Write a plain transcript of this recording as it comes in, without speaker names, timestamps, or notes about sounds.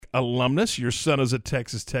alumnus. Your son is a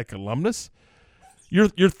Texas Tech alumnus. Your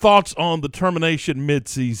thoughts on the termination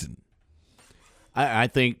midseason? I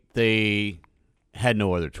think they had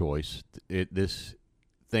no other choice. This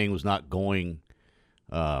thing was not going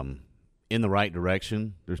in the right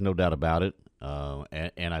direction. There's no doubt about it.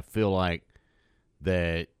 And I feel like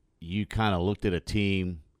that you kind of looked at a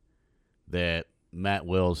team that Matt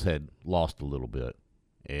Wells had lost a little bit.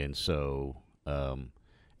 And so and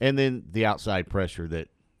then the outside pressure that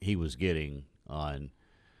he was getting on,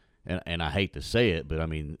 and I hate to say it, but I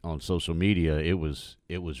mean on social media it was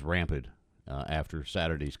rampant after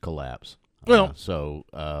Saturday's collapse. Well,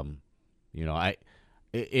 you know,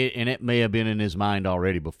 and it may have been in his mind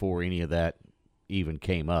already before any of that even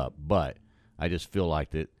came up, but I just feel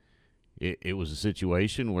like that it was a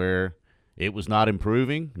situation where it was not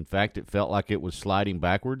improving. In fact, it felt like it was sliding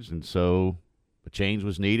backwards, and so a change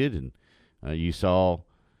was needed. And you saw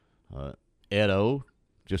Ed O,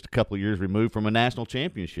 just a couple of years removed from a national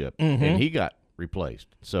championship, and he got replaced.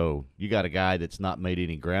 So you got a guy that's not made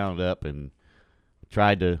any ground up and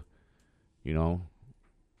tried to, you know,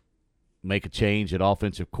 make a change at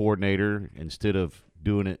offensive coordinator instead of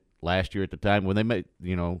doing it last year at the time when they made,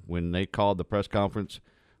 you know, when they called the press conference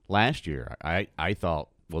last year. I thought,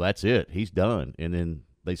 well, that's it, he's done, and then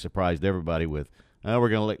they surprised everybody with, oh, we're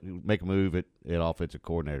going to make a move at offensive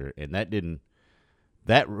coordinator, and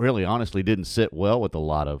that really honestly didn't sit well with a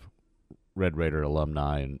lot of Red Raider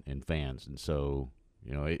alumni and fans, and so,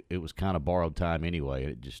 you know, it was kind of borrowed time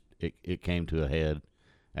anyway. It came to a head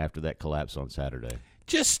after that collapse on Saturday.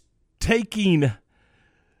 Just taking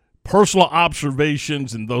personal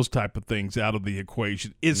observations and those type of things out of the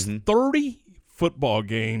equation, is 30 football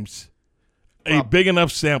games a big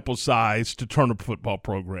enough sample size to turn a football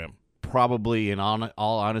program? Probably, in all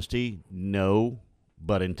honesty, no.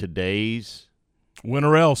 But in today's when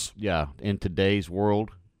or else, in today's world,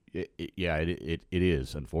 it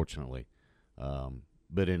is, unfortunately.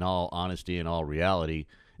 But in all honesty, in all reality,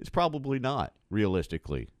 it's probably not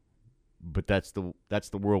realistically. But that's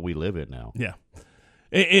the world we live in now. Yeah,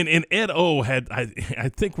 and Ed O had, I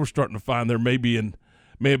think we're starting to find there may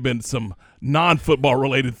have been some non-football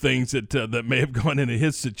related things that may have gone into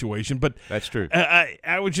his situation. But that's true.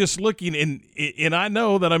 I was just looking, and I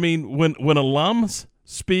know that, I mean, when alums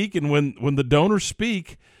speak and when the donors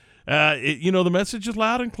speak, the message is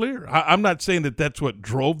loud and clear. I'm not saying that that's what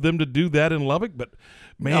drove them to do that in Lubbock, but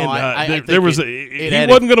man, he wasn't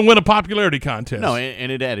going to win a popularity contest. No,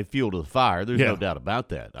 and it added fuel to the fire. There's no doubt about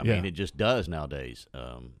that. I mean, it just does nowadays.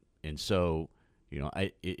 And so, you know,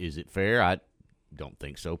 is it fair? I don't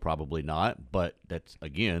think so. Probably not. But that's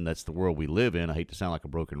the world we live in. I hate to sound like a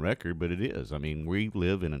broken record, but it is. I mean, we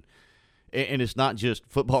live in and it's not just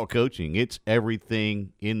football coaching. It's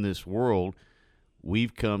everything in this world.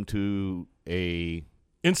 We've come to a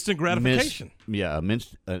instant gratification.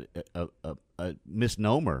 A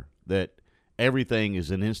misnomer that everything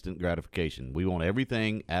is an instant gratification. We want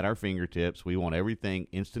everything at our fingertips. We want everything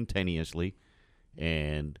instantaneously.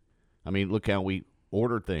 And, I mean, look how we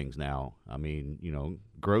order things now. I mean, you know,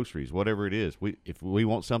 groceries, whatever it is. If we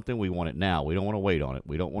want something, we want it now. We don't want to wait on it.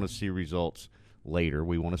 We don't want to see results later.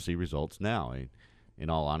 We want to see results now. And in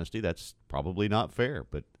all honesty, that's probably not fair,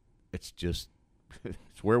 but it's just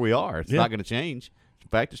it's where we are. It's not going to change. In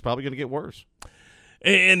fact, it's probably going to get worse.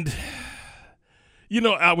 And, you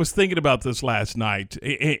know, I was thinking about this last night,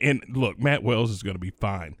 and look, Matt Wells is going to be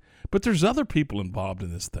fine. But there's other people involved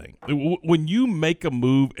in this thing. When you make a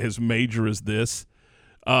move as major as this,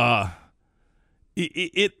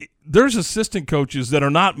 there's assistant coaches that are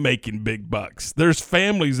not making big bucks. There's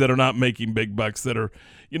families that are not making big bucks that are,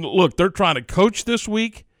 you know, look, they're trying to coach this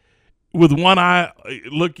week with one eye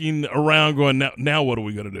looking around going, now what are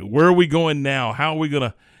we going to do? Where are we going now? How are we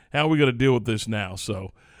going to deal with this now?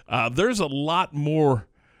 So there's a lot more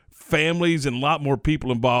families and a lot more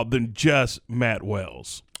people involved than just Matt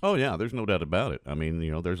Wells. Oh, yeah, there's no doubt about it. I mean,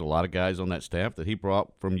 you know, there's a lot of guys on that staff that he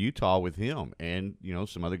brought from Utah with him and, you know,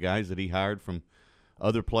 some other guys that he hired from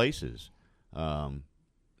other places.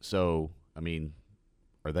 So, I mean,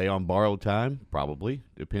 are they on borrowed time? Probably.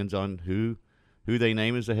 Depends on who they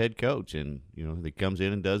name as the head coach. And, you know, he comes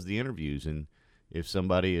in and does the interviews. And if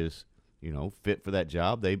somebody is, you know, fit for that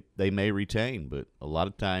job, they may retain. But a lot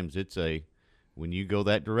of times when you go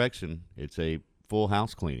that direction, it's a full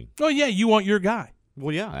house cleaning. Oh, yeah, you want your guy.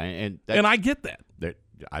 Well, yeah, and I get that.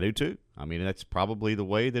 I do too. I mean, that's probably the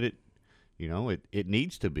way that it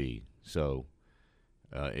needs to be. So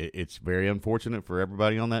it's very unfortunate for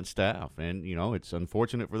everybody on that staff, and you know, it's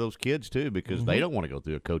unfortunate for those kids too because they don't want to go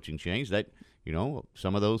through a coaching change. That, you know,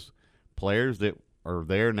 some of those players that are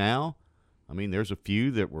there now. I mean, there's a few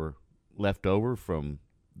that were left over from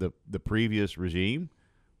the previous regime,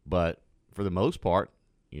 but for the most part,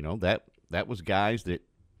 that was guys that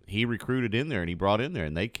he recruited in there and he brought in there,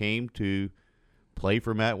 and they came to play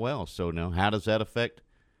for Matt Wells. So now, how does that affect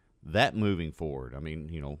that moving forward? I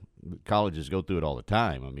mean, colleges go through it all the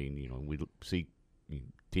time. I mean, we see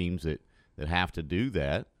teams that have to do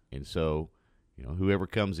that, and so whoever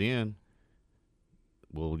comes in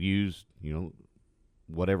will use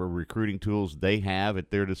whatever recruiting tools they have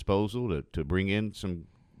at their disposal to bring in some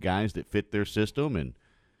guys that fit their system, and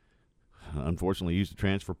unfortunately use the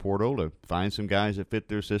transfer portal to find some guys that fit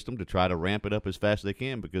their system to try to ramp it up as fast as they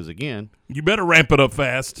can, because, again, you better ramp it up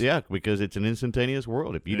fast. Yeah, because it's an instantaneous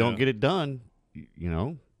world. If you don't get it done,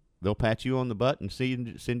 they'll pat you on the butt and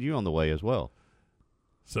send you on the way as well.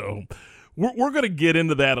 So we're going to get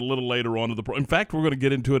into that a little later on. In fact, we're going to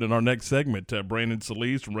get into it in our next segment. Brandon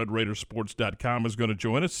Solis from RedRaidersports.com is going to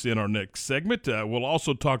join us in our next segment. We'll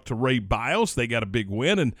also talk to Ray Biles. They got a big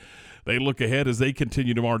win, and they look ahead as they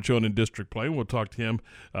continue to march on in district play. We'll talk to him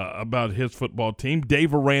about his football team.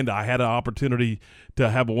 Dave Aranda, I had an opportunity to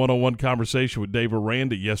have a one-on-one conversation with Dave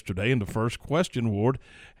Aranda yesterday, and the first question, Ward,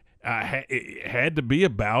 it had to be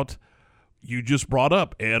about – you just brought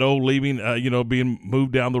up Edo leaving, being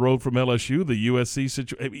moved down the road from LSU, the USC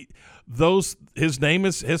situation. His name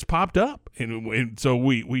has popped up, and so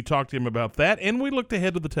we talked to him about that, and we looked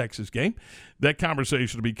ahead to the Texas game. That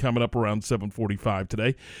conversation will be coming up around 7:45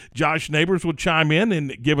 today. Josh Neighbors will chime in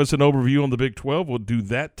and give us an overview on the Big 12. We'll do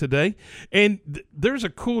that today, and there's a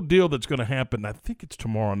cool deal that's going to happen. I think it's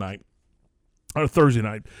tomorrow night or Thursday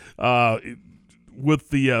night with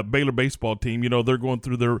the Baylor baseball team. They're going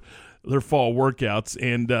through their fall workouts,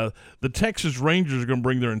 and the Texas Rangers are going to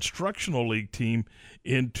bring their instructional league team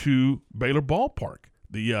into Baylor Ballpark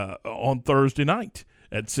on Thursday night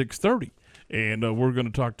at 6:30, and we're going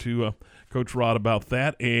to talk to Coach Rod about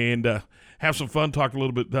that and have some fun, talk a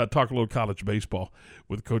little college baseball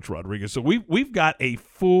with Coach Rodriguez. So we've got a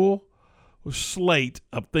full slate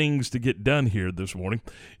of things to get done here this morning,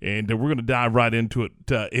 and we're going to dive right into it,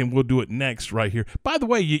 and we'll do it next right here. By the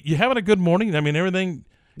way, you having a good morning? I mean, everything.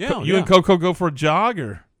 Yeah, you and Coco go for a jog,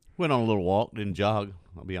 or went on a little walk? Didn't jog,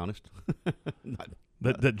 I'll be honest.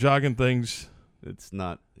 that jogging things. It's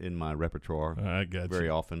not in my repertoire. I got very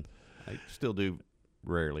often. I still do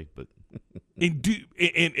rarely, but and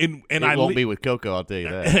it won't be with Coco. I'll tell you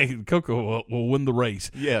that. Coco will win the race.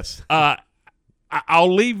 Yes.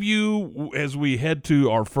 I'll leave you as we head to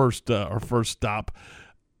our first stop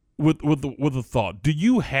with a thought. Do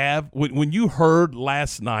you have when you heard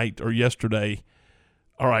last night or yesterday?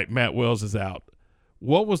 All right, Matt Wells is out.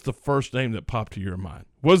 What was the first name that popped to your mind?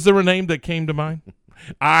 Was there a name that came to mind?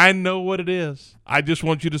 I know what it is. I just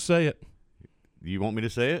want you to say it. You want me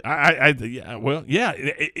to say it? Yeah.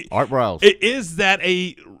 Art Briles. Is that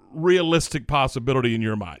a realistic possibility in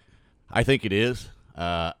your mind? I think it is.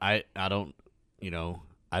 I don't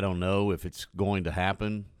know if it's going to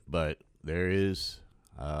happen, but there is.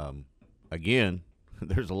 Again,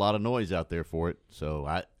 there's a lot of noise out there for it, so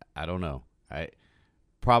I don't know.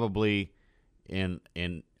 Probably in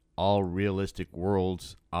all realistic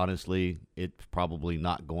worlds, honestly, it's probably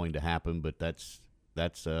not going to happen. But that's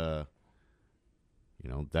the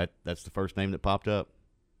first name that popped up.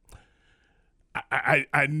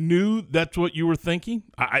 I knew that's what you were thinking.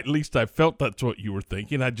 At least I felt that's what you were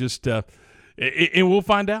thinking. I just and we'll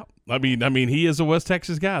find out. I mean, he is a West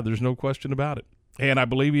Texas guy. There's no question about it, and I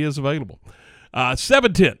believe he is available.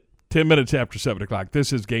 7:10. 10 minutes after 7 o'clock.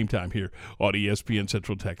 This is Game Time here on ESPN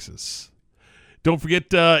Central Texas. Don't forget,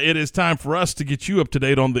 it is time for us to get you up to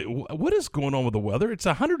date on what is going on with the weather. It's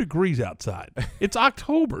 100 degrees outside. It's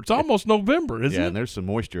October. It's almost November, isn't it? Yeah, and there's some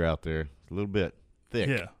moisture out there. A little bit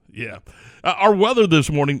thick. Yeah. Our weather this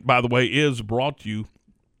morning, by the way, is brought to you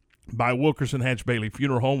by Wilkerson Hatch Bailey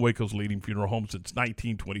Funeral Home, Waco's leading funeral home since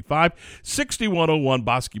 1925, 6101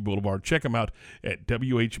 Bosque Boulevard. Check them out at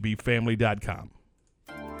WHBfamily.com.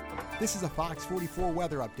 This is a Fox 44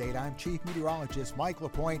 weather update. I'm Chief Meteorologist Mike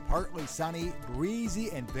LaPointe. Partly sunny, breezy,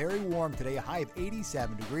 and very warm today. A high of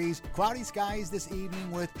 87 degrees. Cloudy skies this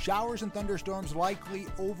evening with showers and thunderstorms likely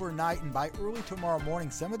overnight. And by early tomorrow morning,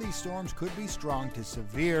 some of these storms could be strong to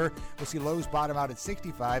severe. We'll see lows bottom out at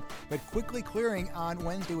 65, but quickly clearing on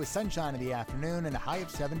Wednesday with sunshine in the afternoon and a high of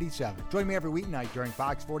 77. Join me every weeknight during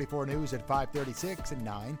Fox 44 News at 5:36 and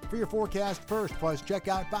 9 for your forecast first. Plus, check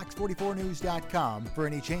out fox44news.com for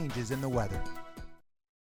any changes in the weather.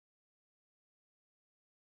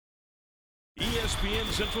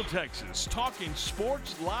 ESPN Central Texas, talking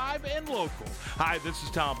sports live and local. Hi, this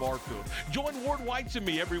is Tom Barfield. Join Ward Whites and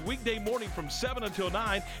me every weekday morning from 7 until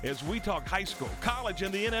 9 as we talk high school, college,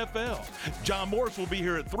 and the NFL. John Morris will be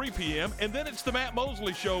here at 3 p.m., and then it's the Matt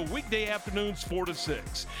Mosley Show weekday afternoons 4 to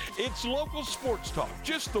 6. It's local sports talk,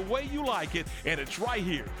 just the way you like it, and it's right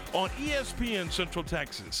here on ESPN Central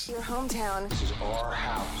Texas. Your hometown. This is our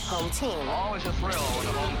house. Home team. Always a thrill when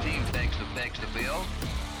the home team takes the field.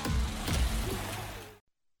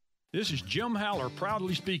 This is Jim Haller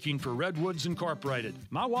proudly speaking for Redwoods Incorporated.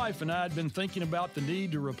 My wife and I had been thinking about the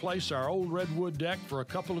need to replace our old redwood deck for a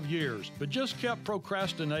couple of years, but just kept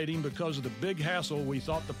procrastinating because of the big hassle we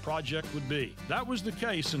thought the project would be. That was the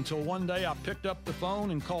case until one day I picked up the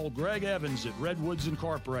phone and called Greg Evans at Redwoods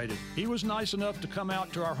Incorporated. He was nice enough to come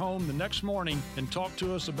out to our home the next morning and talk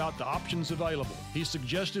to us about the options available. He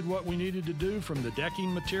suggested what we needed to do, from the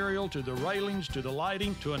decking material to the railings to the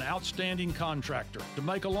lighting to an outstanding contractor. To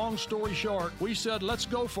make a long story short, we said let's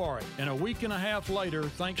go for it. And a week and a half later,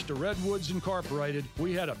 thanks to Redwoods Incorporated,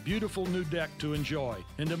 we had a beautiful new deck to enjoy.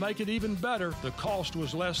 And to make it even better, the cost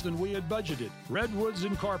was less than we had budgeted. Redwoods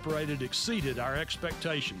Incorporated exceeded our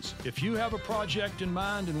expectations. If you have a project in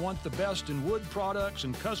mind and want the best in wood products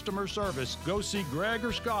and customer service, go see Greg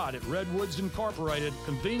or Scott at Redwoods Incorporated,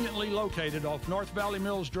 conveniently located off North Valley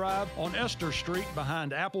Mills Drive on Esther Street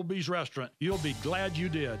behind Applebee's Restaurant. You'll be glad you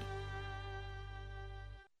did.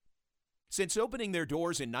 Since opening their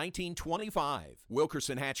doors in 1925,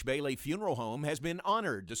 Wilkerson Hatch Bailey Funeral Home has been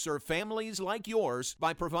honored to serve families like yours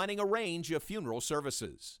by providing a range of funeral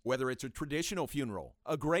services. Whether it's a traditional funeral,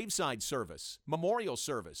 a graveside service, memorial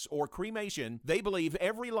service, or cremation, they believe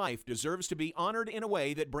every life deserves to be honored in a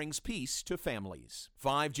way that brings peace to families.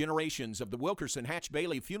 5 generations of the Wilkerson Hatch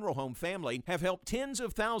Bailey Funeral Home family have helped tens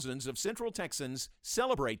of thousands of Central Texans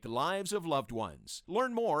celebrate the lives of loved ones.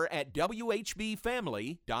 Learn more at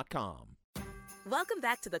WHBfamily.com. Welcome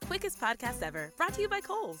back to the quickest podcast ever, brought to you by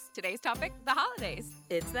Kohl's. Today's topic, the holidays.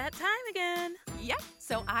 It's that time again. Yep,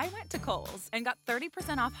 so I went to Kohl's and got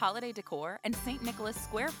 30% off holiday decor and St. Nicholas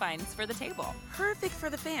square finds for the table. Perfect for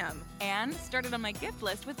the fam. And started on my gift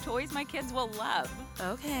list with toys my kids will love.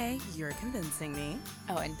 Okay, you're convincing me.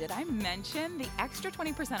 Oh, and did I mention the extra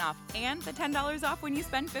 20% off and the $10 off when you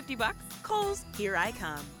spend $50? Kohl's, here I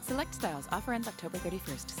come. Select styles. Offer ends October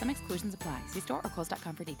 31st. Some exclusions apply. See store or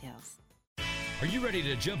kohls.com for details. Are you ready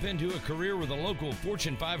to jump into a career with a local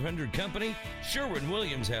Fortune 500 company?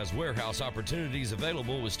 Sherwin-Williams has warehouse opportunities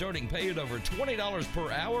available with starting pay at over $20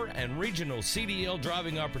 per hour and regional CDL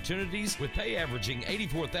driving opportunities with pay averaging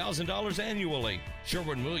 $84,000 annually.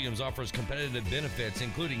 Sherwin-Williams offers competitive benefits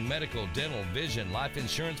including medical, dental, vision, life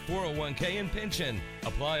insurance, 401k, and pension.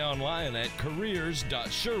 Apply online at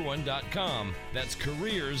careers.sherwin.com. That's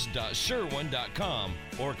careers.sherwin.com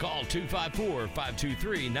or call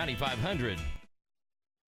 254-523-9500.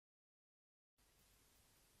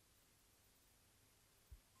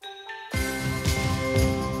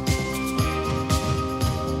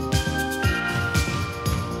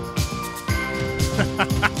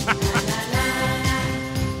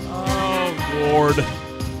 Oh, Lord.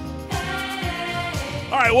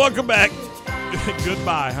 All right, welcome back.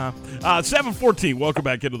 Goodbye, huh? 7:14, welcome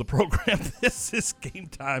back into the program. This is Game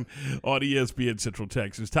Time on ESPN Central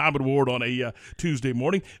Texas. Tom and Ward on a Tuesday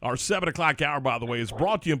morning. Our 7 o'clock hour, by the way, is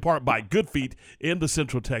brought to you in part by Good Feet in the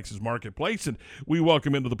Central Texas marketplace. And we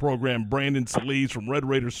welcome into the program Brandon Salise from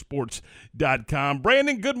RedRaidersports.com.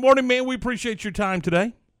 Brandon, good morning, man. We appreciate your time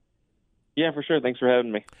today. Yeah, for sure. Thanks for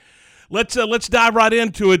having me. Let's dive right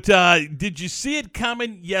into it. Did you see it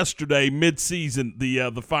coming yesterday, mid-season,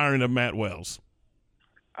 the firing of Matt Wells?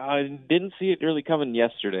 I didn't see it really coming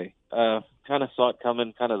yesterday. Kind of saw it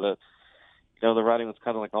coming. Kind of the writing was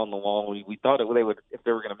kind of like on the wall. We thought they would, if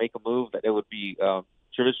they were going to make a move, that it would be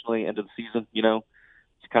traditionally end of the season.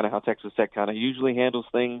 It's kind of how Texas Tech kind of usually handles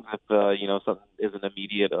things. If something isn't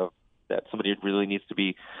immediate that somebody really needs to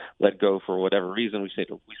be let go for whatever reason. We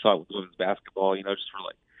saw it with women's basketball. Just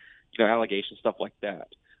for allegations, stuff like that.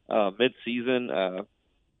 Mid-season,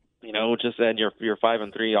 just then you're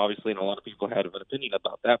 5-3, obviously, and a lot of people had an opinion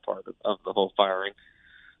about that part of the whole firing.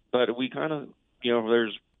 But we kind of,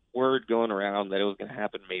 there's word going around that it was going to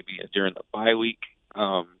happen maybe during the bye week,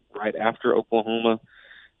 right after Oklahoma.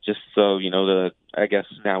 Just so, I guess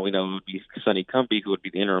now we know it would be Sonny Cumbie, who would be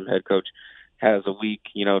the interim head coach, has a week,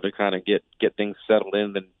 to kind of get things settled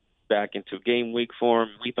in, then back into game week for him.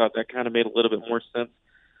 We thought that kind of made a little bit more sense.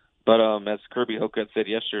 But as Kirby Hocutt said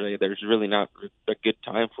yesterday, there's really not a good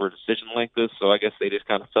time for a decision like this. So I guess they just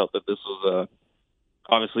kind of felt that this was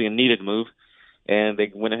obviously a needed move, and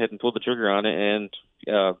they went ahead and pulled the trigger on it. And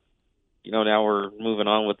now we're moving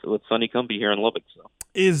on with Sonny Cumbie here in Lubbock. So,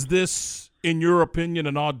 is this, in your opinion,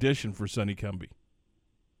 an audition for Sonny Cumbie?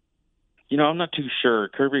 I'm not too sure.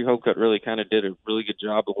 Kirby Hocutt really kind of did a really good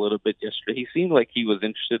job a little bit yesterday. He seemed like he was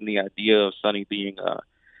interested in the idea of Sonny being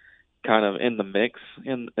kind of in the mix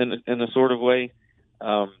in a sort of way.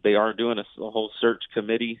 They are doing a whole search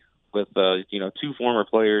committee with, 2 former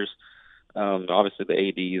players, obviously the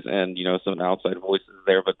ADs and, some outside voices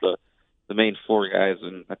there, but the main 4 guys,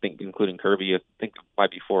 and I think including Kirby, I think it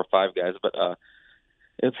might be 4 or 5 guys, but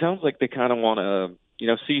it sounds like they kind of want to,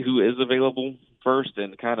 see who is available first,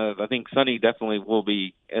 and I think Sonny definitely will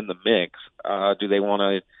be in the mix. Do they want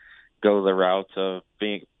to go the route of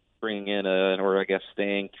bringing in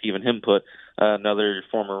Stephen him put another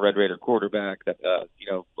former Red Raider quarterback that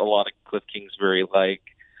a lot of Cliff Kingsbury like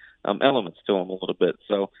elements to him a little bit.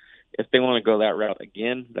 So if they want to go that route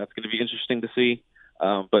again, that's going to be interesting to see.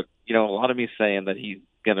 But a lot of me saying that he's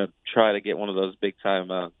going to try to get one of those big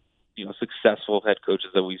time successful head coaches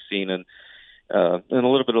that we've seen in a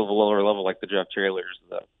little bit of a lower level, like the Jeff Traylors,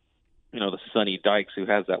 the Sonny Dykes, who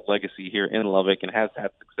has that legacy here in Lubbock and has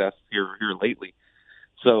had success here lately.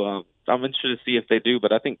 So I'm interested to see if they do,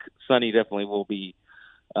 but I think Sonny definitely will be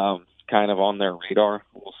kind of on their radar.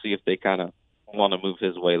 We'll see if they kind of want to move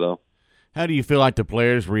his way, though. How do you feel like the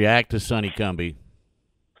players react to Sonny Cumbie?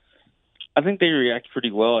 I think they react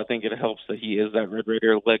pretty well. I think it helps that he is that Red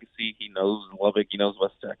Raider legacy. He knows Lubbock, he knows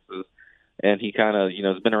West Texas, and he kind of,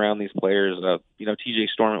 has been around these players. TJ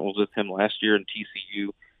Stormont was with him last year in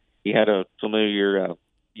TCU. He had a familiarity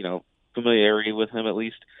with him at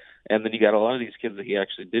least. And then you got a lot of these kids that he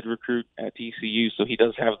actually did recruit at TCU, so he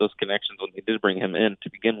does have those connections when they did bring him in to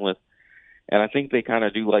begin with. And I think they kind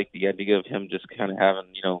of do like the idea of him just kind of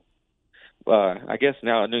having, I guess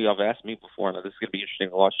now I know y'all have asked me before, and this is going to be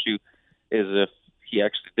interesting to watch too, is if he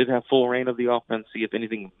actually did have full reign of the offense, see if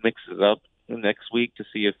anything mixes up next week to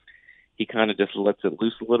see if he kind of just lets it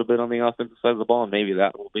loose a little bit on the offensive side of the ball, and maybe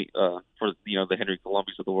that will be for the Henry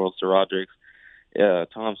Columbies of the world, Sir Roderick's,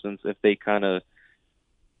 Thompsons, if they kind of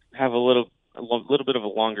have a little bit of a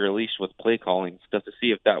longer leash with play calling stuff to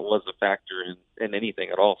see if that was a factor in anything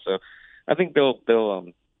at all. So I think they'll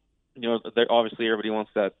they're obviously everybody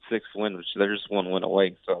wants that 6th win, which they're just 1 win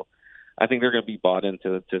away. So I think they're going to be bought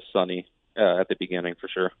into Sonny at the beginning for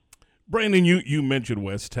sure. Brandon, you mentioned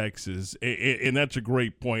West Texas, and that's a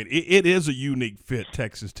great point. It is a unique fit,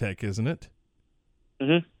 Texas Tech, isn't it?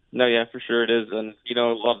 Mm-hmm. No, yeah, for sure it is. And a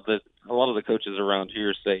lot of the coaches around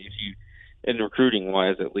here say if you, in recruiting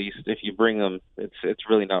wise at least, if you bring them, it's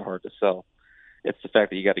really not hard to sell. It's the fact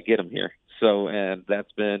that you got to get them here. So, and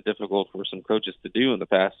that's been difficult for some coaches to do in the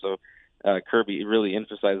past. So Kirby really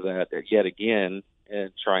emphasized that yet again,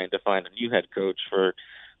 and trying to find a new head coach for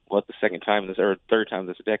the 2nd time or 3rd time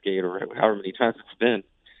this decade, or however many times it's been,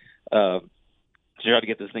 to try to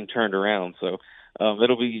get this thing turned around. So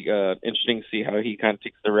it'll be interesting to see how he kind of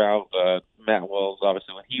takes the route. Matt Wells,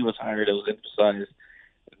 obviously, when he was hired, it was emphasized.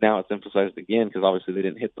 Now it's emphasized again because obviously they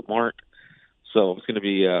didn't hit the mark. So it's going to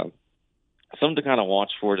be something to kind of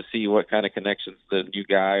watch for to see what kind of connections the new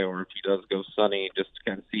guy, or if he does go Sonny, just to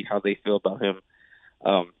kind of see how they feel about him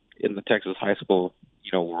in the Texas high school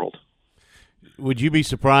world. Would you be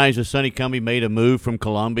surprised if Sonny Cumbie made a move from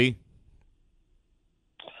Columbia?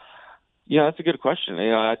 Yeah, that's a good question.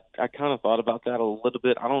 I kind of thought about that a little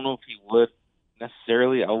bit. I don't know if he would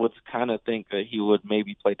necessarily. I would kind of think that he would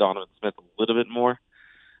maybe play Donovan Smith a little bit more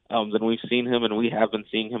than we've seen him, and we have been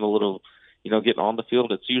seeing him a little, getting on the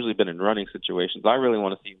field. It's usually been in running situations. I really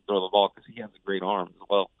want to see him throw the ball because he has a great arm as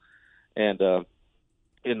well. And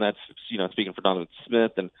that's, speaking for Donovan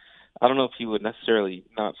Smith, and I don't know if he would necessarily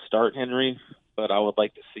not start Henry, but I would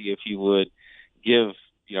like to see if he would give,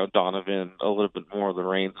 Donovan a little bit more of the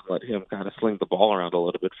reins and let him kind of sling the ball around a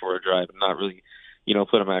little bit for a drive and not really,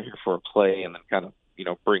 put him out here for a play and then kind of,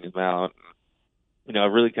 bring him out.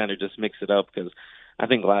 And, really kind of just mix it up, because I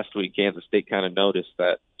think last week Kansas State kind of noticed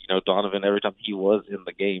that, Donovan, every time he was in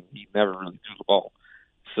the game, he never really threw the ball.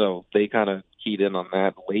 So they kind of keyed in on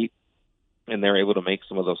that late, and they're able to make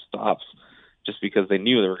some of those stops just because they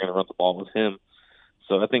knew they were going to run the ball with him.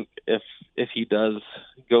 So I think if he does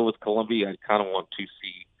go with Columbia, I kind of want to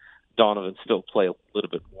see Donovan still play a little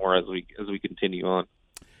bit more as we continue on.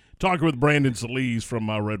 Talking with Brandon Salise from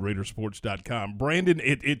RedRaidersports.com. Brandon,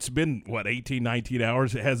 it's been, 18, 19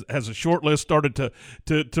 hours? Has a short list started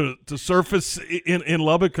to surface in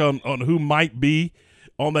Lubbock on who might be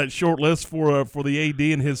on that short list for the AD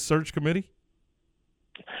and his search committee?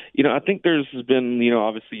 I think there's been,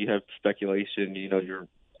 obviously you have speculation, your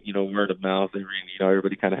word of mouth.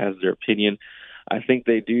 Everybody kind of has their opinion. I think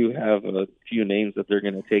they do have a few names that they're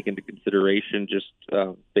going to take into consideration just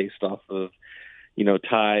based off of,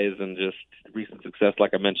 ties and just recent success.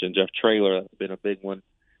 Like I mentioned, Jeff Traylor has been a big one.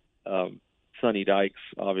 Sonny Dykes,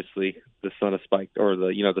 obviously, the son of Spike, or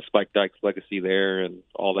the Spike Dykes legacy there and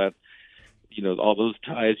all that, all those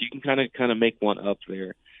ties. You can kind of make one up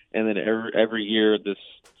there. And then every year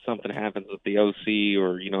something happens with the OC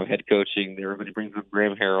or, head coaching. Everybody brings up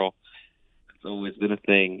Graham Harrell. It's always been a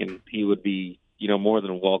thing, and he would be, more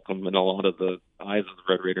than welcome in a lot of the eyes of the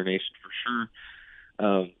Red Raider Nation for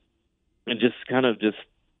sure. And just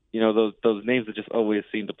those names that just always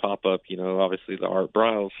seem to pop up, obviously the Art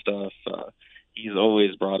Briles stuff, he's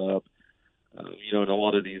always brought up, and a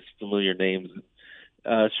lot of these familiar names.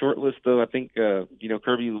 Short list, though, I think,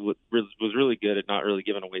 Kirby was really good at not really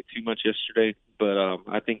giving away too much yesterday. But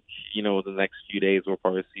I think, the next few days we'll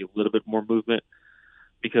probably see a little bit more movement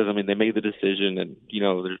because, they made the decision. And,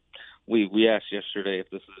 we asked yesterday if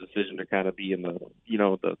this is a decision to kind of be in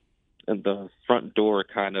the front door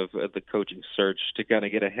kind of the coaching search to kind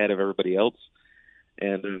of get ahead of everybody else.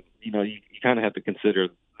 And, you kind of have to consider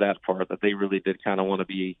that part, that they really did kind of want to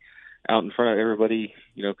be out in front of everybody,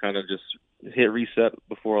 kind of just hit reset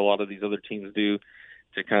before a lot of these other teams do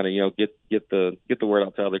to kind of, get the word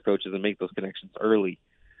out to other coaches and make those connections early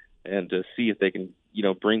and to see if they can,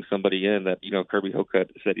 bring somebody in that, Kirby Hocutt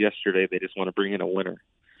said yesterday, they just want to bring in a winner.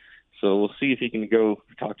 So we'll see if he can go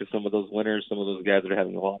talk to some of those winners, some of those guys that are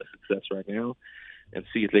having a lot of success right now, and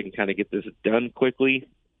see if they can kind of get this done quickly.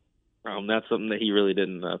 That's something that he really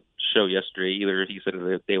didn't show yesterday either. He said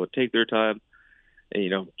that they would take their time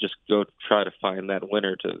and, just go try to find that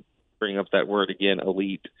winner, to bring up that word again,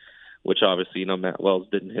 elite, which obviously, Matt Wells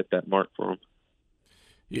didn't hit that mark for him.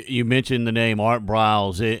 You mentioned the name Art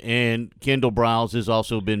Briles, and Kendall Briles has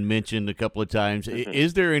also been mentioned a couple of times. Mm-hmm.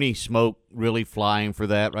 Is there any smoke really flying for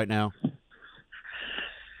that right now?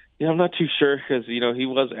 Yeah, I'm not too sure because, he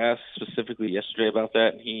was asked specifically yesterday about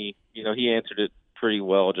that, and he answered it pretty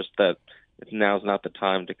well, just that now's not the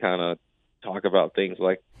time to kind of talk about things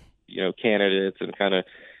like, candidates, and kind of,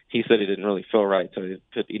 he said he didn't really feel right to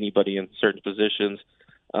put anybody in certain positions.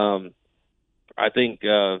 I think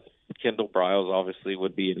Kendall Briles obviously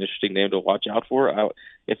would be an interesting name to watch out for.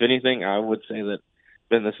 If anything, I would say that,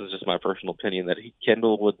 Ben, this is just my personal opinion, that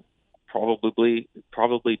Kendall would probably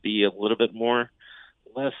be a little bit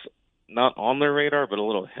less not on their radar, but a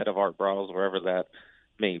little ahead of Art Briles, wherever that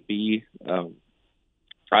may be.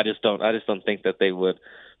 I just don't think that they would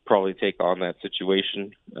probably take on that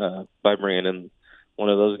situation by bringing in one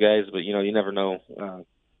of those guys. But you never know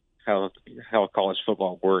how college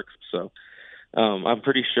football works. So I'm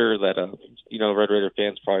pretty sure that Red Raider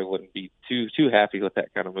fans probably wouldn't be too happy with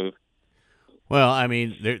that kind of move. Well,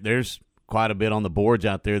 there's quite a bit on the boards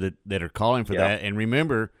out there that are calling for that. And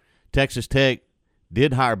remember, Texas Tech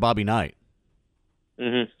did hire Bobby Knight.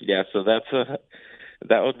 Mm-hmm. Yeah, so that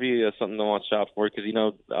would be something to watch out for because,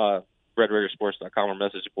 RedRaidersports.com or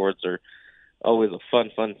message boards are always a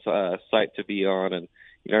fun site to be on, and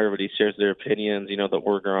everybody shares their opinions. The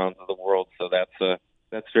Orgerons of the world, so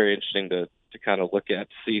that's very interesting to kind of look at,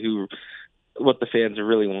 to see what the fans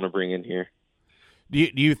really want to bring in here. Do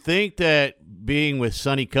you think that being with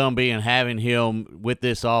Sonny Cumbie and having him with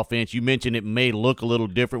this offense, you mentioned it may look a little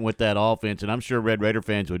different with that offense, and I'm sure Red Raider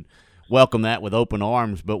fans would welcome that with open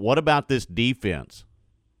arms, but what about this defense?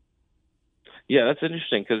 Yeah, that's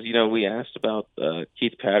interesting because, we asked about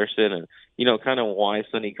Keith Patterson and, kind of why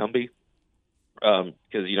Sonny Cumbie.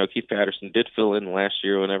 Because, Keith Patterson did fill in last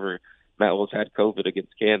year whenever Matt Wells had COVID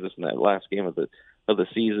against Kansas in that last game of the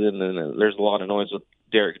season. And there's a lot of noise with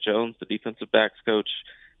Derek Jones, the defensive backs coach.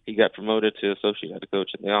 He got promoted to associate head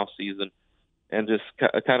coach in the offseason. And just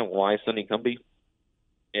kind of why Sonny Cumbie.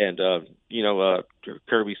 And,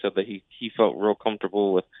 Kirby said that he felt real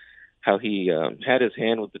comfortable with how he had his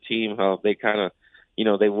hand with the team, how they kind of,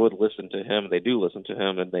 they would listen to him. They do listen to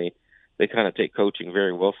him, and they kind of take coaching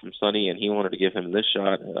very well from Sonny, and he wanted to give him this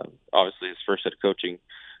shot, obviously his first head coaching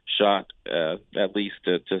shot, at least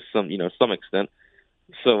to some extent.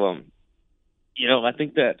 So, I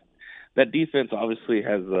think that defense obviously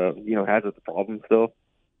has its problems still,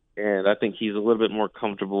 and I think he's a little bit more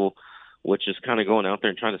comfortable with just kind of going out there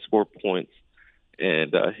and trying to score points.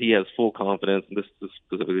 And he has full confidence, and this is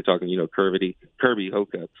specifically talking, Kirby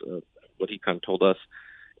Hocutt, what he kind of told us,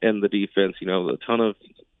 and the defense, a ton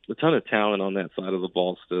of talent on that side of the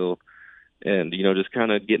ball still, and just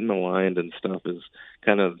kind of getting aligned and stuff is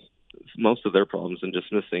kind of most of their problems, and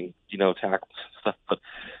just missing tackles and stuff. But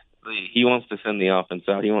he wants to send the offense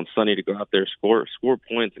out. He wants Sonny to go out there, score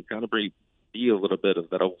points, and kind of be a little bit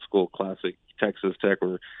of that old school classic Texas Tech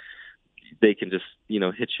where they can just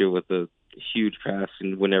hit you with the huge pass,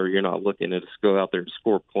 and whenever you're not looking to just go out there and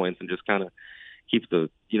score points and just kind of keep the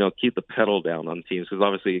pedal down on teams, because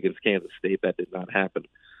obviously against Kansas State that did not happen.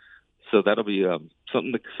 So that'll be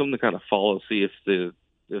something to kind of follow. See if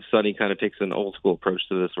Sonny kind of takes an old school approach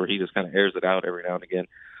to this, where he just kind of airs it out every now and again,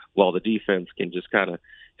 while the defense can just kind of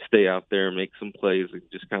stay out there and make some plays and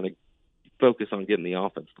just kind of focus on getting the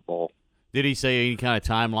offense the ball. Did he say any kind of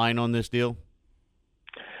timeline on this deal?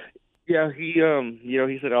 Yeah, he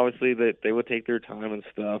he said obviously that they would take their time and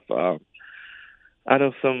stuff. I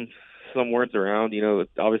know some words around,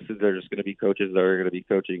 obviously there's going to be coaches that are going to be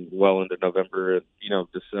coaching well into November and,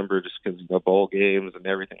 December, just because, bowl games and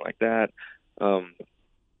everything like that.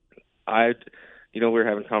 We were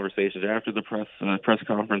having conversations after the press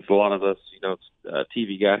conference, a lot of us,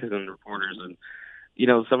 TV guys and reporters, and,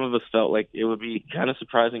 some of us felt like it would be kind of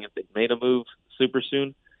surprising if they made a move super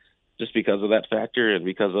soon, just because of that factor, and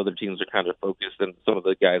because other teams are kind of focused, and some of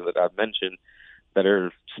the guys that I've mentioned that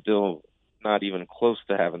are still not even close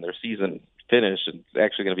to having their season finished, and it's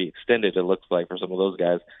actually going to be extended, it looks like, for some of those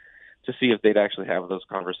guys, to see if they'd actually have those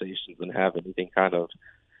conversations and have anything kind of,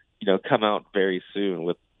 come out very soon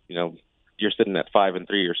with, you're sitting at 5-3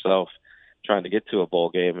 yourself trying to get to a bowl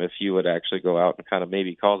game, if you would actually go out and kind of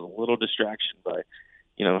maybe cause a little distraction by,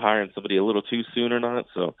 hiring somebody a little too soon or not.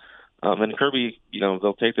 So, and Kirby,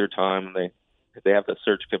 they'll take their time, and they have the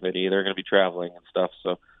search committee. They're going to be traveling and stuff.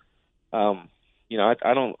 So,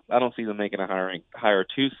 I don't see them making a hire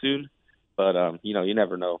too soon, but you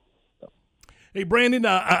never know. So. Hey, Brandon,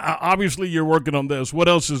 obviously you're working on this. What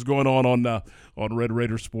else is going on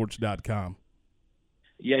RedRaidersports.com?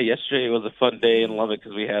 Yeah, yesterday was a fun day in Lubbock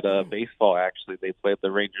because we had baseball. Actually, they played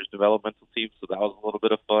the Rangers developmental team, so that was a little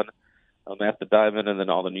bit of fun at the Diamond, and then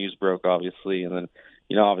all the news broke, obviously, and then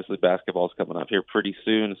obviously basketball's coming up here pretty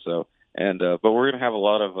soon. So, and but we're gonna have a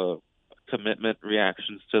lot of commitment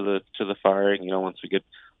reactions to the firing. Once we get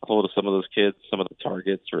a hold of some of those kids, some of the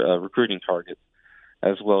targets, recruiting targets,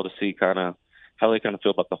 as well, to see kind of how they kind of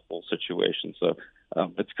feel about the whole situation. So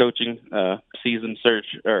it's coaching search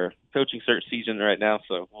season right now.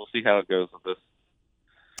 So we'll see how it goes with this.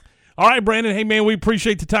 All right, Brandon. Hey, man, we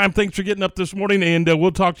appreciate the time. Thanks for getting up this morning, and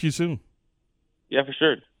we'll talk to you soon. Yeah, for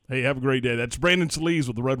sure. Hey, have a great day. That's Brandon Salise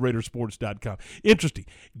with the RedRaidersports.com. Interesting.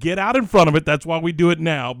 Get out in front of it. That's why we do it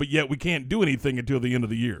now, but yet we can't do anything until the end of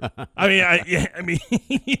the year. I mean,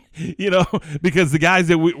 because the guys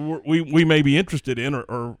that we may be interested in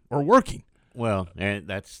are working. Well, and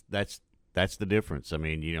that's the difference. I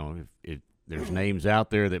mean, if there's names out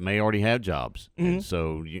there that may already have jobs, and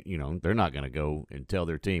so they're not going to go and tell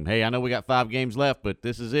their team, "Hey, I know we got 5 games left, but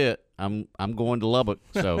this is it. I'm going to Lubbock."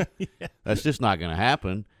 So that's just not going to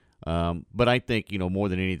happen. But I think more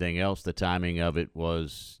than anything else, the timing of it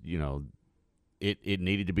was it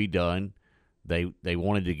needed to be done. They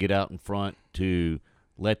wanted to get out in front to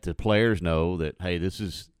let the players know that, hey, this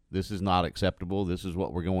is not acceptable. This is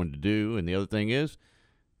what we're going to do. And the other thing is,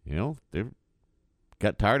 they've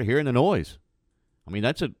got tired of hearing the noise. I mean,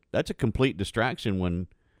 that's a complete distraction when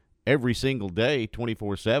every single day,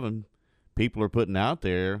 24/7, people are putting out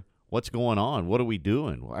there, what's going on? What are we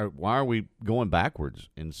doing? Why are we going backwards?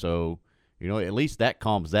 And so, at least that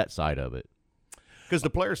calms that side of it, because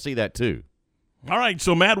the players see that too. All right,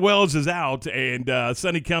 so Matt Wells is out, and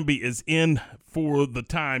Sonny Cumbie is in for the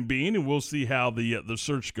time being, and we'll see how the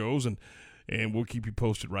search goes, and we'll keep you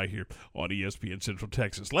posted right here on ESPN Central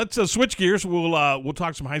Texas. Let's switch gears. We'll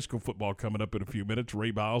talk some high school football coming up in a few minutes. Ray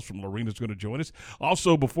Biles from Lorena is going to join us.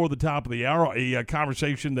 Also, before the top of the hour, a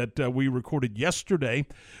conversation that we recorded yesterday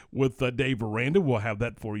with Dave Aranda. We'll have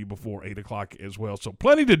that for you before 8 o'clock as well. So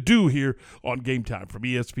plenty to do here on Game Time from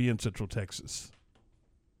ESPN Central Texas.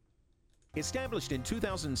 Established in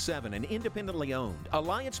 2007 and independently owned,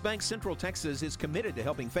 Alliance Bank Central Texas is committed to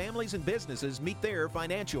helping families and businesses meet their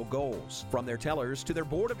financial goals. From their tellers to their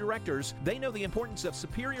board of directors, they know the importance of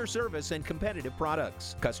superior service and competitive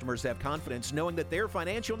products. Customers have confidence knowing that their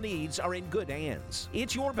financial needs are in good hands.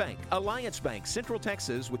 It's your bank, Alliance Bank Central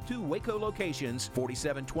Texas, with 2 Waco locations,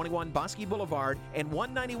 4721 Bosque Boulevard and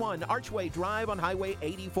 191 Archway Drive on Highway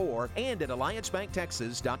 84, and at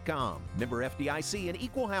AllianceBankTexas.com. Member FDIC and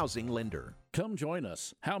Equal Housing Lender. Come join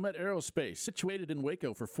us. Howmet Aerospace, situated in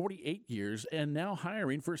Waco for 48 years and now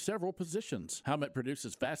hiring for several positions. Howmet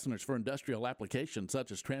produces fasteners for industrial applications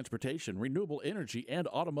such as transportation, renewable energy, and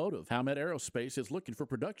automotive. Howmet Aerospace is looking for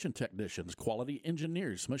production technicians, quality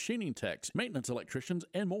engineers, machining techs, maintenance electricians,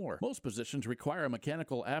 and more. Most positions require a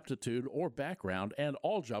mechanical aptitude or background, and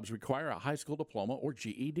all jobs require a high school diploma or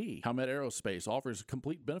GED. Howmet Aerospace offers a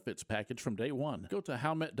complete benefits package from day one. Go to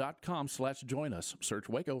howmet.com/join us. Search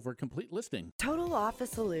Waco for complete listing. pricing. Total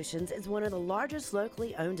Office Solutions is one of the largest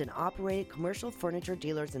locally owned and operated commercial furniture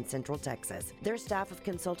dealers in Central Texas. Their staff of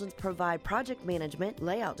consultants provide project management,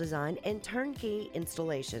 layout design, and turnkey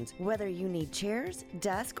installations. Whether you need chairs,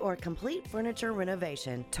 desk, or complete furniture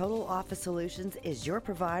renovation, Total Office Solutions is your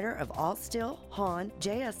provider of all steel, Hahn,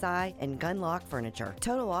 JSI, and Gunlock furniture.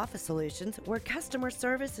 Total Office Solutions, where customer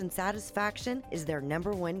service and satisfaction is their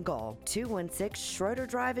number one goal. 216 Schroeder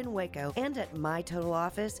Drive in Waco and at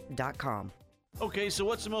mytotaloffice.com. Okay, so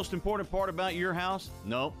what's the most important part about your house?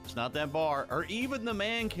 Nope, it's not that bar or even the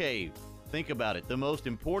man cave. Think about it. The most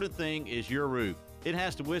important thing is your roof. It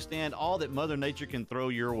has to withstand all that Mother Nature can throw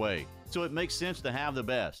your way. So it makes sense to have the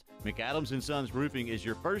best. McAdams & Sons Roofing is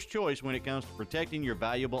your first choice when it comes to protecting your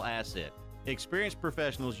valuable asset. Experienced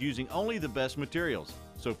professionals using only the best materials.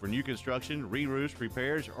 So for new construction, re-roofs,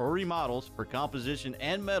 repairs, or remodels for composition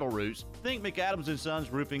and metal roofs, think McAdams & Sons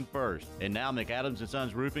Roofing first. And now McAdams &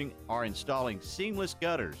 Sons Roofing are installing seamless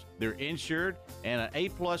gutters. They're insured and an A+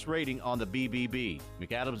 rating on the BBB.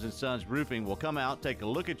 McAdams & Sons Roofing will come out, take a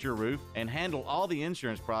look at your roof, and handle all the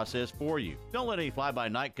insurance process for you. Don't let any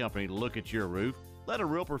fly-by-night company look at your roof. Let a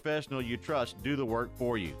real professional you trust do the work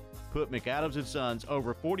for you. Put McAdams & Sons,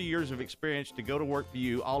 over 40 years of experience, to go to work for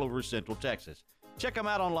you all over Central Texas. Check them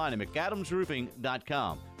out online at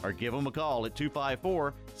McAdamsRoofing.com or give them a call at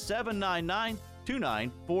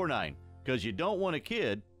 254-799-2949, because you don't want a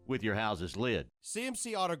kid with your house's lid.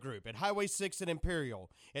 CMC Auto Group at Highway 6 and Imperial.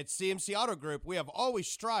 At CMC Auto Group, we have always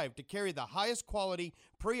strived to carry the highest quality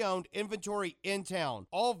pre-owned inventory in town.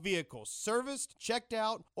 All vehicles serviced, checked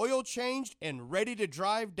out, oil changed, and ready to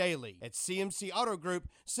drive daily. At CMC Auto Group,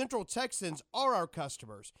 Central Texans are our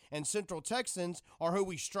customers, and Central Texans are who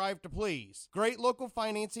we strive to please. Great local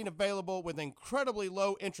financing available with incredibly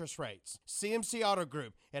low interest rates. CMC Auto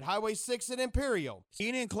Group at Highway 6 and Imperial.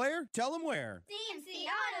 Ian and Claire, tell them where.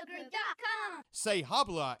 CMCAutogroup.com. Say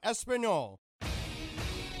habla español.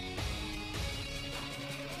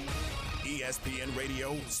 ESPN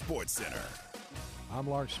Radio Sports Center. I'm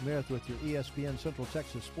Lark Smith with your ESPN Central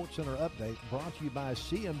Texas Sports Center update, brought to you by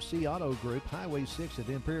CMC Auto Group, Highway 6 at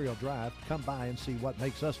Imperial Drive. Come by and see what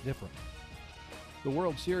makes us different. The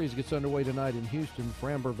World Series gets underway tonight in Houston.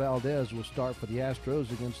 Framber Valdez will start for the Astros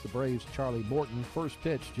against the Braves' Charlie Morton. First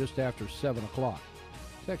pitch just after 7 o'clock.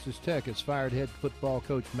 Texas Tech has fired head football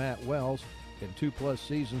coach Matt Wells. In 2+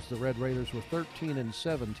 seasons, the Red Raiders were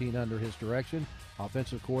 13-17 under his direction.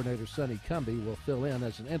 Offensive coordinator Sonny Cumbie will fill in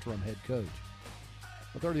as an interim head coach.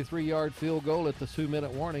 A 33-yard field goal at the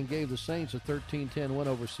 2-minute warning gave the Saints a 13-10 win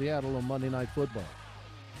over Seattle on Monday Night Football.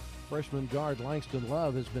 Freshman guard Langston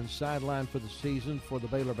Love has been sidelined for the season for the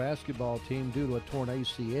Baylor basketball team due to a torn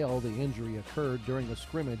ACL. The injury occurred during a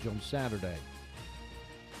scrimmage on Saturday.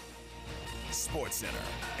 Sports Center,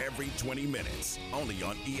 every 20 minutes, only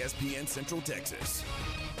on ESPN Central Texas.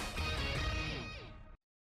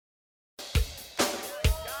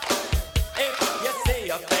 If you see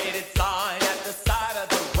a faded sign at the side of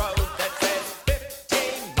the road that says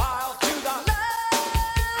 15 miles to the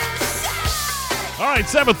left. All right,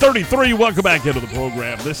 7:33. Welcome back into the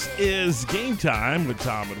program. This is Game Time with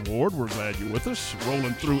Tom and Ward. We're glad you're with us,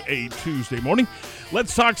 rolling through a Tuesday morning.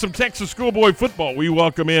 Let's talk some Texas schoolboy football. We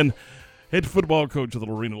welcome in head football coach of the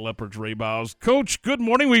Lorena Leopards, Ray Biles. Coach, good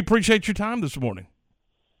morning. We appreciate your time this morning.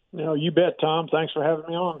 No, you bet, Tom. Thanks for having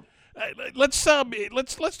me on. Let's talk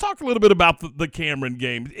a little bit about the Cameron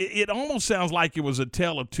game. It almost sounds like it was a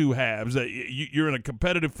tale of two halves. You're in a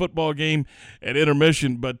competitive football game at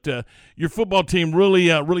intermission, but your football team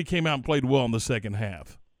really came out and played well in the second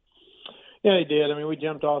half. Yeah, they did. I mean, we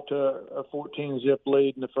jumped off to a 14-zip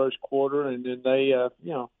lead in the first quarter, and then they,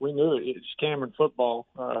 we knew it. It's Cameron football.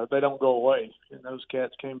 They don't go away. And those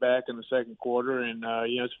cats came back in the second quarter, and,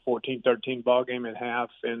 it's a 14-13 ball game at half,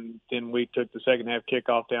 and then we took the second half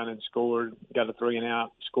kickoff down and scored, got a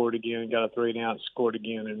 3-and-out, scored again, got a 3-and-out, scored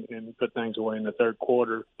again, and put things away in the third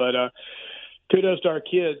quarter. But kudos to our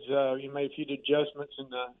kids. You made a few adjustments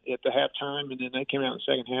at the halftime, and then they came out in the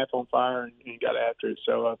second half on fire and got after it.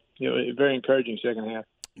 So, a very encouraging second half.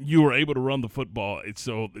 You were able to run the football.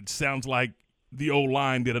 So it sounds like the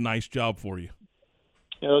O-line did a nice job for you.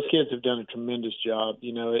 Yeah, those kids have done a tremendous job.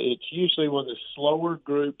 It's usually one of the slower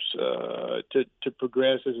groups to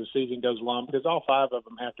progress as the season goes along, because all five of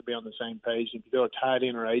them have to be on the same page. If you throw a tight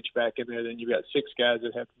end or H-back in there, then you've got six guys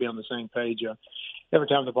that have to be on the same page every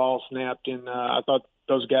time the ball snapped. And I thought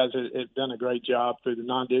those guys have done a great job through the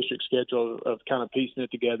non-district schedule of kind of piecing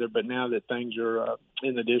it together. But now that things are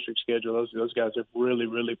in the district schedule, those guys have really,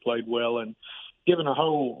 really played well and given a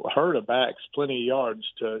whole herd of backs plenty of yards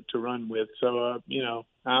to run with. So,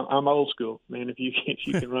 I'm old school, man. If you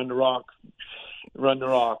can run the rock, run the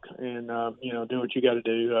rock and do what you got to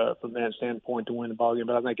do from that standpoint to win the ball game.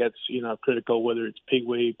 But I think that's critical, whether it's Pee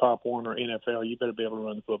Wee, Pop Warner, or NFL. You better be able to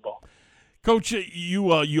run the football. Coach,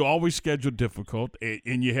 you always schedule difficult,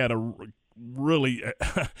 and you had a really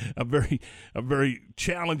a very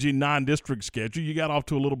challenging non-district schedule. You got off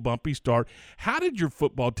to a little bumpy start. How did your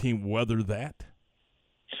football team weather that?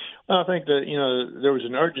 I think that, there was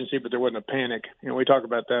an urgency, but there wasn't a panic. We talk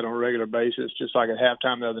about that on a regular basis, just like at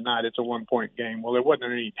halftime the other night, it's a 1-point game. Well, there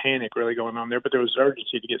wasn't any panic really going on there, but there was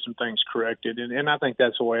urgency to get some things corrected. And I think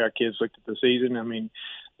that's the way our kids looked at the season. I mean,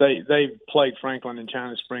 they've played Franklin and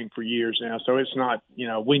China Spring for years now, so it's not,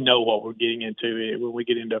 we know what we're getting into when we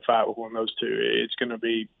get into a fight with one of those two. It's going to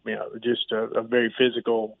be, just a very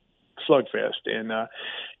physical slugfest. And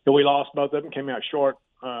we lost both of them, came out short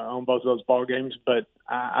on both of those ball games, but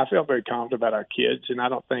I feel very confident about our kids, and I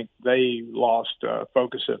don't think they lost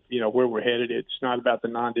focus of where we're headed. It's not about the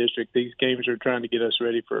non-district. These games are trying to get us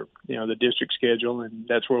ready for the district schedule, and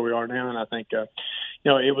that's where we are now. And I think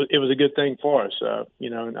it was a good thing for us.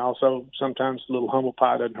 And also sometimes a little humble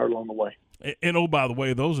pie doesn't hurt along the way. And oh, by the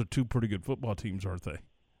way, those are two pretty good football teams, aren't they?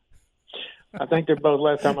 I think they're both,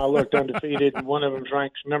 last time I looked, undefeated, and one of them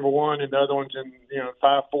ranks number one, and the other one's in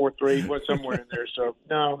 5, 4, 3, somewhere in there. So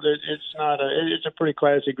no, it's not it's a pretty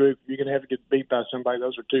classy group. You're going to have to get beat by somebody.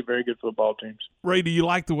 Those are two very good football teams. Ray, do you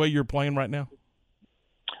like the way you're playing right now?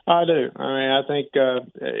 I do. I mean, I think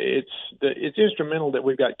it's instrumental that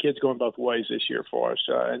we've got kids going both ways this year for us.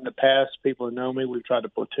 In the past, people who know me, we've tried to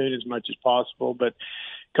platoon as much as possible, but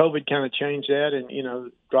COVID kind of changed that,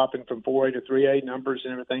 and dropping from 4A to 3A numbers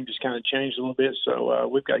and everything just kind of changed a little bit. So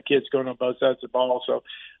we've got kids going on both sides of the ball. So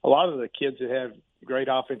a lot of the kids that have great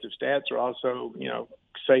offensive stats are also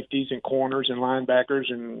safeties and corners and linebackers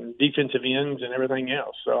and defensive ends and everything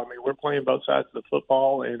else. So I mean, we're playing both sides of the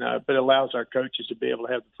football, and but it allows our coaches to be able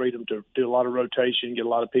to have the freedom to do a lot of rotation, get a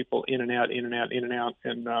lot of people in and out,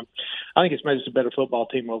 and I think it's made us a better football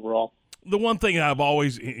team overall. The one thing I've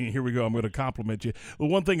always – here we go, I'm going to compliment you. The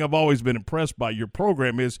one thing I've always been impressed by your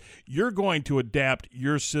program is you're going to adapt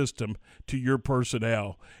your system to your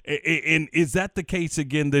personnel. And is that the case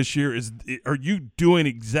again this year? Are you doing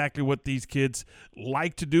exactly what these kids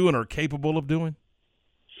like to do and are capable of doing?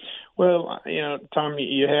 Well, Tom,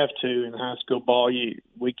 you have to in high school ball.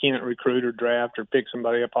 We can't recruit or draft or pick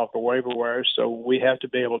somebody up off the waiver wire, so we have to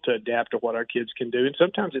be able to adapt to what our kids can do. And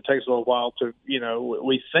sometimes it takes a little while to,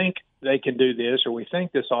 we think they can do this or we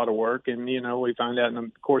think this ought to work, and, we find out in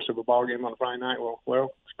the course of a ball game on a Friday night,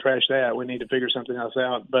 well, trash that. We need to figure something else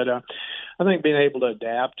out. But I think being able to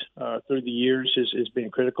adapt through the years has been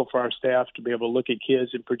critical for our staff to be able to look at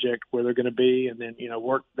kids and project where they're going to be, and then,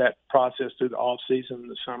 work that process through the off season,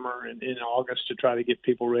 the summer, and in August to try to get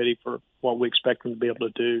people ready for what we expect them to be able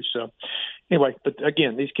to do. So anyway, but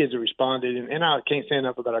again, these kids have responded, and I can't say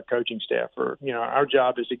enough about our coaching staff. Our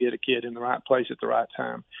job is to get a kid in the right place at the right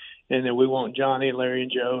time. And then we want Johnny and Larry and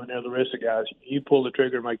Joe and the rest of the guys. You pull the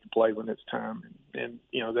trigger and make the play when it's time. And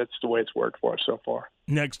that's the way it's worked for us so far.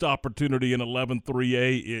 Next opportunity in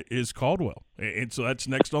 11-3A is Caldwell. And so that's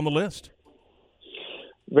next on the list.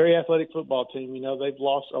 Very athletic football team. They've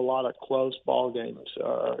lost a lot of close ball games.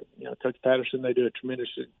 Coach Patterson, they do a tremendous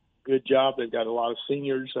good job. They've got a lot of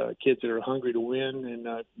seniors, kids that are hungry to win,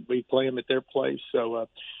 and we play them at their place. So,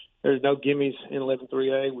 there's no gimmies in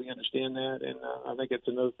 11-3A. We understand that, and I think it's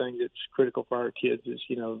another thing that's critical for our kids is,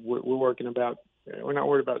 we're working about – we're not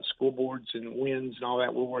worried about school boards and wins and all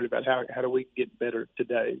that. We're worried about how do we get better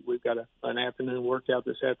today. We've got an afternoon workout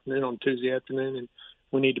this afternoon on Tuesday afternoon, and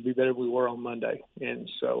we need to be better than we were on Monday. And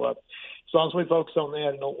so as long as we focus on that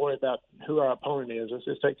and don't worry about who our opponent is, let's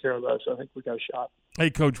just take care of us. I think we got a shot.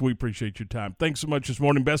 Hey, Coach, we appreciate your time. Thanks so much this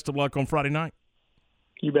morning. Best of luck on Friday night.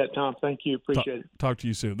 You bet, Tom. Thank you. Appreciate it. Talk to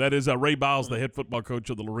you soon. That is Ray Biles, the head football coach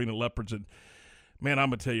of the Lorena Leopards. And, man, I'm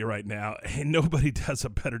going to tell you right now, nobody does a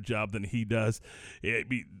better job than he does.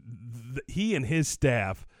 He and his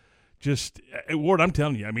staff just – Ward, I'm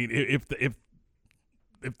telling you, I mean,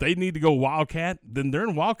 if they need to go Wildcat, then they're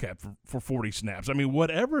in Wildcat for 40 snaps. I mean,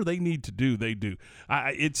 whatever they need to do, they do.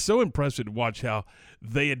 It's so impressive to watch how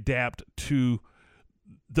they adapt to –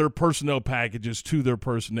 their personnel packages to their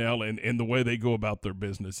personnel and the way they go about their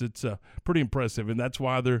business. It's pretty impressive, and that's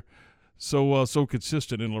why they're so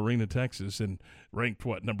consistent in Lorena, Texas, and ranked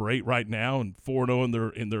number 8 right now, and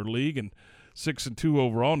 4-0 in their league, and 6-2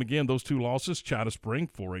 overall. And again, those 2 losses: China Spring,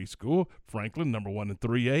 4A school; Franklin, number 1 in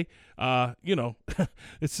 3A.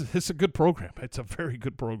 It's a good program. It's a very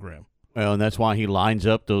good program. Well, and that's why he lines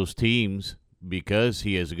up those teams, because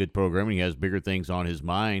he has a good program and he has bigger things on his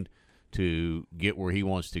mind to get where he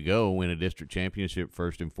wants to go, win a district championship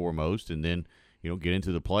first and foremost, and then get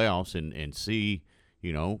into the playoffs and see,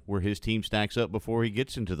 where his team stacks up before he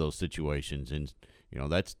gets into those situations. And,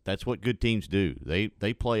 that's what good teams do.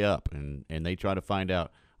 They play up and they try to find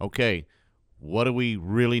out, okay, what do we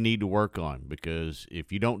really need to work on? Because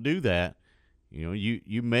if you don't do that,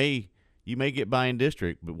 you may get by in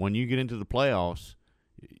district, but when you get into the playoffs,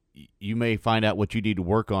 you may find out what you need to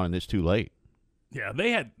work on, and it's too late. Yeah,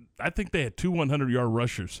 I think they had 2 100-yard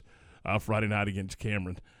rushers Friday night against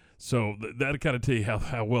Cameron. So that'll kind of tell you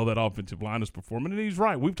how well that offensive line is performing. And he's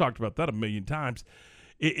right. We've talked about that a million times.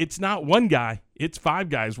 It's not one guy. It's 5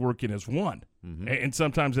 guys working as one. Mm-hmm. And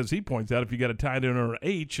sometimes, as he points out, if you got a tight end or an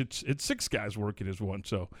H, it's 6 guys working as one.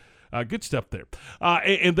 So good stuff there.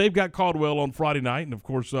 And they've got Caldwell on Friday night. And, of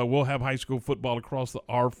course, we'll have high school football across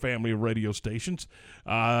our family of radio stations.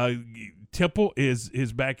 Temple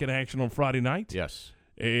is back in action on Friday night. Yes.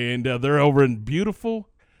 And they're over in beautiful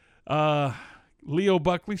Leo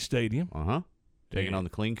Buckley Stadium. Taking on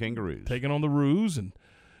the Clean Kangaroos. Taking on the Roos, and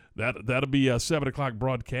that'll be a 7 o'clock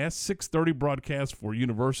broadcast, 6:30 broadcast for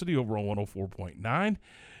University over on 104.9.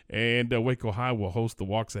 And Waco High will host the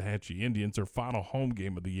Waxahachie Indians, their final home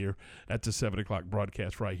game of the year. That's a 7 o'clock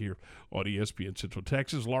broadcast right here on ESPN Central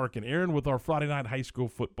Texas. Lark and Aaron with our Friday night high school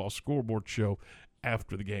football scoreboard show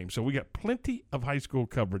after the game. So we got plenty of high school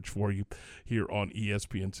coverage for you here on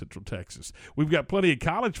ESPN Central Texas. We've got plenty of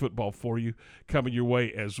college football for you coming your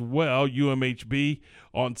way as well. UMHB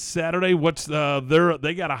on Saturday.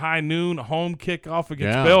 They got a high noon home kickoff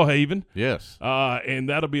against Belhaven. Yes. And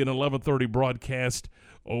that'll be an 11:30 broadcast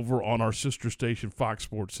over on our sister station, Fox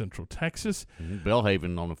Sports Central Texas.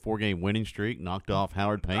 Belhaven on a 4-game winning streak knocked off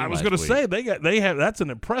Howard Payne. I was going to say that's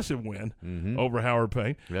an impressive win over Howard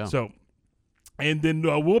Payne. Yeah. So. And then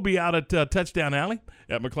we'll be out at Touchdown Alley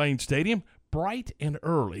at McLean Stadium, bright and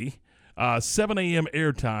early, 7 a.m.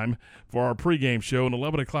 airtime for our pregame show, and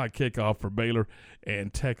 11 o'clock kickoff for Baylor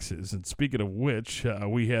and Texas. And speaking of which,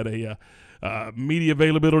 we had a media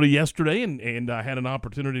availability yesterday, and I had an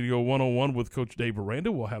opportunity to go one-on-one with Coach Dave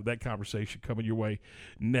Aranda. We'll have that conversation coming your way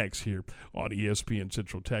next here on ESPN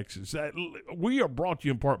Central Texas. We are brought to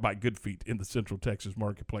you in part by Good Feet in the Central Texas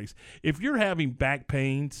marketplace. If you're having back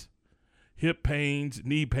pains, hip pains,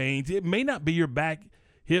 knee pains, it may not be your back,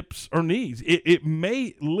 hips, or knees. It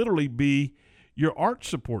may literally be your arch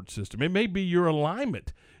support system. It may be your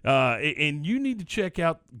alignment. And you need to check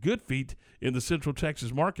out Good Feet in the Central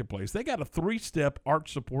Texas marketplace. They got a 3-step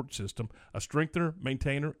arch support system, a strengthener,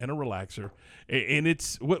 maintainer, and a relaxer. And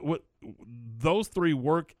it's what those 3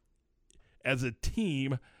 work as a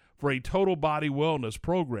team for a total body wellness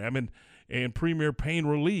program. And premier pain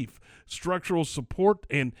relief, structural support,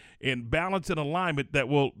 and balance and alignment that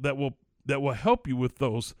will help you with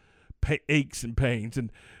those aches and pains. And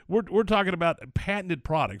we're talking about patented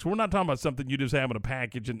products. We're not talking about something you just have in a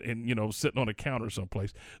package and sitting on a counter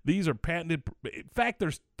someplace. These are patented. In fact,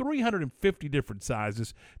 there's 350 different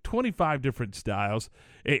sizes, 25 different styles.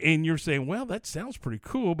 And you're saying, well, that sounds pretty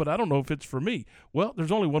cool, but I don't know if it's for me. Well,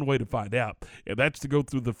 there's only one way to find out, and that's to go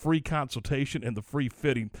through the free consultation and the free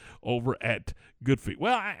fitting over at Good Feet.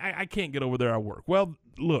 Well, I can't get over there. I work. Well,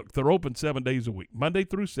 look, they're open 7 days a week, Monday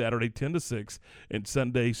through Saturday, 10 to 6, and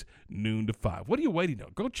Sundays, noon to 5. What are you waiting on?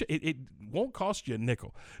 Go check. It won't cost you a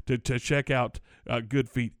nickel to check out Good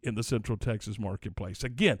Feet in the Central Texas marketplace.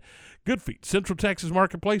 Again, Good Feet, Central Texas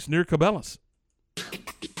marketplace near Cabela's.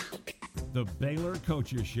 The Baylor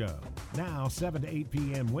Coaches Show, now 7 to 8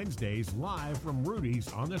 p.m. Wednesdays, live from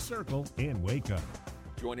Rudy's on the Circle in Waco.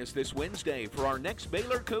 Join us this Wednesday for our next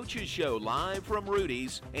Baylor Coaches Show live from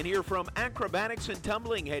Rudy's and hear from acrobatics and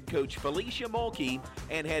tumbling head coach Felicia Mulkey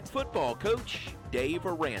and head football coach Dave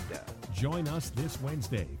Aranda. Join us this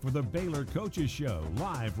Wednesday for the Baylor Coaches Show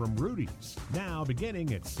live from Rudy's, now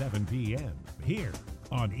beginning at 7 p.m. here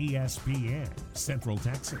on ESPN Central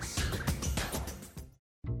Texas.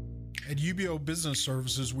 At UBO Business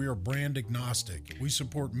Services, we are brand agnostic. We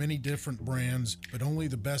support many different brands, but only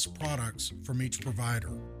the best products from each provider.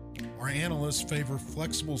 Our analysts favor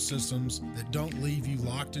flexible systems that don't leave you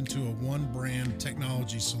locked into a one-brand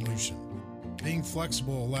technology solution. Being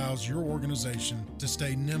flexible allows your organization to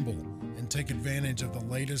stay nimble and take advantage of the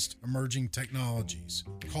latest emerging technologies.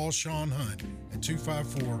 Call Sean Hunt at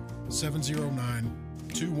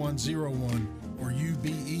 254-709-2101 or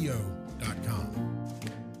ubeo.com.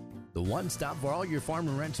 The one stop for all your farm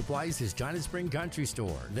and ranch supplies is China Spring Country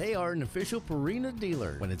Store. They are an official Purina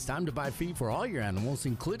dealer when it's time to buy feed for all your animals,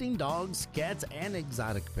 including dogs, cats, and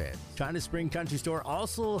exotic pets. China Spring Country Store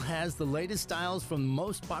also has the latest styles from the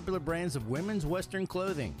most popular brands of women's Western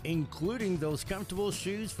clothing, including those comfortable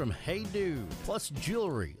shoes from Hey Dude, plus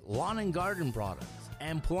jewelry, lawn and garden products,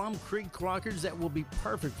 and Plum Creek clockers that will be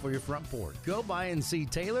perfect for your front porch. Go by and see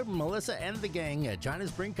Taylor, Melissa, and the gang at China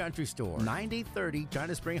Spring Country Store, 9030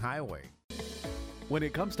 China Spring Highway. When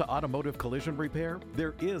it comes to automotive collision repair,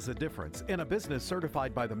 there is a difference in a business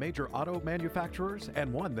certified by the major auto manufacturers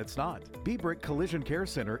and one that's not. B-Brick Collision Care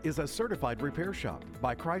Center is a certified repair shop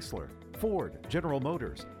by Chrysler, Ford, General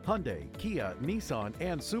Motors, Hyundai, Kia, Nissan,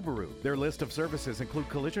 and Subaru. Their list of services include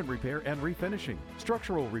collision repair and refinishing,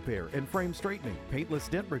 structural repair and frame straightening, paintless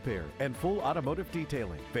dent repair, and full automotive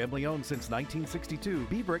detailing. Family owned since 1962,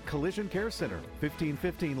 B-Brick Collision Care Center,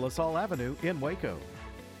 1515 LaSalle Avenue in Waco.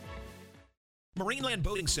 Marineland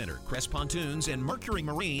Boating Center, Crest Pontoons, and Mercury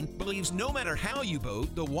Marine believes no matter how you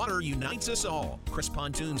boat, the water unites us all. Crest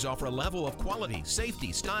Pontoons offer a level of quality,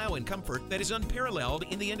 safety, style, and comfort that is unparalleled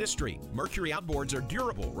in the industry. Mercury outboards are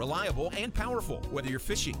durable, reliable, and powerful. Whether you're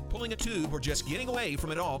fishing, pulling a tube, or just getting away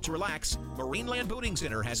from it all to relax, Marineland Boating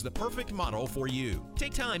Center has the perfect model for you.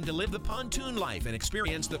 Take time to live the pontoon life and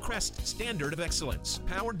experience the Crest standard of excellence.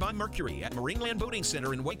 Powered by Mercury at Marineland Boating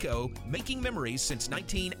Center in Waco, making memories since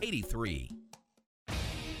 1983.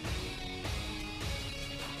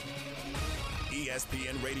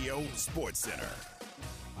 ESPN Radio Sports Center.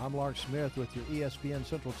 I'm Lark Smith with your ESPN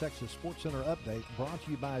Central Texas Sports Center update, brought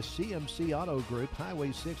to you by CMC Auto Group,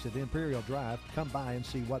 Highway 6 at Imperial Drive. Come by and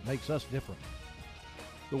see what makes us different.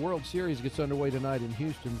 The World Series gets underway tonight in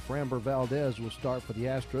Houston. Framber Valdez will start for the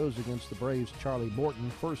Astros against the Braves' Charlie Morton.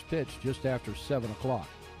 First pitch just after 7 o'clock.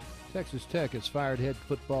 Texas Tech has fired head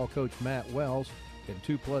football coach Matt Wells. In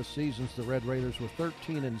 2+ seasons, the Red Raiders were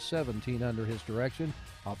 13-17 under his direction.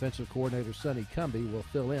 Offensive coordinator Sonny Cumbie will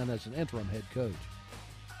fill in as an interim head coach.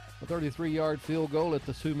 A 33-yard field goal at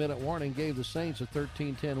the 2-minute warning gave the Saints a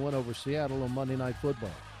 13-10 win over Seattle on Monday Night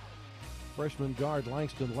Football. Freshman guard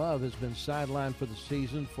Langston Love has been sidelined for the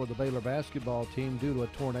season for the Baylor basketball team due to a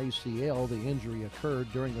torn ACL. The injury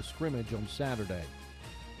occurred during a scrimmage on Saturday.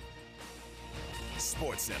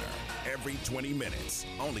 Sports Center, every 20 minutes,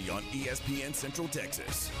 only on ESPN Central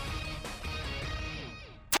Texas.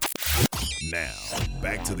 Now,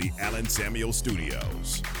 back to the Allen Samuel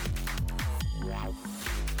Studios.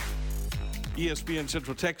 ESPN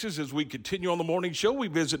Central Texas, as we continue on the morning show, we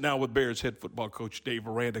visit now with Bears head football coach Dave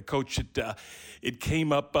Aranda. Coach, it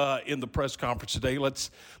came up in the press conference today.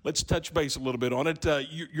 Let's touch base a little bit on it.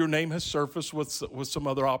 Your name has surfaced with some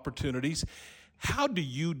other opportunities. How do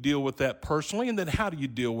you deal with that personally, and then how do you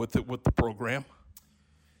deal with it with the program?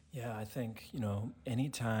 Yeah, I think,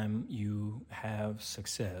 anytime you have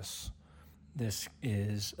success, this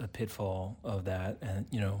is a pitfall of that. And,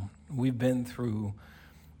 we've been through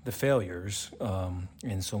the failures.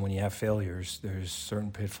 And so when you have failures, there's certain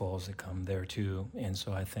pitfalls that come there too. And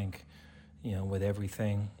so I think, with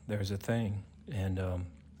everything, there's a thing. And,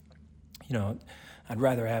 I'd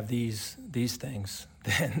rather have these things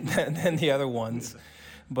than the other ones.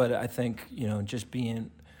 But I think, just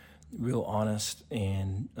being real honest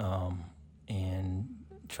and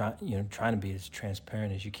trying to be as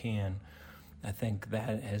transparent as you can, I think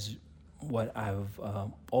that is what I've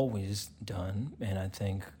always done. And I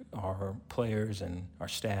think our players and our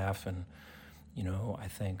staff and, I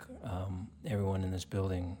think everyone in this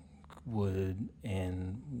building would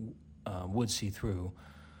see through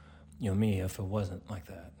me if it wasn't like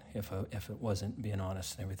that, if it wasn't being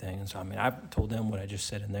honest and everything. And so, I've told them what I just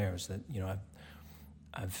said in there is that,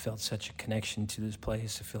 I've felt such a connection to this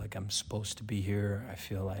place. I feel like I'm supposed to be here. I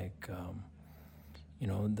feel like,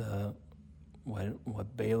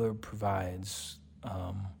 what Baylor provides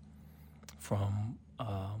from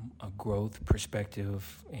a growth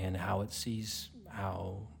perspective and how it sees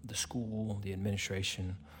how the school, the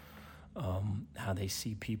administration, how they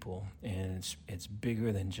see people, and it's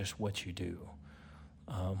bigger than just what you do,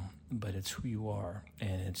 but it's who you are,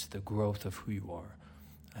 and it's the growth of who you are.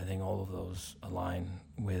 I think all of those align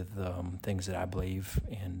with things that I believe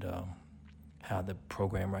and how the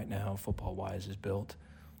program right now, football-wise, is built.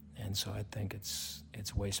 And so I think it's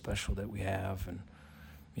way special that we have, and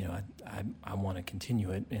I want to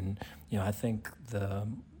continue it. And I think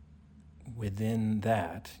within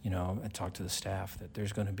that, I talked to the staff that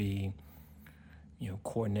there's going to be,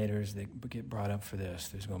 coordinators that get brought up for this.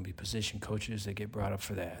 There's going to be position coaches that get brought up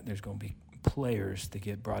for that. There's going to be players that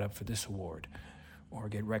get brought up for this award or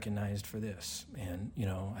get recognized for this. And,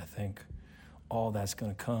 I think all that's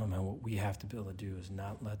going to come, and what we have to be able to do is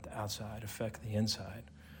not let the outside affect the inside.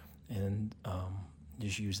 And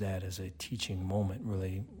just use that as a teaching moment,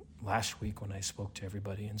 really, last week when I spoke to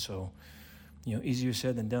everybody. And so, easier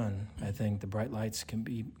said than done. I think the bright lights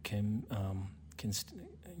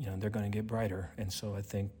they're going to get brighter. And so I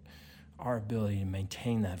think our ability to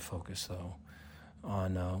maintain that focus, though,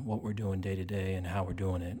 what we're doing day to day and how we're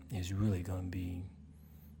doing it is really going to be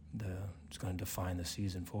it's going to define the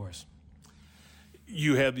season for us.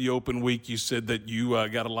 You had the open week. You said that you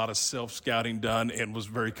got a lot of self-scouting done and was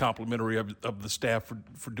very complimentary of the staff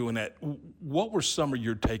for doing that. What were some of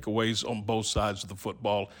your takeaways on both sides of the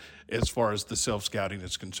football as far as the self-scouting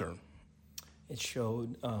is concerned? It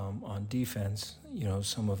showed on defense,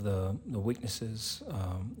 some of the weaknesses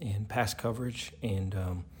in pass coverage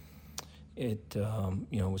and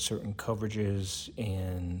with certain coverages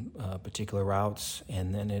and particular routes.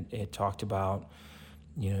 And then it talked about,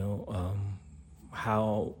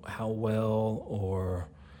 how well or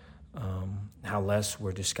how less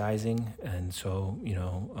we're disguising, and so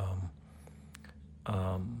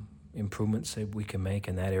improvements that we can make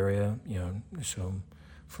in that area. So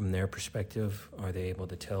from their perspective, are they able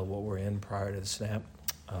to tell what we're in prior to the snap,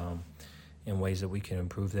 in ways that we can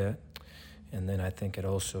improve that? And then I think it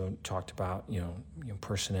also talked about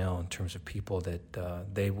personnel in terms of people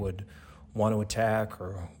that they would want to attack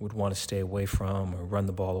or would want to stay away from or run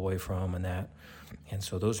the ball away from, and that. And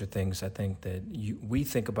so those are things I think that we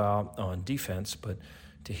think about on defense, but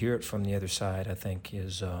to hear it from the other side, I think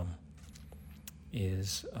is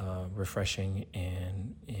refreshing,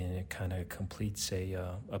 and it kind of completes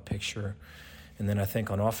a picture. And then I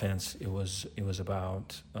think on offense, it was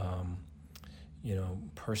about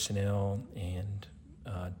personnel and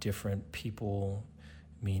different people,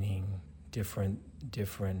 meaning different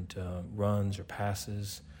runs or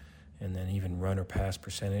passes, and then even run or pass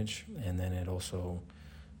percentage. And then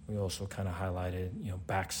we also kind of highlighted,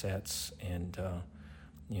 back sets and,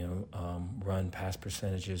 run pass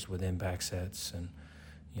percentages within back sets, and,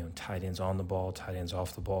 tight ends on the ball, tight ends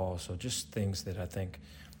off the ball. So just things that I think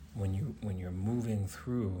when you're moving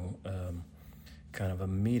through kind of a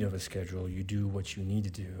meat of a schedule, you do what you need to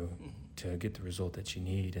do to get the result that you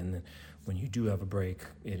need. And then when you do have a break,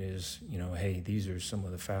 it is, hey, these are some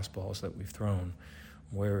of the fastballs that we've thrown.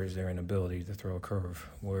 Where is there an ability to throw a curve?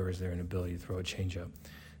 Where is there an ability to throw a changeup?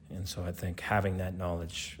 And so I think having that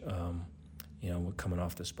knowledge, coming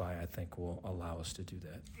off this bye, I think will allow us to do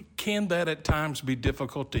that. Can that at times be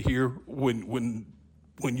difficult to hear when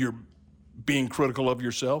you're being critical of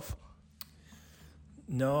yourself?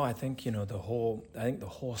 No, I think the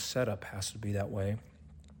whole setup has to be that way,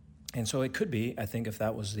 and so it could be. I think if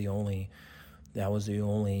that was the only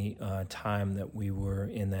time that we were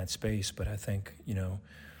in that space, but I think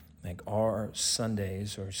like our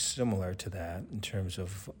Sundays are similar to that in terms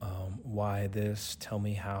of why this, tell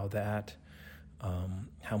me how that,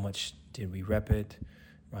 how much did we rep it,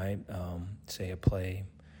 right? Say a play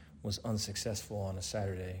was unsuccessful on a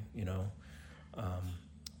Saturday,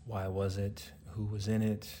 why was it? Who was in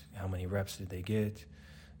it? How many reps did they get?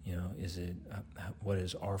 Is it what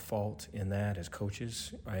is our fault in that as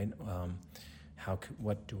coaches, right?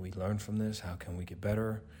 What do we learn from this? How can we get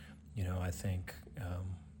better? I think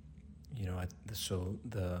so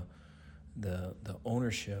the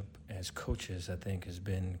ownership as coaches, I think, has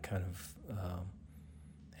been kind of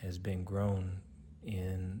has been grown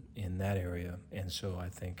in that area, and so I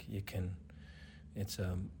think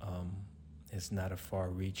it's not a far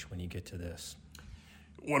reach when you get to this.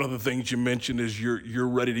 One of the things you mentioned is you're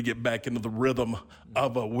ready to get back into the rhythm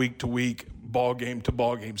of a week-to-week,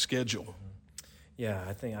 ball-game-to-ball-game schedule. Yeah,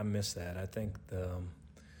 I think I miss that. I think the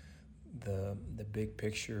big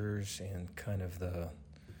pictures and kind of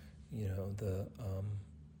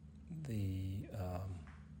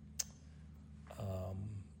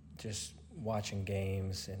just watching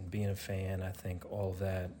games and being a fan. I think all of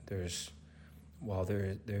that. There's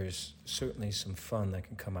certainly some fun that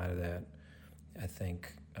can come out of that. I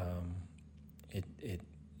think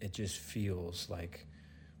it just feels like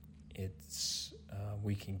it's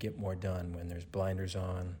we can get more done when there's blinders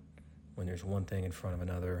on, when there's one thing in front of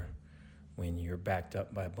another, when you're backed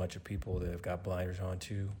up by a bunch of people that have got blinders on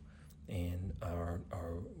too, and are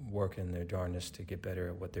working their darndest to get better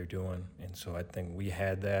at what they're doing. And so I think we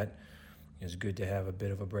had that. It's good to have a bit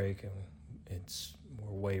of a break, and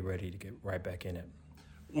we're way ready to get right back in it.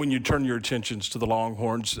 When you turn your attentions to the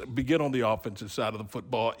Longhorns, begin on the offensive side of the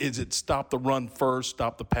football. Is it stop the run first,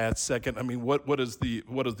 stop the pass second? I mean, what is the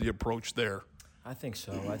approach there? I think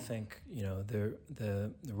so. I think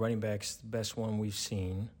the running back's the best one we've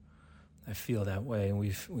seen. I feel that way, and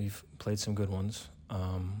we've played some good ones.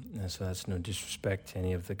 And so that's no disrespect to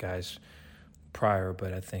any of the guys prior,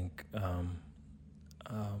 but I think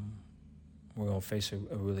we're going to face a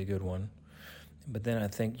really good one. But then I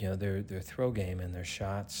think their throw game and their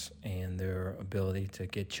shots and their ability to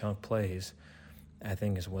get chunk plays, I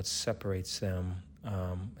think, is what separates them,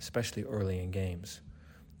 especially early in games.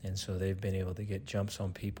 And so they've been able to get jumps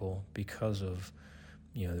on people because of,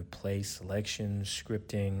 the play selection,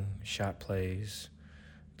 scripting, shot plays,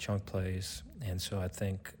 chunk plays. And so I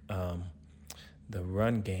think the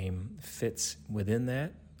run game fits within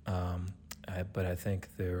that. But I think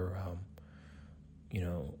their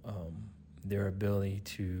ability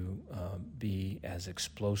to be as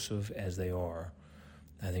explosive as they are,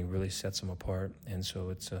 I think really sets them apart. And so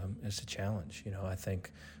it's a challenge. I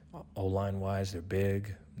think O-line wise, they're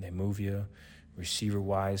big, they move you. Receiver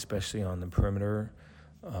wise, especially on the perimeter,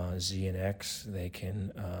 Z and X, they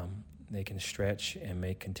can stretch and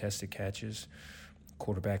make contested catches.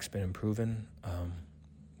 Quarterback's been improving.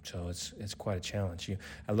 So it's quite a challenge.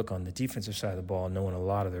 I look on the defensive side of the ball, knowing a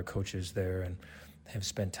lot of their coaches there and have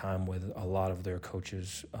spent time with a lot of their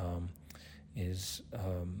coaches,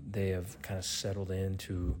 they have kind of settled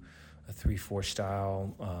into a 3-4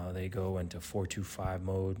 style. They go into 4-2-5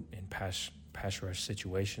 mode in pass rush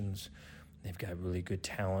situations. They've got really good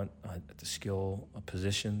talent at the skill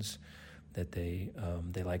positions that they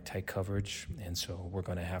like tight coverage, and so we're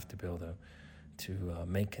going to have to be able to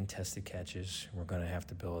make contested catches. We're going to have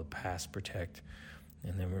to be able to pass protect,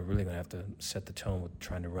 and then we're really going to have to set the tone with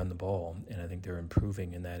trying to run the ball. And I think they're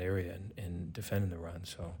improving in that area and defending the run.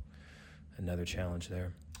 So another challenge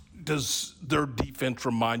there. Does their defense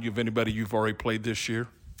remind you of anybody you've already played this year?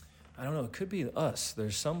 I don't know. It could be us.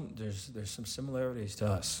 There's some similarities to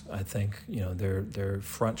us. I think their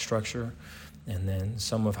front structure, and then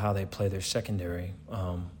some of how they play their secondary.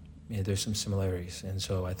 There's some similarities, and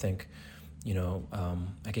so I think,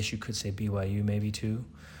 I guess you could say BYU maybe too.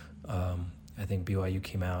 I think BYU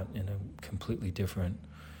came out in a completely different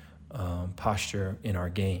posture in our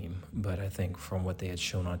game, but I think from what they had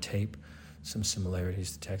shown on tape, some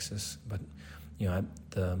similarities to Texas. But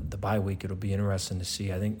the bye week, it'll be interesting to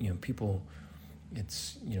see. I think people,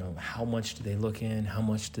 it's how much do they look in, how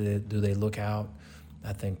much do they look out.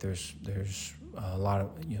 I think there's a lot of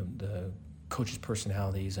the coaches'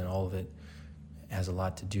 personalities and all of it has a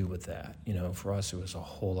lot to do with that. For us, it was a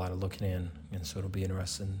whole lot of looking in, and so it'll be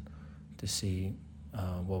interesting to see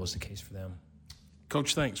what was the case for them.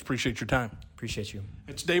 Coach, thanks. Appreciate your time. Appreciate you.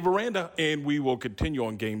 It's Dave Aranda, and we will continue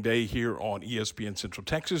on Game Day here on ESPN Central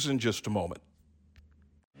Texas in just a moment.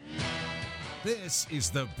 This is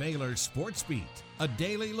the Baylor Sports Beat, a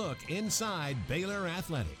daily look inside Baylor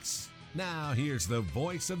athletics. Now, here's the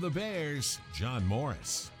voice of the Bears, John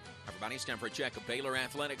Morris. Everybody, it's time for a check of Baylor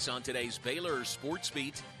athletics on today's Baylor Sports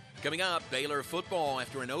Beat. Coming up, Baylor football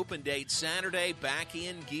after an open date Saturday, back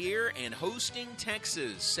in gear and hosting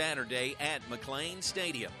Texas Saturday at McLean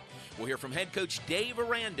Stadium. We'll hear from head coach Dave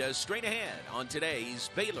Aranda straight ahead on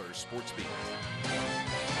today's Baylor Sports Beat.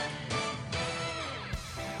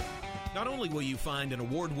 Not only will you find an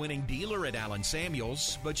award-winning dealer at Allen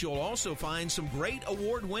Samuels, but you'll also find some great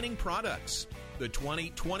award-winning products. The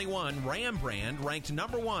 2021 Ram brand ranked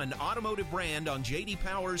 #1 automotive brand on J.D.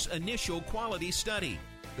 Power's initial quality study.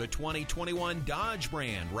 The 2021 Dodge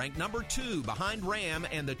brand ranked #2 behind Ram,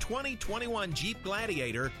 and the 2021 Jeep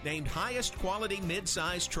Gladiator named highest quality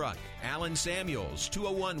midsize truck. Allen Samuels,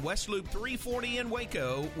 201 West Loop 340 in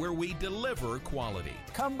Waco, where we deliver quality.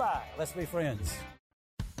 Come by, let's be friends.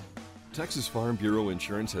 Texas Farm Bureau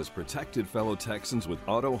Insurance has protected fellow Texans with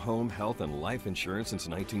auto, home, health, and life insurance since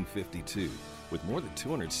 1952. With more than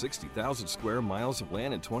 260,000 square miles of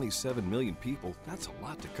land and 27 million people, that's a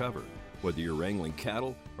lot to cover. Whether you're wrangling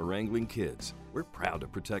cattle or wrangling kids, we're proud to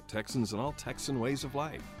protect Texans and all Texan ways of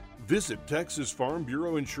life. Visit Texas Farm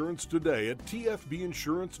Bureau Insurance today at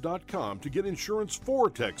tfbinsurance.com to get insurance for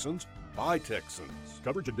Texans by Texans.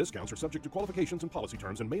 Coverage and discounts are subject to qualifications and policy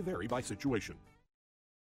terms and may vary by situation.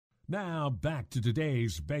 Now back to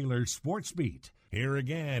today's Baylor Sports Beat. Here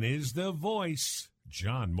again is the voice,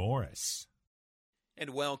 John Morris.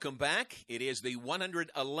 And welcome back. It is the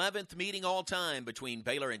 111th meeting all-time between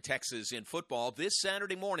Baylor and Texas in football this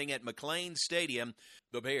Saturday morning at McLean Stadium.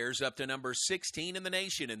 The Bears up to number 16 in the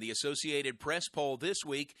nation in the Associated Press poll this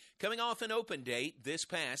week, coming off an open date this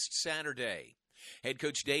past Saturday. Head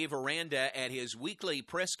coach Dave Aranda at his weekly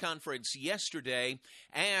press conference yesterday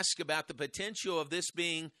asked about the potential of this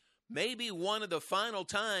being maybe one of the final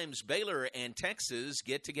times Baylor and Texas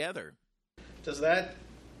get together. Does that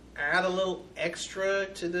add a little extra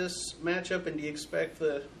to this matchup, and do you expect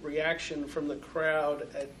the reaction from the crowd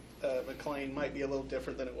at McLean might be a little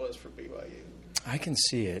different than it was for BYU? I can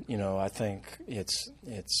see it. I think it's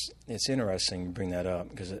interesting you bring that up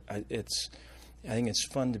because I think it's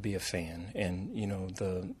fun to be a fan, and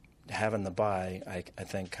the having the bye I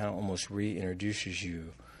think kind of almost reintroduces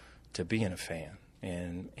you to being a fan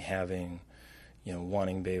and having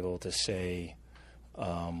wanting to be able to say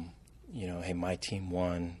hey, my team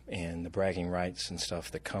won, and the bragging rights and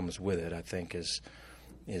stuff that comes with it, I think is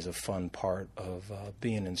a fun part of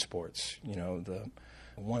being in sports.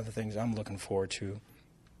 One of the things I'm looking forward to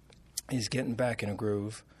is getting back in a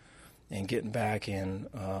groove and getting back in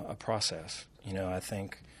a process. I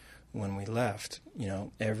think when we left,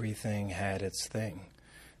 everything had its thing.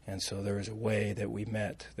 And so there was a way that we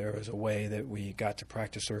met. There was a way that we got to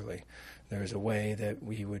practice early. There was a way that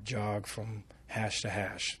we would jog from hash to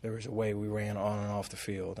hash. There was a way we ran on and off the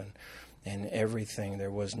field. And everything,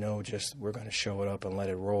 there was no just we're going to show it up and let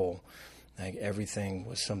it roll. Like everything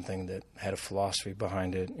was something that had a philosophy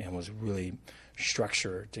behind it and was really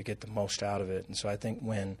structured to get the most out of it. And so I think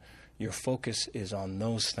when your focus is on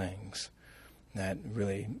those things, that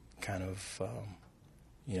really kind of,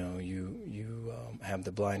 you have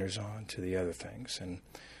the blinders on to the other things. And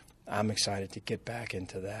I'm excited to get back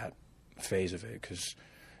into that phase of it because,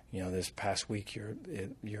 this past week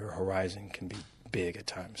your horizon can be big at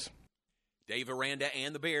times. Dave Aranda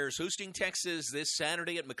and the Bears hosting Texas this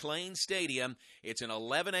Saturday at McLean Stadium. It's an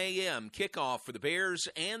 11 a.m. kickoff for the Bears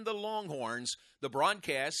and the Longhorns. The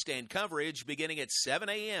broadcast and coverage beginning at 7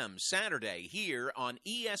 a.m. Saturday here on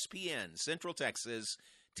ESPN Central Texas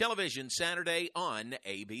Television Saturday on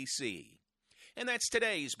ABC. And that's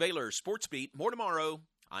today's Baylor Sports Beat. More tomorrow.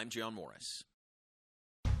 I'm John Morris.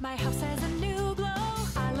 My house has a new glow.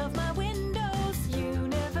 I love my windows.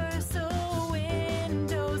 Universal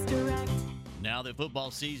Windows Direct. Now that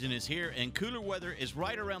football season is here and cooler weather is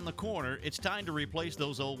right around the corner, it's time to replace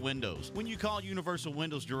those old windows. When you call Universal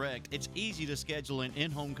Windows Direct, it's easy to schedule an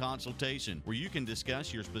in-home consultation where you can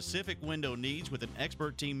discuss your specific window needs with an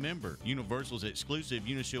expert team member. Universal's exclusive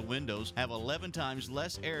Unishield windows have 11 times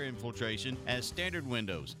less air infiltration as standard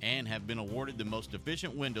windows and have been awarded the most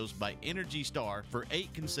efficient windows by Energy Star for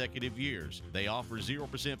 8 consecutive years. They offer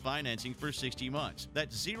 0% financing for 60 months.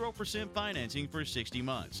 That's 0% financing for 60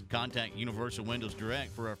 months. Contact Universal Windows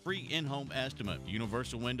Direct for a free in-home estimate.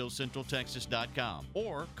 UniversalWindowsCentralTexas.com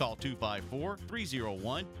or call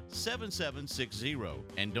 254-301-7760.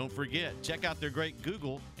 And don't forget, check out their great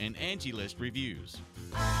Google and Angie List reviews.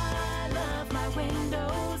 I love my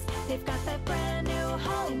windows. They've got that brand new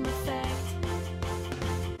home effect.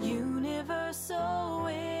 Universal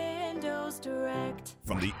Windows Direct.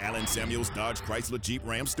 From the Allen Samuels Dodge Chrysler Jeep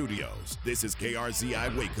Ram Studios, this is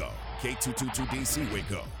KRZI Waco, K222DC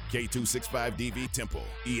Waco, K265DV Temple,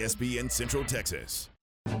 ESPN Central Texas.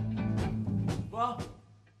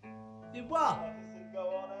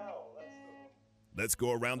 Let's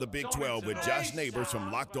go around the Big 12 with Josh Neighbors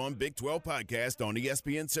from Locked On Big 12 Podcast on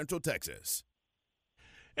ESPN Central Texas.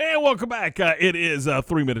 And welcome back. It is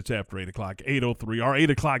 3 minutes after 8 o'clock, 8:03. Our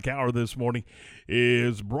 8 o'clock hour this morning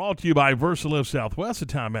is brought to you by VersaLift Southwest, a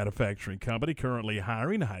tire manufacturing company currently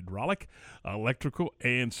hiring hydraulic, electrical,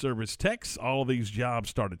 and service techs. All of these jobs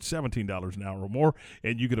start at $17 an hour or more,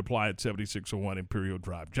 and you can apply at 7601 Imperial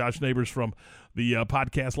Drive. Josh Neighbors from the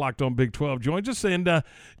podcast Locked On Big 12 joins us. And,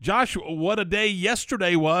 Josh, what a day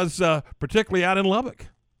yesterday was, particularly out in Lubbock.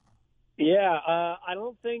 Yeah, I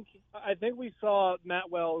think we saw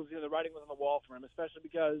Matt Wells, the writing was on the wall for him, especially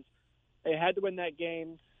because they had to win that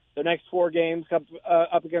game. The next 4 games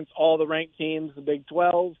up against all the ranked teams, the Big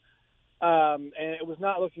 12, and it was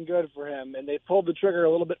not looking good for him. And they pulled the trigger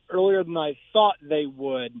a little bit earlier than I thought they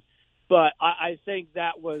would. But I think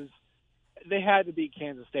they had to beat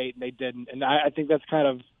Kansas State, and they didn't. And I think that's kind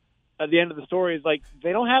of at the end of the story is like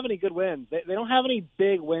they don't have any good wins. They don't have any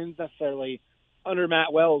big wins necessarily under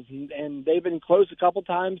Matt Wells, and they've been close a couple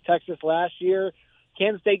times. Texas last year,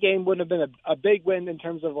 Kansas State game wouldn't have been a big win in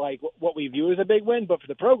terms of like what we view as a big win, but for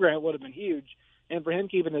the program it would have been huge, and for him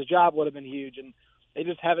keeping his job would have been huge. And they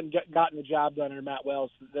just haven't gotten the job done under Matt Wells.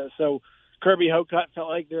 So Kirby Hocutt felt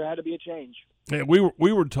like there had to be a change. Yeah,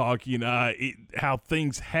 we were talking how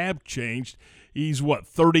things have changed. He's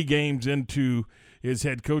 30 games into his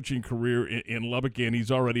head coaching career in Lubbock, and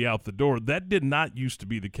he's already out the door. That did not used to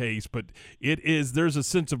be the case, but there's a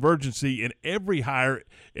sense of urgency in every hire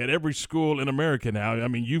at every school in America now. I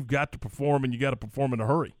mean, you've got to perform, and you got to perform in a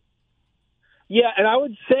hurry. Yeah, and I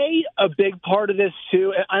would say a big part of this,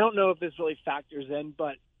 too, and I don't know if this really factors in,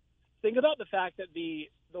 but think about the fact that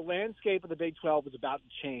the landscape of the Big 12 is about to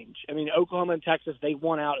change. I mean, Oklahoma and Texas, they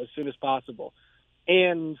want out as soon as possible.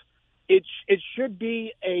 And it should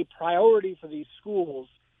be a priority for these schools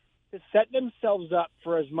to set themselves up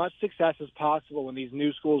for as much success as possible when these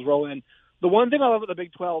new schools roll in. The one thing I love about the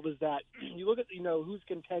Big 12 is that you look at, who's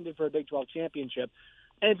contended for a Big 12 championship,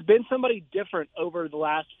 and it's been somebody different over the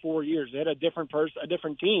last 4 years. They had a different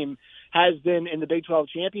team has been in the Big 12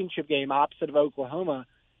 championship game opposite of Oklahoma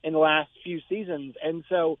in the last few seasons. And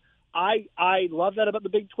so I love that about the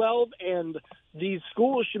Big 12, and these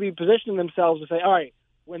schools should be positioning themselves to say, all right,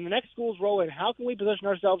 when the next schools roll in, how can we position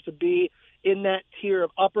ourselves to be in that tier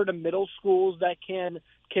of upper to middle schools that can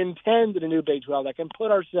contend in a new Big 12, that can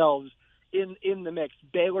put ourselves in the mix?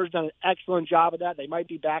 Baylor's done an excellent job of that. They might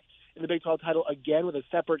be back in the Big 12 title again with a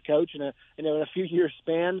separate coach in a few years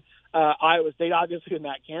span. Iowa State, obviously, with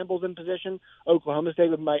Matt Campbell's in position. Oklahoma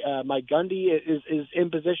State with Mike Gundy is in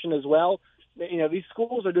position as well. You know, these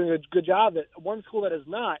schools are doing a good job. That one school that is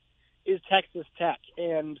not is Texas Tech,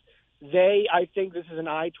 and I think this is an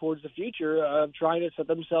eye towards the future of trying to set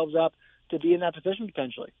themselves up to be in that position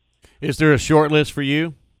potentially. Is there a short list for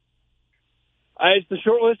you? It's the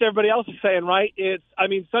short list everybody else is saying, right?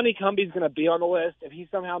 Sonny Cumbie's going to be on the list if he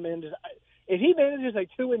somehow manages. If he manages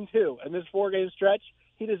a 2-2 in this 4-game stretch,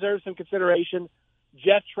 he deserves some consideration.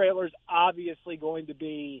 Jeff Traylor's obviously going to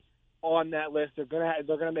be on that list. They're going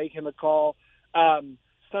to make him a call.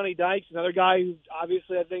 Sonny Dykes, another guy who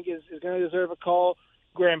obviously I think is going to deserve a call.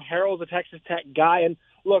 Graham Harrell's a Texas Tech guy, and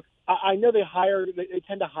look, I know they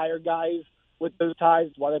tend to hire guys with those ties.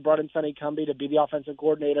 Why they brought in Sonny Cumbie to be the offensive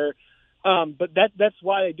coordinator. But that's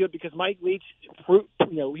why they do it, because Mike Leach,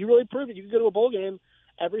 he really proved that you can go to a bowl game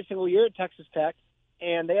every single year at Texas Tech,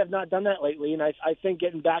 and they have not done that lately. And I think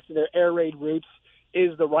getting back to their air raid roots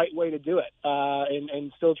is the right way to do it,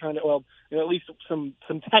 and still trying to, at least some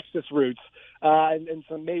Texas roots, and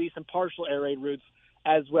maybe some partial air raid roots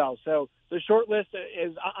as well. So the short list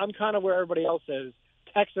is, I'm kind of where everybody else is.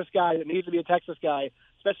 Texas guy that needs to be a Texas guy,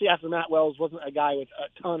 especially after Matt Wells wasn't a guy with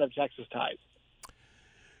a ton of Texas ties.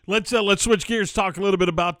 Let's switch gears, talk a little bit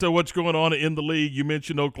about what's going on in the league. You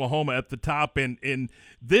mentioned Oklahoma at the top, and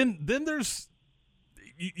then there's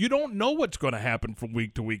you don't know what's going to happen from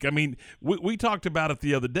week to week. I mean, we talked about it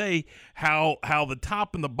the other day, how the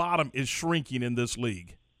top and the bottom is shrinking in this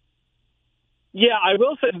league. Yeah, I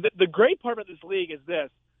will say the great part about this league is this.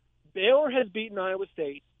 Baylor has beaten Iowa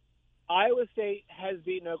State. Iowa State has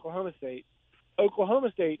beaten Oklahoma State.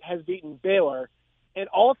 Oklahoma State has beaten Baylor. And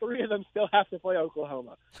all three of them still have to play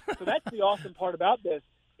Oklahoma. So that's the awesome part about this,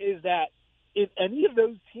 is that if any of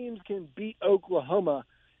those teams can beat Oklahoma,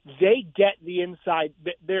 they get the inside.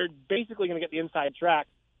 They're basically going to get the inside track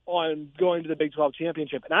on going to the Big 12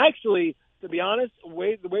 championship. And actually, to be honest, the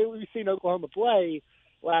way we've seen Oklahoma play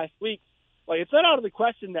last week, it's not out of the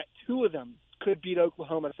question that two of them could beat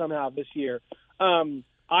Oklahoma somehow this year.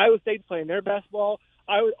 Iowa State's playing their best ball.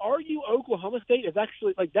 I would argue Oklahoma State is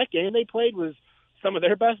actually, that game they played was some of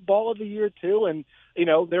their best ball of the year too, and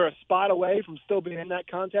they're a spot away from still being in that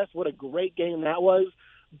contest. What a great game that was.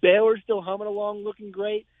 Baylor's still humming along, looking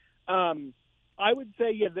great. I would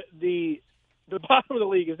say, the bottom of the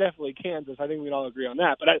league is definitely Kansas. I think we can all agree on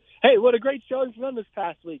that. But hey, what a great showing from them this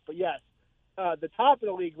past week. But yes, the top of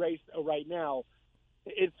the league race right now,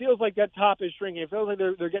 it feels like that top is shrinking. It feels like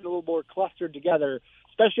they're getting a little more clustered together,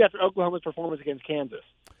 especially after Oklahoma's performance against Kansas.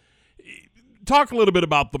 Talk a little bit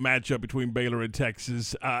about the matchup between Baylor and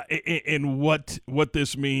Texas, and what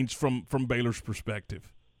this means from Baylor's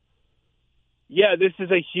perspective. Yeah, this is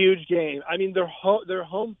a huge game. I mean, they're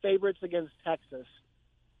home favorites against Texas.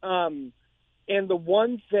 And the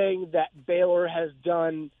one thing that Baylor has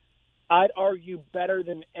done, I'd argue, better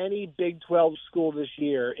than any Big 12 school this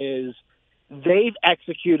year is they've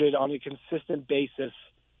executed on a consistent basis.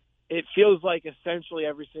 It feels like essentially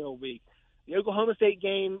every single week. The Oklahoma State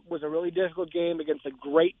game was a really difficult game against a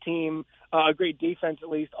great team, a great defense at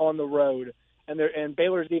least on the road, and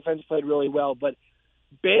Baylor's defense played really well. But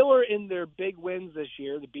Baylor in their big wins this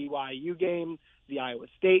year, the BYU game, the Iowa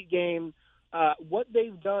State game, what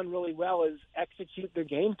they've done really well is execute their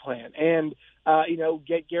game plan and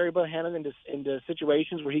get Gary Bohannon into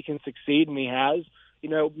situations where he can succeed, and he has.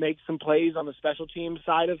 Make some plays on the special team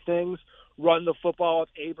side of things, run the football with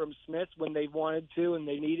Abram Smith when they wanted to and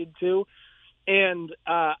they needed to. And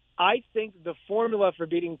I think the formula for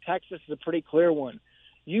beating Texas is a pretty clear one.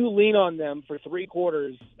 You lean on them for 3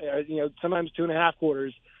 quarters, sometimes 2.5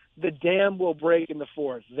 quarters, the dam will break in the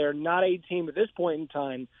fourth. They're not a team at this point in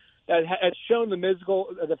time that has shown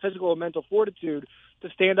the physical and mental fortitude to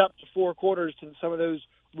stand up to 4 quarters to some of those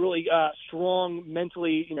really strong,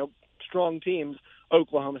 mentally, strong teams.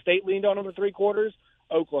 Oklahoma State leaned on them for 3 quarters.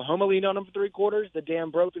 Oklahoma leaned on them for 3 quarters. The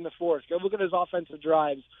dam broke in the fourth. Go look at those offensive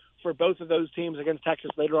drives for both of those teams against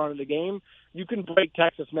Texas later on in the game. You can break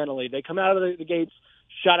Texas mentally. They come out of the gates,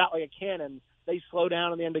 shot out like a cannon. They slow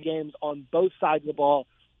down in the end of games on both sides of the ball.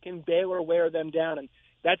 Can Baylor wear them down? And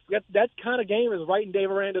that kind of game is right in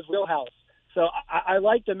Dave Aranda's wheelhouse. So I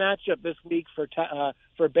like the matchup this week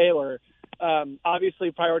for Baylor.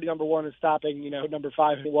 Obviously, priority number one is stopping, number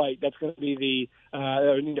 5 in white. That's going to be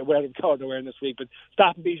the whatever color they're wearing this week. But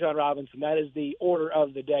stopping Bijan Robinson, that is the order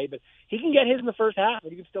of the day. But he can get his in the first half,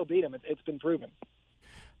 and he can still beat him. It's been proven.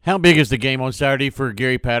 How big is the game on Saturday for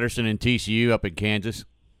Gary Patterson and TCU up in Kansas?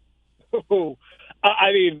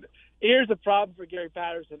 I mean, here's the problem for Gary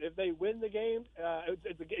Patterson. If they win the game,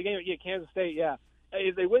 it's a game at Kansas State, yeah.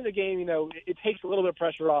 If they win the game, it takes a little bit of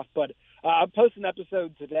pressure off. But I'm posting an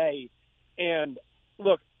episode today, and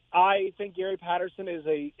look, I think Gary Patterson is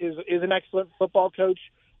an excellent football coach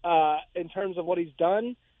in terms of what he's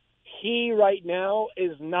done. He right now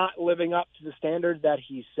is not living up to the standard that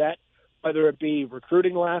he set, whether it be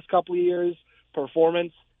recruiting the last couple of years,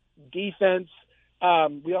 performance, defense.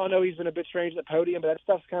 We all know he's been a bit strange at the podium, but that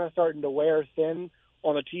stuff's kind of starting to wear thin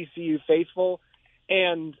on the TCU faithful.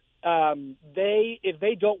 And if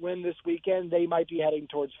they don't win this weekend, they might be heading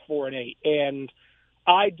towards 4-8. And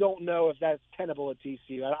I don't know if that's tenable at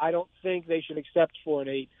TCU. I don't think they should accept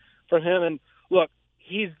 4-8 from him. And look,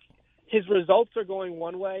 his results are going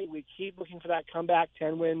one way. We keep looking for that comeback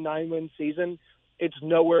 10-win, 9-win season. It's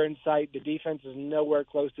nowhere in sight. The defense is nowhere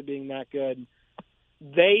close to being that good.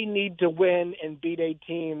 They need to win and beat a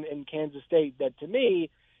team in Kansas State that, to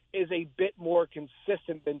me, is a bit more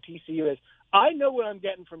consistent than TCU is. I know what I'm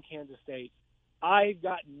getting from Kansas State. I've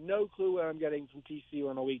got no clue what I'm getting from TCU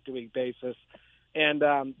on a week-to-week basis. And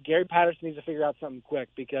Gary Patterson needs to figure out something quick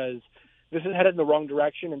because this is headed in the wrong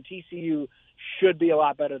direction, and TCU should be a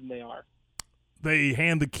lot better than they are. They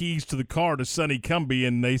hand the keys to the car to Sonny Cumbie,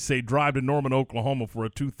 and they say, drive to Norman, Oklahoma for a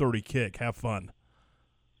 2:30 kick. Have fun.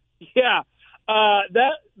 Yeah.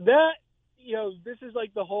 This is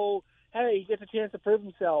like the whole, hey, he gets a chance to prove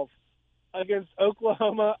himself against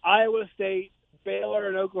Oklahoma, Iowa State, Baylor,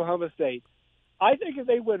 and Oklahoma State. I think if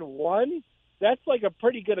they win one, that's like a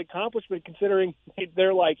pretty good accomplishment considering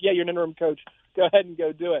they're like, yeah, you're an interim coach. Go ahead and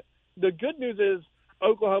go do it. The good news is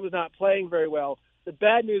Oklahoma's not playing very well. The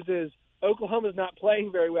bad news is Oklahoma's not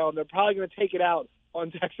playing very well, and they're probably going to take it out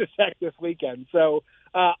on Texas Tech this weekend. So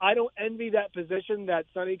I don't envy that position that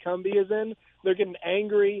Sonny Cumbie is in. They're getting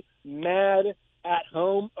angry, mad at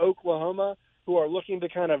home, Oklahoma, who are looking to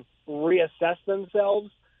kind of reassess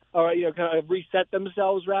themselves, or kind of reset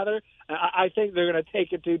themselves, rather. I think they're going to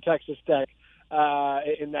take it to Texas Tech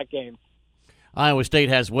in that game. Iowa State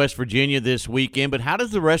has West Virginia this weekend, but how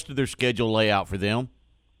does the rest of their schedule lay out for them?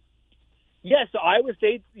 Yeah, so Iowa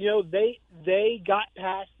State, they got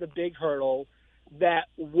past the big hurdle that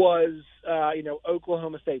was,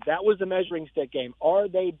 Oklahoma State. That was the measuring stick game. Are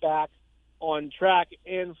they back on track?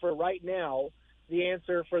 And for right now, the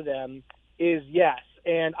answer for them is yes.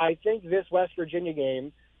 And I think this West Virginia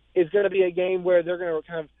game is going to be a game where they're going to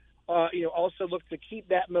kind of, also look to keep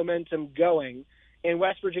that momentum going. And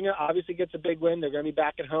West Virginia obviously gets a big win. They're going to be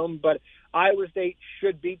back at home, but Iowa State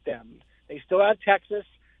should beat them. They still have Texas.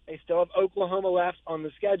 They still have Oklahoma left on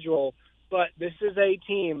the schedule, but this is a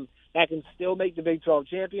team that can still make the Big 12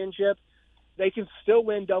 championship. They can still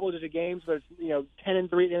win double-digit games, whether it's 10-3 at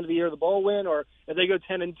the end of the year, the bowl win, or if they go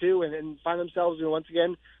 10-2 and find themselves once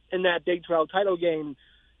again in that Big 12 title game.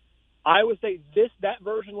 Iowa State, that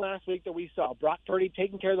version last week that we saw, Brock Purdy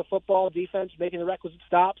taking care of the football, defense making the requisite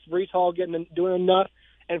stops, Breece Hall doing enough,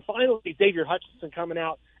 and finally Xavier Hutchinson coming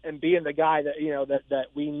out and being the guy that that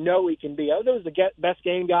we know he can be. Those are the best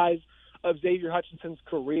game guys of Xavier Hutchinson's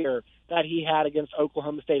career that he had against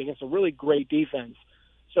Oklahoma State, against a really great defense.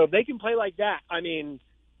 So if they can play like that, I mean,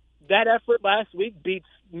 that effort last week beats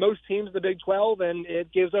most teams in the Big 12, and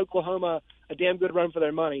it gives Oklahoma a damn good run for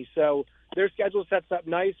their money. So their schedule sets up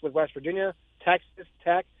nice with West Virginia, Texas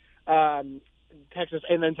Tech, Texas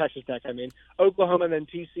Tech. Oklahoma, and then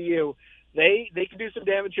TCU. They can do some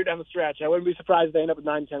damage here down the stretch. I wouldn't be surprised if they end up with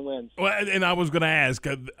 9-10 wins. Well, and I was going to ask,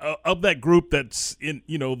 of that group that's in,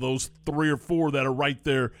 those 3 or 4 that are right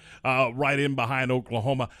there, right in behind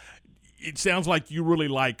Oklahoma, it sounds like you really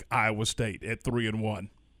like Iowa State at 3-1.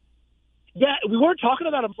 Yeah, we were talking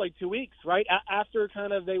about them for like 2 weeks, right? After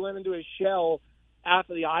kind of they went into a shell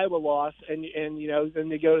after the Iowa loss, and then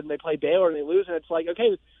they go and they play Baylor and they lose, and it's like,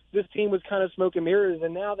 okay, this team was kind of smoke and mirrors,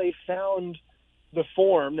 and now they found the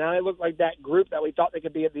form. Now they look like that group that we thought they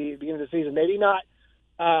could be at the beginning of the season. Maybe not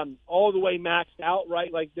all the way maxed out,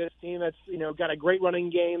 right? Like this team that's got a great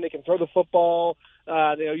running game. They can throw the football.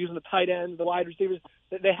 They're using the tight ends, the wide receivers.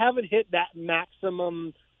 They haven't hit that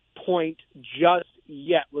maximum point just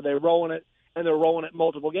yet where they're rolling it, and they're rolling it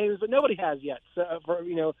multiple games, but nobody has yet. So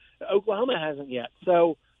Oklahoma hasn't yet.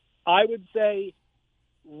 So I would say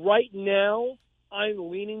right now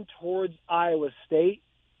I'm leaning towards Iowa State.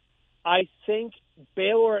 I think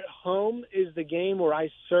Baylor at home is the game where I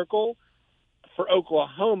circle for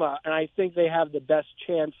Oklahoma, and I think they have the best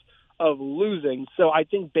chance of losing. So I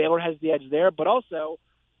think Baylor has the edge there, but also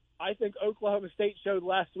I think Oklahoma State showed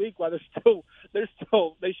last week why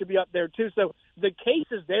they should be up there too. So the case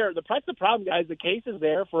is there. That's the problem, guys. The case is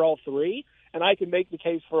there for all three, and I can make the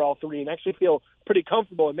case for all three and actually feel pretty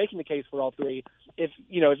comfortable in making the case for all three. If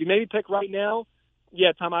you maybe pick right now,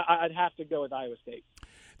 yeah, Tom, I'd have to go with Iowa State.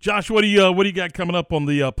 Josh, what do you got coming up on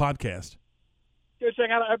the podcast? Go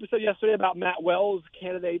check out our episode yesterday about Matt Wells,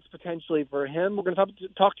 candidates potentially for him. We're going to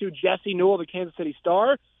talk to Jesse Newell, the Kansas City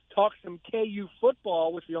Star, talk some KU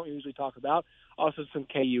football, which we don't usually talk about, also some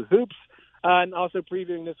KU hoops, and also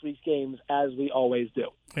previewing this week's games as we always do.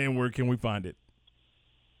 And where can we find it?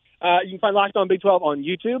 You can find Locked On Big 12 on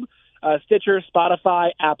YouTube, Stitcher,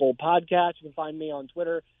 Spotify, Apple Podcasts. You can find me on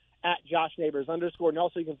Twitter at JoshNeighbors_, and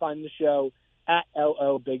also you can find the show at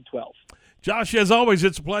LO Big 12. Josh, as always,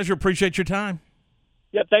 it's a pleasure. Appreciate your time.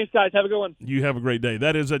 Yep, thanks, guys. Have a good one. You have a great day.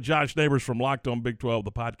 That is Josh Neighbors from Locked On Big 12,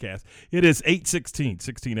 the podcast. It is 8:16,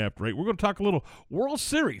 16 after 8. We're going to talk a little World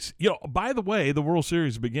Series. By the way, the World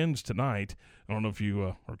Series begins tonight. I don't know if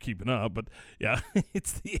you are keeping up, but, yeah,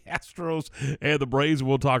 it's the Astros and the Braves.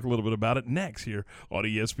 We'll talk a little bit about it next here on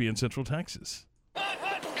ESPN Central Texas.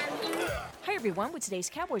 Hi, everyone. With today's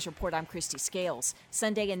Cowboys Report, I'm Christy Scales.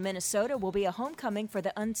 Sunday in Minnesota will be a homecoming for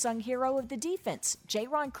the unsung hero of the defense,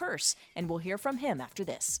 Jaron Kearse, and we'll hear from him after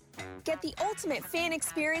this. Get the ultimate fan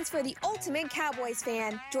experience for the ultimate Cowboys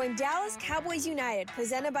fan. Join Dallas Cowboys United,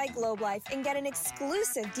 presented by Globe Life, and get an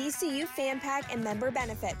exclusive DCU fan pack and member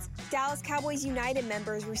benefits. Dallas Cowboys United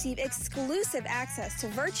members receive exclusive access to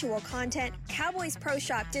virtual content, Cowboys Pro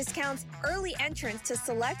Shop discounts, early entrance to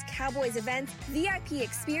select Cowboys events, VIP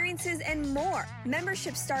experiences, and more.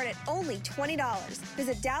 Memberships start at only $20.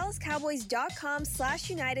 Visit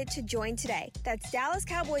DallasCowboys.com/United to join today. That's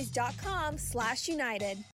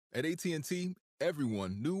DallasCowboys.com/United. At AT&T,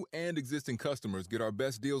 everyone, new and existing customers, get our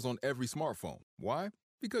best deals on every smartphone. Why?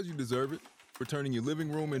 Because you deserve it. For turning your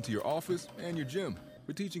living room into your office and your gym.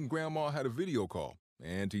 For teaching Grandma how to video call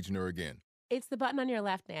and teaching her again. It's the button on your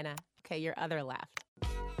left, Nana. Okay, your other left.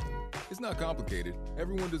 It's not complicated.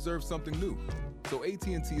 Everyone deserves something new. So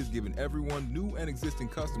AT&T is giving everyone, new and existing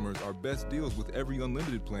customers, our best deals with every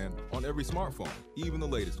unlimited plan on every smartphone, even the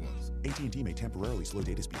latest ones. AT&T may temporarily slow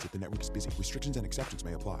data speeds if the network is busy. Restrictions and exceptions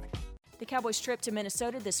may apply. The Cowboys' trip to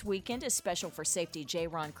Minnesota this weekend is special for safety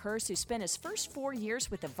Jaron Kearse, who spent his first 4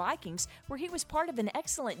 years with the Vikings, where he was part of an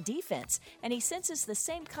excellent defense, and he senses the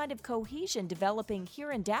same kind of cohesion developing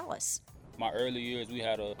here in Dallas. My early years, we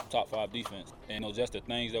had a top 5 defense. And just the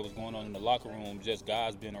things that was going on in the locker room, just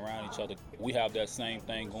guys being around each other. We have that same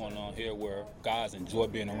thing going on here where guys enjoy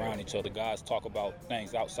being around each other. Guys talk about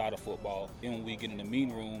things outside of football. Then when we get in the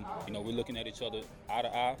meeting room, we're looking at each other eye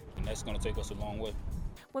to eye, and that's going to take us a long way.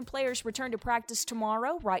 When players return to practice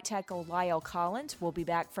tomorrow, right tackle Lyle Collins will be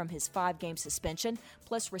back from his 5-game suspension.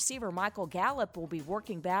 Plus, receiver Michael Gallup will be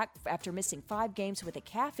working back after missing 5 games with a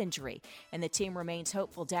calf injury. And the team remains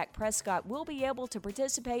hopeful Dak Prescott will be able to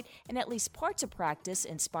participate in at least parts of practice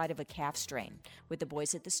in spite of a calf strain. With the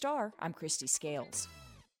boys at the Star, I'm Christy Scales.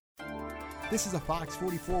 This is a Fox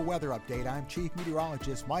 44 weather update. I'm Chief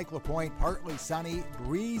Meteorologist Mike LaPointe. Partly sunny,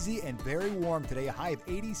 breezy, and very warm today. A high of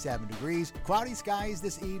 87 degrees. Cloudy skies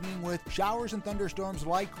this evening with showers and thunderstorms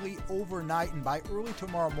likely overnight. And by early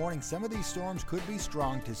tomorrow morning, some of these storms could be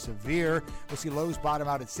strong to severe. We'll see lows bottom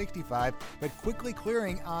out at 65, but quickly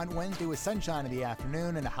clearing on Wednesday with sunshine in the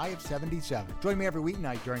afternoon and a high of 77. Join me every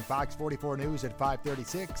weeknight during Fox 44 News at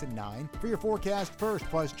 5:36 and 9 for your forecast first.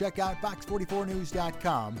 Plus, check out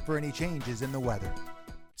fox44news.com for any changes in the weather.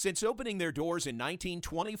 Since opening their doors in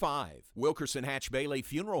 1925, Wilkerson Hatch Bailey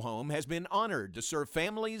Funeral Home has been honored to serve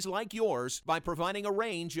families like yours by providing a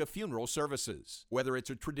range of funeral services. Whether it's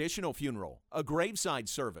a traditional funeral, a graveside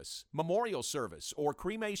service, memorial service, or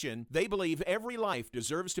cremation, they believe every life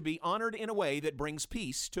deserves to be honored in a way that brings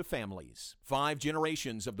peace to families. 5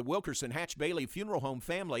 generations of the Wilkerson Hatch Bailey Funeral Home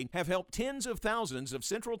family have helped tens of thousands of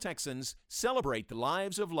Central Texans celebrate the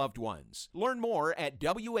lives of loved ones. Learn more at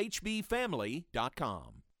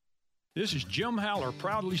WHBfamily.com. This is Jim Haller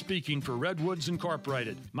proudly speaking for Redwoods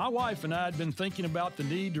Incorporated. My wife and I had been thinking about the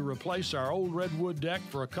need to replace our old redwood deck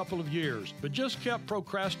for a couple of years, but just kept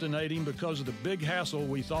procrastinating because of the big hassle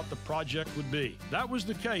we thought the project would be. That was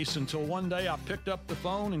the case until one day I picked up the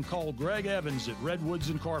phone and called Greg Evans at Redwoods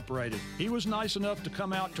Incorporated. He was nice enough to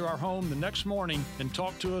come out to our home the next morning and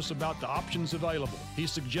talk to us about the options available. He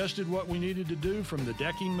suggested what we needed to do, from the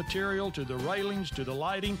decking material to the railings to the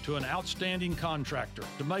lighting, to an outstanding contractor.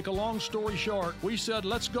 To make a long story short, we said,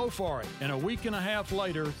 let's go for it. And a week and a half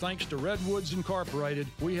later, thanks to Redwoods Incorporated,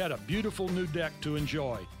 we had a beautiful new deck to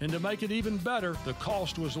enjoy. And to make it even better, the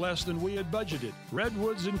cost was less than we had budgeted.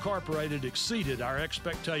 Redwoods Incorporated exceeded our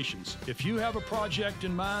expectations. If you have a project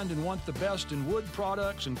in mind and want the best in wood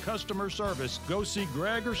products and customer service, go see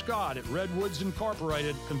Greg or Scott at Redwoods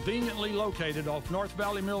Incorporated, conveniently located off North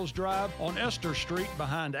Valley Mills Drive on Esther Street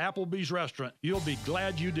behind Applebee's Restaurant. You'll be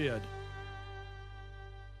glad you did.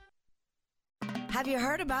 Have you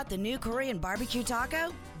heard about the new Korean barbecue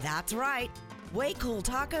taco? That's right. Way Cool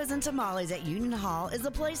Tacos and Tamales at Union Hall is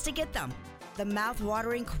the place to get them. The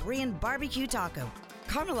mouth-watering Korean barbecue taco.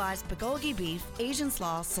 Caramelized bulgogi beef, Asian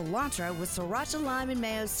slaw, cilantro with sriracha lime and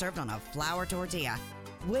mayo served on a flour tortilla.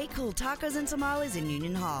 Way Cool Tacos and Tamales in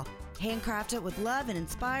Union Hall. Handcrafted with love and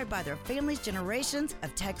inspired by their family's generations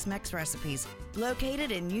of Tex-Mex recipes.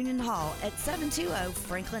 Located in Union Hall at 720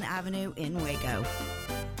 Franklin Avenue in Waco.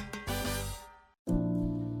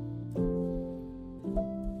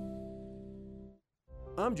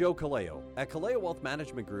 I'm Joe Kaleo. At Kaleo Wealth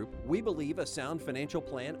Management Group, we believe a sound financial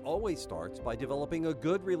plan always starts by developing a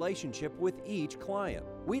good relationship with each client.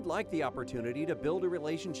 We'd like the opportunity to build a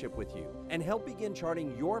relationship with you and help begin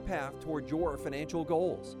charting your path toward your financial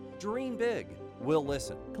goals. Dream big. We'll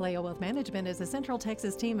listen. Kaleo Wealth Management is a Central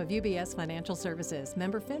Texas team of UBS Financial Services,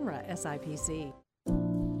 member FINRA SIPC.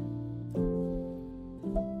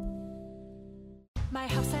 My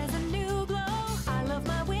house has a new glow. I love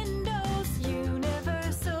my windows.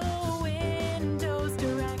 Universal Windows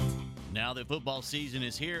Direct. Now that football season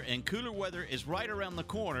is here and cooler weather is right around the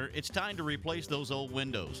corner, it's time to replace those old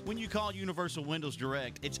windows. When you call Universal Windows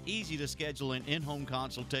Direct, it's easy to schedule an in-home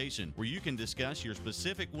consultation where you can discuss your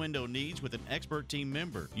specific window needs with an expert team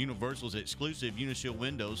member. Universal's exclusive Unishield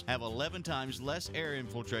windows have 11 times less air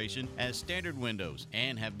infiltration as standard windows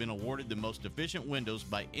and have been awarded the most efficient windows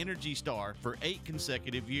by Energy Star for 8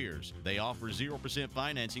 consecutive years. They offer 0%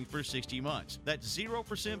 financing for 60 months. That's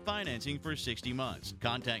 0% financing for 60 months.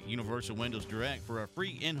 Contact Universal Windows Direct for a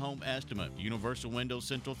free in-home estimate.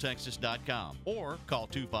 UniversalWindowsCentralTexas.com or call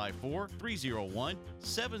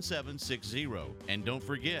 254-301-7760. And don't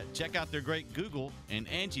forget, check out their great Google and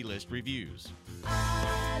Angie List reviews.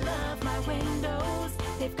 I love my windows.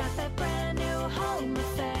 They've got that brand new home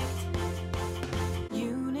effect.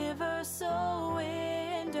 Universal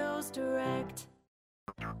Windows Direct.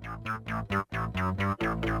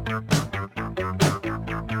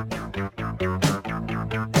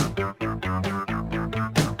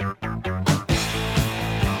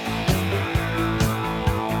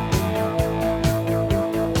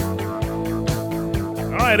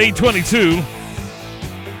 All right, 8:22.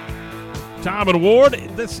 Tom and Ward,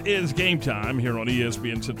 this is Game Time here on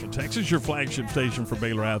ESPN Central Texas, your flagship station for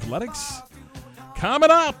Baylor Athletics. Coming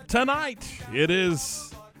up tonight, it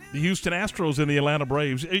is the Houston Astros and the Atlanta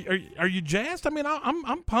Braves. Are you jazzed? I mean,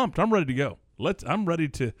 I'm pumped. I'm ready to go. I'm ready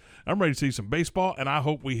to see some baseball, and I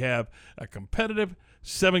hope we have a competitive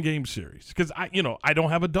 7-game series because I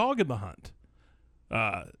don't have a dog in the hunt.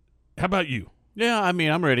 How about you? Yeah, I mean,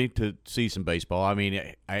 I'm ready to see some baseball. I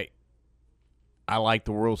mean, I like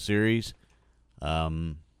the World Series,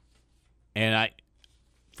 and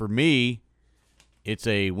for me, it's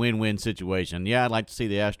a win-win situation. Yeah, I'd like to see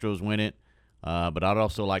the Astros win it, but I'd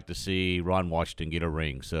also like to see Ron Washington get a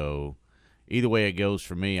ring. So either way it goes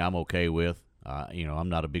for me, I'm okay with. I'm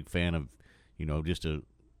not a big fan of, just a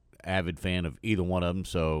avid fan of either one of them.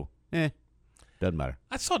 So, doesn't matter.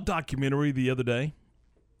 I saw a documentary the other day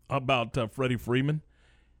about Freddie Freeman.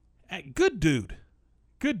 Good dude.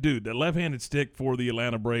 The left-handed stick for the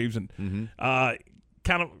Atlanta Braves, and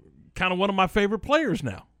kind of one of my favorite players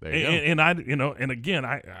now. There you go. And again,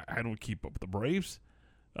 I don't keep up with the Braves.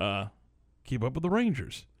 Keep up with the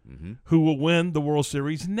Rangers, who will win the World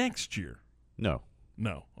Series next year. No.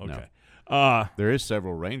 Okay. No. There is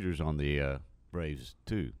several Rangers on the Braves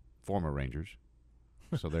too, former Rangers.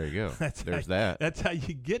 So there you go. That's how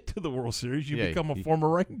you get to the World Series. You become a former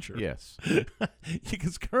Ranger. Yes.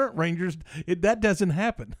 Because current Rangers, that doesn't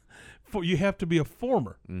happen. You have to be a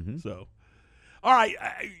former. So, all right.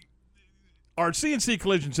 Our CNC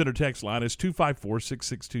Collision Center text line is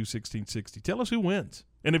 254-662-1660. Tell us who wins.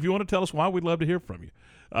 And if you want to tell us why, we'd love to hear from you.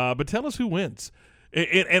 But tell us who wins.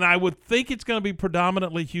 And I would think it's going to be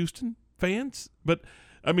predominantly Houston fans. But,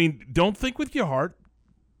 I mean, don't think with your heart.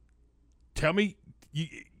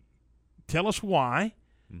 Tell us why.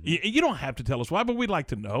 You don't have to tell us why, but we'd like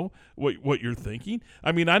to know what you're thinking.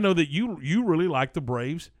 I mean, I know that you really like the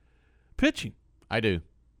Braves pitching. I do.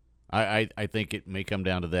 I think it may come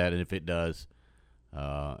down to that, and if it does,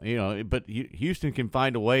 but Houston can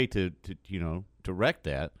find a way to wreck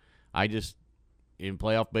that. I just, in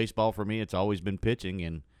playoff baseball for me, it's always been pitching,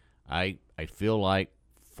 and I feel like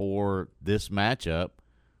for this matchup,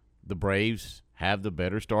 the Braves have the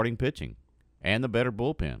better starting pitching and the better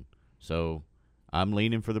bullpen. So I'm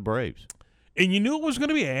leaning for the Braves. And you knew it was going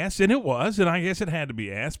to be asked, and it was, and I guess it had to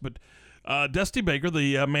be asked. But Dusty Baker,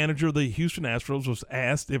 the manager of the Houston Astros, was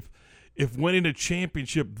asked if winning a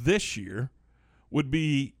championship this year would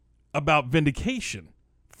be about vindication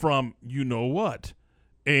from you-know-what.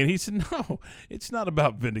 And he said, no, it's not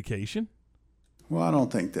about vindication. Well, I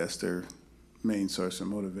don't think that's their main source of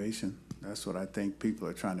motivation. That's what I think people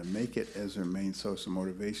are trying to make it as their main source of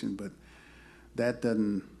motivation, but that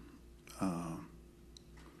doesn't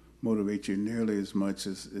motivate you nearly as much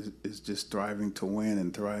as just striving to win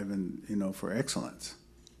and thriving, for excellence.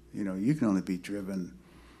 You can only be driven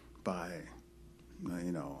by,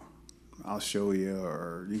 I'll show you,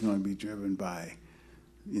 or you can only be driven by,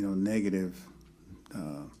 negative,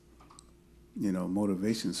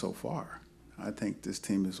 motivation so far. I think this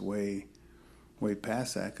team is way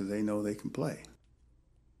past that because they know they can play.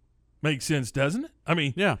 Makes sense, doesn't it? I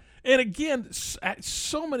mean, yeah. And again,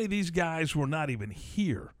 so many of these guys were not even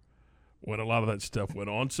here when a lot of that stuff went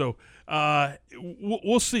on. So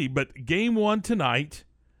we'll see. But game one tonight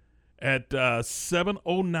at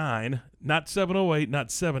 7:09, not 7:08, not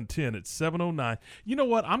 7:10. It's 7:09. You know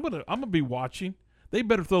what? I'm gonna be watching. They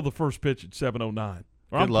better throw the first pitch at 7:09,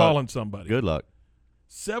 or I'm calling somebody. Good luck.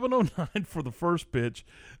 7:09 for the first pitch,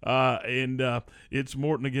 and it's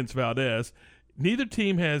Morton against Valdez. Neither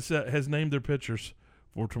team has named their pitchers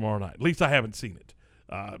for tomorrow night. At least I haven't seen it.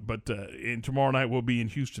 But tomorrow night we'll be in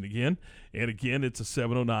Houston again, and again it's a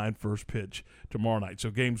 7:09 first pitch tomorrow night. So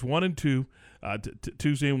games 1 and 2,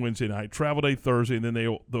 Tuesday and Wednesday night, travel day Thursday, and then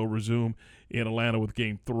they'll resume in Atlanta with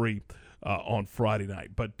game 3 on Friday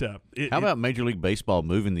night. But how about Major League Baseball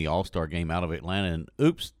moving the All-Star game out of Atlanta? And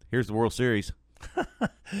oops, here's the World Series.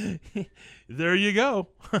 There you go.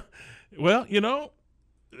 Well,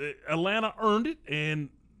 Atlanta earned it, and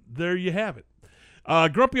there you have it.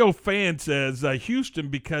 Grumpy Old Fan says Houston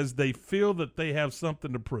because they feel that they have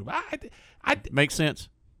something to prove. Makes sense.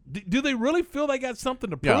 Do they really feel they got something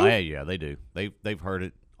to prove? Yeah, they do. They've heard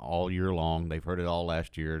it all year long. They've heard it all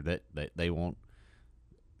last year. That they won't.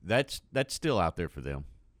 That's still out there for them.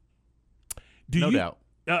 No doubt.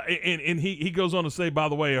 And he goes on to say, by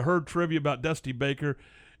the way, I heard trivia about Dusty Baker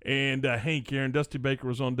and Hank Aaron. Dusty Baker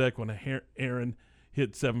was on deck when Aaron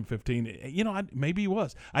hit 7:15. Maybe he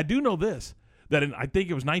was. I do know this, that I think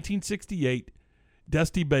it was 1968,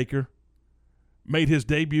 Dusty Baker made his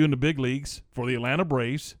debut in the big leagues for the Atlanta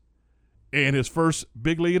Braves, and his first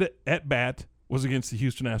big league at bat was against the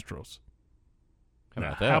Houston Astros.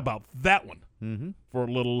 How about that one? Mm-hmm. For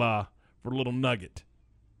a little nugget.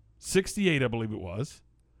 68, I believe it was,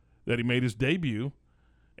 that he made his debut,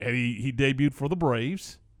 and he debuted for the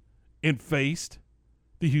Braves and faced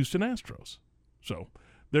the Houston Astros. So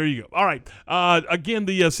there you go. All right. Again,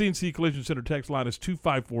 the CNC Collision Center text line is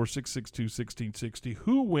 254-662-1660.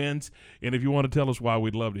 Who wins? And if you want to tell us why,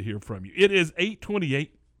 we'd love to hear from you. It is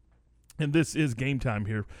 8:28, and this is Game Time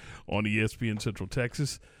here on ESPN Central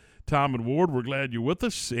Texas. Tom and Ward, we're glad you're with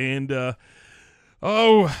us. And,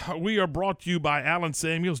 we are brought to you by Allen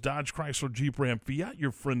Samuels, Dodge Chrysler Jeep Ram Fiat,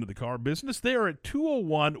 your friend of the car business. They are at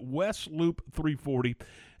 201 West Loop 340.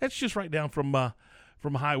 That's just right down from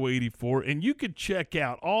Highway 84. And you can check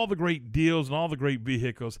out all the great deals and all the great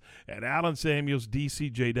vehicles at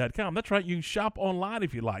AllenSamuelsDCJ.com. That's right. You can shop online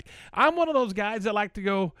if you like. I'm one of those guys that like to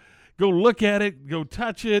go look at it, go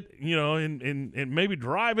touch it, and maybe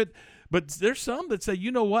drive it. But there's some that say,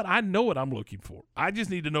 you know what? I know what I'm looking for. I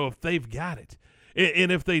just need to know if they've got it.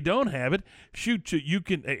 And if they don't have it, shoot, you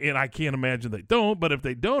can, and I can't imagine they don't, but if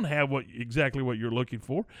they don't have exactly what you're looking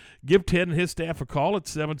for, give Ted and his staff a call at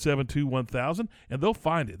 772-1000, and they'll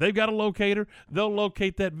find it. They've got a locator. They'll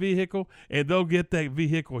locate that vehicle, and they'll get that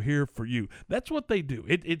vehicle here for you. That's what they do.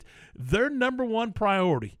 Their number one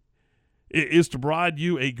priority is to provide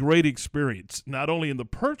you a great experience, not only in the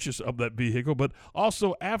purchase of that vehicle, but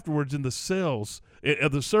also afterwards in the service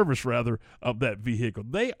of that vehicle.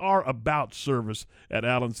 They are about service at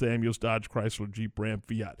Allen Samuels, Dodge Chrysler Jeep Ram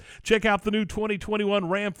Fiat. Check out the new 2021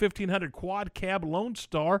 Ram 1500 Quad Cab Lone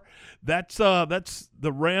Star. That's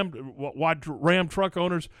the Ram truck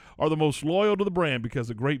owners are the most loyal to the brand because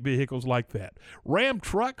of great vehicles like that. Ram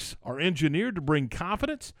trucks are engineered to bring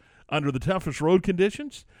confidence under the toughest road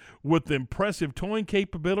conditions with impressive towing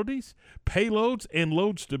capabilities, payloads, and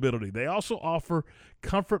load stability. They also offer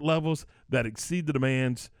comfort levels that exceed the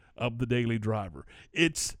demands of the daily driver.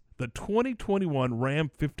 It's the 2021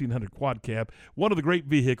 Ram 1500 Quad Cab, one of the great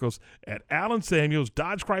vehicles at Allen Samuels,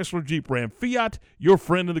 Dodge Chrysler Jeep Ram Fiat, your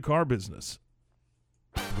friend in the car business.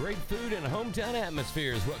 Great food and hometown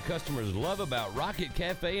atmosphere is what customers love about Rocket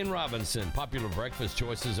Cafe in Robinson. Popular breakfast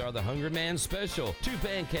choices are the Hungry Man Special, 2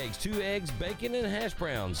 pancakes, 2 eggs, bacon, and hash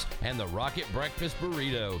browns, and the Rocket Breakfast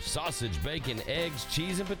Burrito, sausage, bacon, eggs,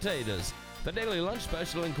 cheese, and potatoes. The daily lunch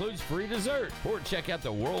special includes free dessert. Or check out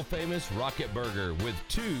the world-famous Rocket Burger with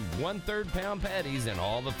 2 1/3-pound patties and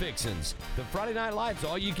all the fixins. The Friday Night Lights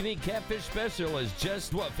all-you-can-eat catfish special is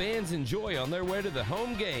just what fans enjoy on their way to the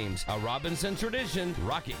home games. A Robinson tradition,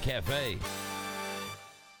 Rocket Cafe.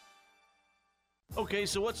 Okay,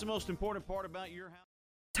 so what's the most important part about your house?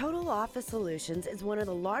 Total Office Solutions is one of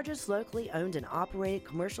the largest locally owned and operated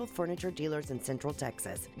commercial furniture dealers in Central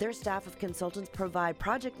Texas. Their staff of consultants provide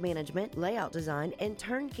project management, layout design, and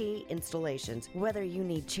turnkey installations. Whether you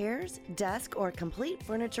need chairs, desk, or complete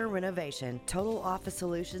furniture renovation, Total Office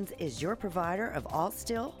Solutions is your provider of all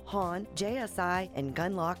steel, HON, JSI, and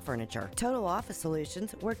Gunlock furniture. Total Office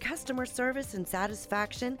Solutions, where customer service and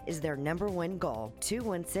satisfaction is their #1 goal.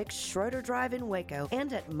 216 Schroeder Drive in Waco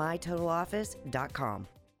and at mytotaloffice.com.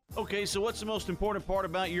 Okay, so what's the most important part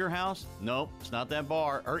about your house? Nope, it's not that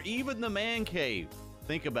bar or even the man cave.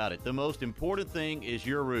 Think about it. The most important thing is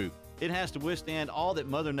your roof. It has to withstand all that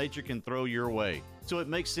Mother Nature can throw your way. So it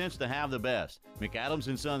makes sense to have the best.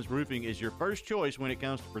 McAdams & Sons Roofing is your first choice when it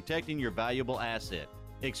comes to protecting your valuable asset.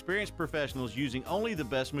 Experienced professionals using only the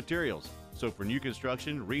best materials. So for new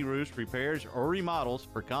construction, re-roofs, repairs, or remodels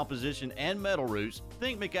for composition and metal roofs,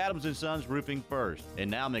 think McAdams & Sons Roofing first.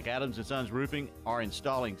 And now McAdams & Sons Roofing are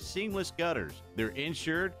installing seamless gutters. They're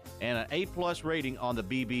insured and an A+ rating on the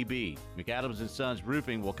BBB. McAdams & Sons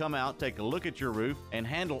Roofing will come out, take a look at your roof, and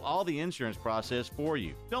handle all the insurance process for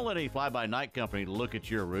you. Don't let any fly-by-night company look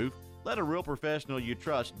at your roof. Let a real professional you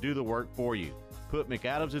trust do the work for you. Put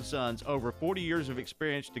McAdams & Sons over 40 years of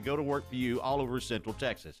experience to go to work for you all over Central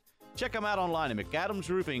Texas. Check them out online at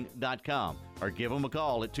McAdamsRoofing.com or give them a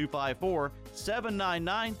call at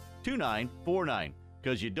 254-799-2949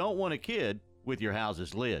 because you don't want a kid with your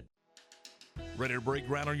house's lid. Ready to break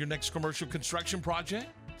ground on your next commercial construction project?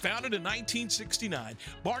 Founded in 1969,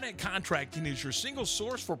 Barnett Contracting is your single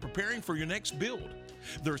source for preparing for your next build.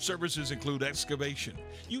 Their services include excavation,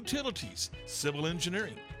 utilities, civil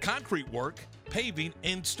engineering, concrete work, paving,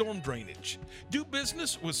 and storm drainage. Do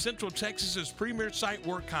business with Central Texas's premier site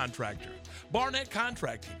work contractor, Barnett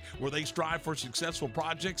Contracting, where they strive for successful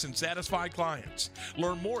projects and satisfied clients.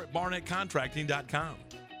 Learn more at barnettcontracting.com.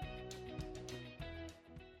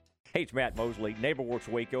 Hey, it's Matt Mosley. NeighborWorks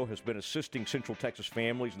Waco has been assisting Central Texas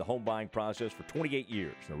families in the home buying process for 28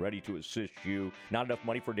 years. They're ready to assist you. Not enough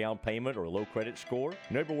money for down payment or a low credit score?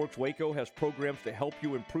 NeighborWorks Waco has programs to help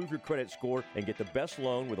you improve your credit score and get the best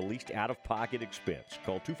loan with the least out-of-pocket expense.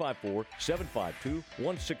 Call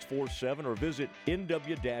 254-752-1647 or visit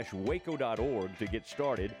nw-waco.org to get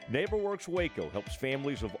started. NeighborWorks Waco helps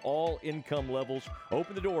families of all income levels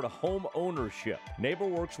open the door to home ownership.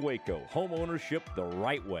 NeighborWorks Waco, home ownership the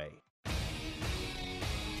right way.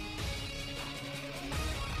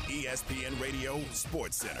 ESPN Radio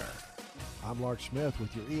Sports Center. I'm Lark Smith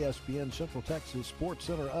with your ESPN Central Texas Sports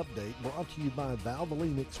Center update, brought to you by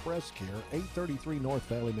Valvoline Express Care, 833 North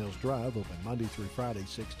Valley Mills Drive, open Monday through Friday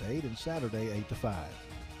 6 to 8 and Saturday 8 to 5.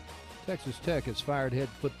 Texas Tech has fired head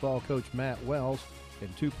football coach Matt Wells. In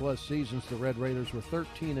 2+ seasons, the Red Raiders were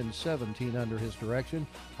 13-17 under his direction.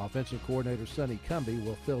 Offensive coordinator Sonny Cumbie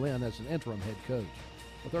will fill in as an interim head coach.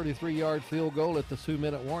 A 33-yard field goal at the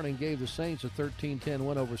 2-minute warning gave the Saints a 13-10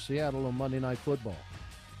 win over Seattle on Monday Night Football.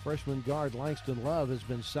 Freshman guard Langston Love has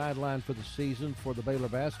been sidelined for the season for the Baylor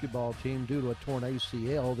basketball team due to a torn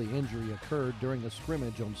ACL. The injury occurred during a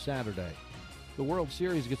scrimmage on Saturday. The World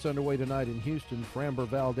Series gets underway tonight in Houston. Framber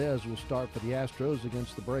Valdez will start for the Astros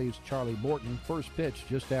against the Braves' Charlie Morton. First pitch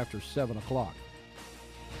just after 7 o'clock.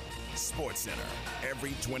 Sports Center,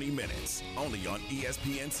 every 20 minutes, only on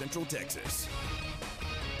ESPN Central Texas.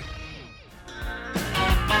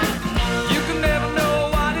 You can never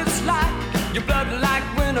know what it's like. Your blood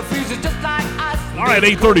like winter freezes just like ice. All right,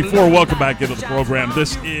 8:34. Welcome back into the program.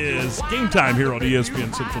 This is Game Time here on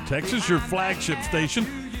ESPN Central Texas, your flagship station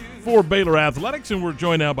for Baylor Athletics, and we're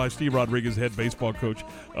joined now by Steve Rodriguez, head baseball coach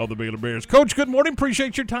of the Baylor Bears. Coach, good morning.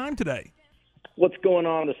 Appreciate your time today. What's going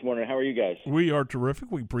on this morning? How are you guys? We are terrific.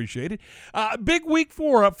 We appreciate it. Big week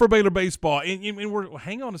for Baylor baseball, and we're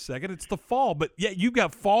hang on a second. It's the fall, but yeah, you've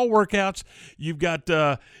got fall workouts. You've got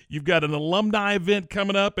an alumni event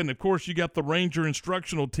coming up, and of course, you got the Ranger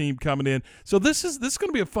instructional team coming in. So this is going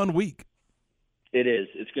to be a fun week. It is.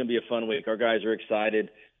 It's going to be a fun week. Our guys are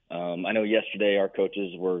excited. I know yesterday our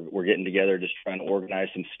coaches were getting together, just trying to organize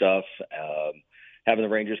some stuff. Having the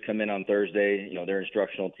Rangers come in on Thursday, their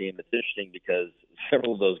instructional team, it's interesting because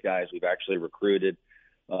several of those guys we've actually recruited.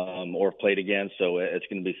 or have played against. So it's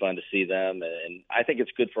going to be fun to see them. And I think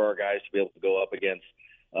it's good for our guys to be able to go up against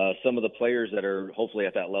some of the players that are hopefully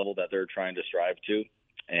at that level that they're trying to strive to.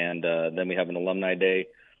 And then we have an alumni day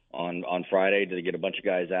on Friday to get a bunch of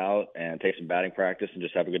guys out and take some batting practice and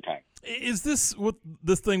just have a good time. Is this with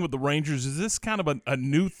this thing with the Rangers? Is this kind of a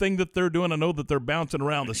new thing that they're doing? I know that they're bouncing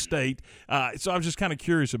around the state, so I was just kind of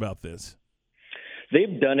curious about this.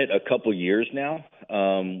 They've done it a couple years now.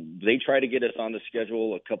 They tried to get us on the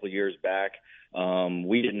schedule a couple years back.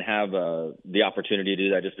 We didn't have the opportunity to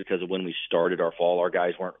do that just because of when we started our fall. Our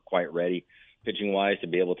guys weren't quite ready pitching-wise to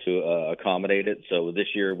be able to accommodate it. So this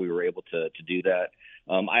year we were able to do that.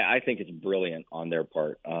 I think it's brilliant on their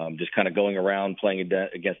part, just kind of going around playing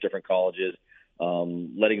against different colleges,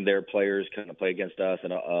 letting their players kind of play against us,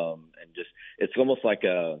 and just it's almost like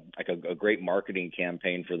a great marketing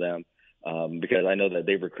campaign for them, because I know that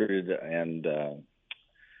they've recruited and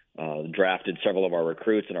drafted several of our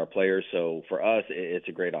recruits and our players. So for us, it's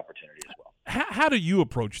a great opportunity as well. How do you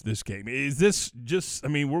approach this game? Is this just, I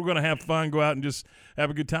mean, we're going to have fun, go out and just have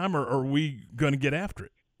a good time, or are we going to get after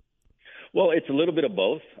it? Well, it's a little bit of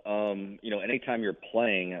both. Anytime you're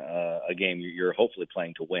playing a game, you're hopefully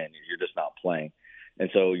playing to win. You're just not playing. And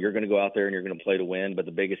so you're going to go out there and you're going to play to win. But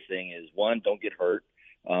the biggest thing is, one, don't get hurt.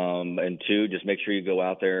 And two, just make sure you go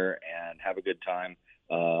out there and have a good time.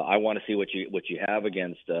 I want to see what you have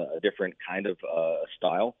against a different kind of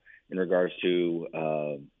style in regards to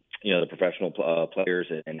the professional players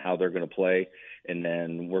and how they're going to play. And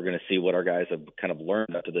then we're going to see what our guys have kind of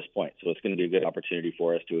learned up to this point. So it's going to be a good opportunity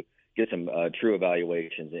for us to get some true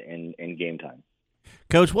evaluations in game time.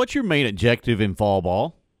 Coach, what's your main objective in fall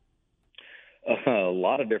ball? A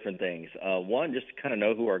lot of different things. One, just to kind of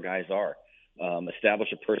know who our guys are, establish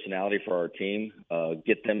a personality for our team,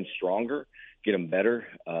 get them stronger, get them better,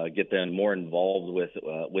 get them more involved with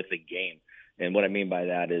the game. And what I mean by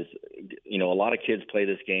that is, a lot of kids play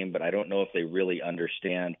this game, but I don't know if they really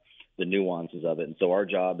understand the nuances of it. And so our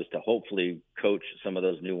job is to hopefully coach some of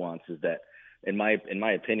those nuances that, in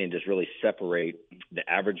my opinion, just really separate the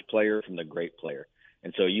average player from the great player.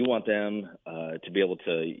 And so you want them to be able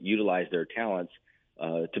to utilize their talents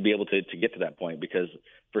to be able to get to that point, because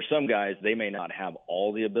for some guys, they may not have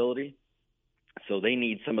all the ability. So they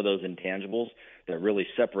need some of those intangibles that really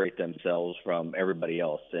separate themselves from everybody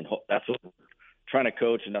else. And that's what we're trying to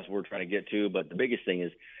coach, and that's what we're trying to get to. But the biggest thing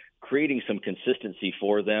is creating some consistency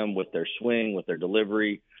for them with their swing, with their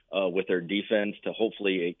delivery, with their defense, to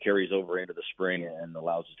hopefully it carries over into the spring and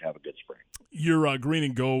allows us to have a good spring. Your Green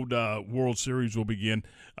and Gold World Series will begin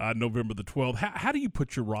November the 12th. How do you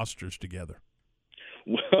put your rosters together?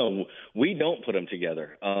 Well, we don't put them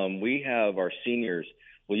together. We have our seniors.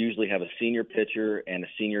 We'll usually have a senior pitcher and a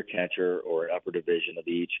senior catcher, or an upper division of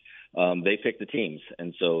each. They pick the teams,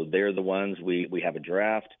 and so they're the ones we have a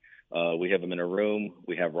draft. We have them in a room.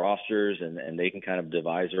 We have rosters, and they can kind of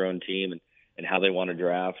devise their own team and how they want to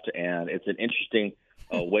draft. And it's an interesting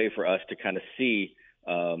way for us to kind of see,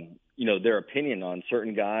 their opinion on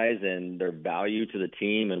certain guys and their value to the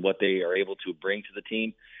team and what they are able to bring to the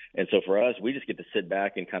team. And so for us, we just get to sit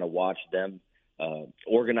back and kind of watch them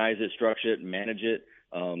organize it, structure it, manage it.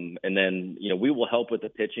 And then, we will help with the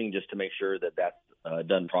pitching just to make sure that that's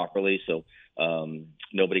done properly, so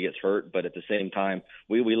nobody gets hurt. But at the same time,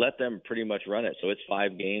 we let them pretty much run it. So it's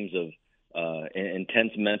 5 games of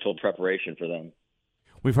intense mental preparation for them.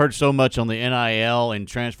 We've heard so much on the NIL and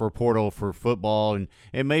transfer portal for football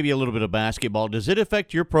and maybe a little bit of basketball. Does it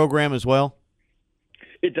affect your program as well?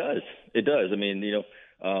 It does. It does. I mean,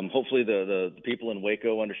 hopefully the people in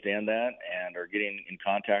Waco understand that and are getting in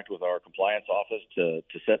contact with our compliance office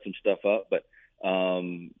to set some stuff up. But,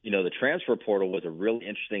 the transfer portal was a really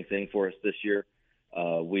interesting thing for us this year.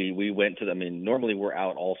 We went to normally we're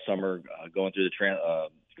out all summer going through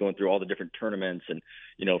going through all the different tournaments and,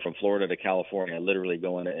 from Florida to California, literally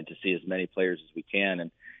going to see as many players as we can.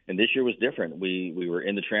 And this year was different. We were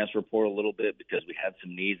in the transfer portal a little bit because we had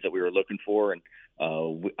some needs that we were looking for. And,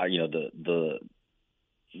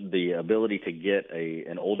 the ability to get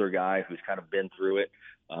an older guy who's kind of been through it,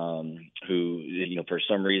 who, for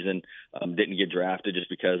some reason didn't get drafted just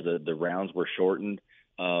because the rounds were shortened.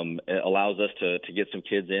 It allows us to get some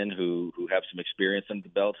kids in who have some experience under the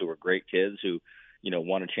belt, who are great kids, who,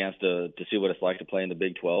 want a chance to see what it's like to play in the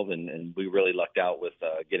Big 12. And we really lucked out with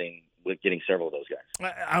getting several of those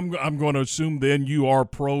guys. I'm going to assume then you are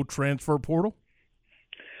pro transfer portal?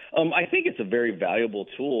 I think it's a very valuable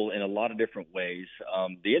tool in a lot of different ways.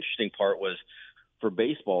 The interesting part was for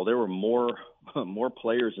baseball, there were more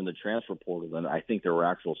players in the transfer portal than I think there were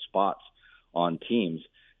actual spots on teams.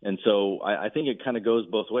 And so I think it kind of goes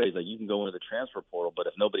both ways. Like, you can go into the transfer portal, but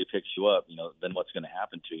if nobody picks you up, then what's going to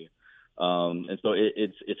happen to you? And so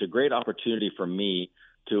it's a great opportunity for me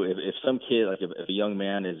to, if some kid, like if a young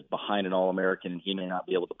man is behind an All-American and he may not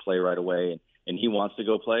be able to play right away, and he wants to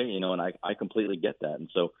go play, and I completely get that. And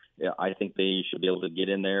so I think they should be able to get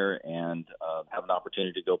in there and have an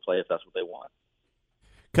opportunity to go play if that's what they want.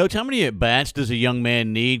 Coach, how many at-bats does a young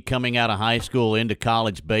man need coming out of high school into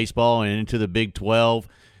college baseball and into the Big 12?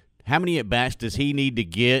 How many at-bats does he need to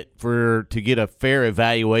get to get a fair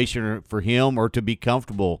evaluation for him or to be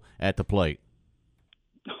comfortable at the plate?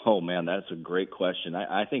 Oh, man, that's a great question.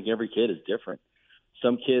 I think every kid is different.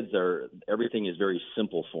 Some kids everything is very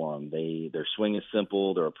simple for them. Their swing is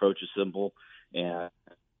simple, their approach is simple, and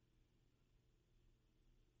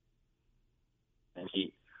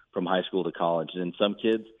from high school to college. And some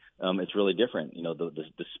kids, it's really different.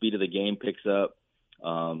 The speed of the game picks up,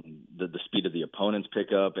 the speed of the opponents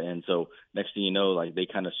pick up, and so next thing you know, like, they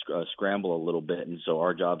kind of scramble a little bit. And so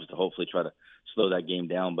our job is to hopefully try to slow that game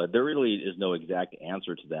down. But there really is no exact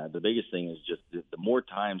answer to that. The biggest thing is just the more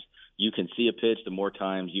times you can see a pitch, the more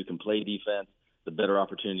times you can play defense, the better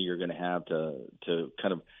opportunity you're going to have to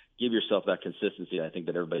kind of give yourself that consistency I think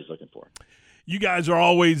that everybody's looking for. You guys are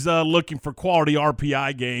always looking for quality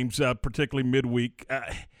RPI games, particularly midweek.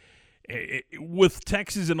 With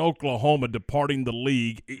Texas and Oklahoma departing the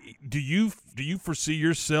league, do you foresee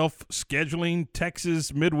yourself scheduling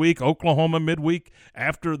Texas midweek, Oklahoma midweek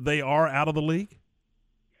after they are out of the league?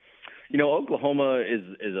 Oklahoma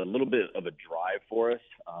is a little bit of a drive for us.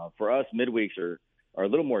 For us, midweeks are a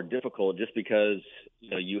little more difficult just because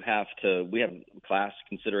we have class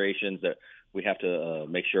considerations that we have to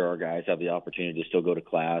make sure our guys have the opportunity to still go to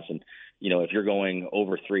class. And, if you're going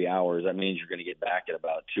over 3 hours, that means you're going to get back at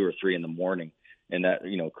about 2 or 3 in the morning. And that,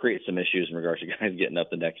 creates some issues in regards to guys getting up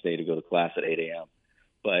the next day to go to class at 8 a.m.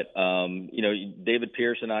 But, David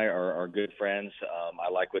Pierce and I are good friends.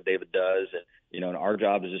 I like what David does. And, and our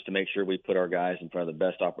job is just to make sure we put our guys in front of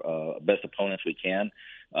the best opponents we can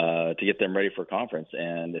to get them ready for conference.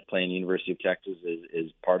 And if playing University of Texas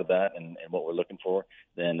is part of that and what we're looking for,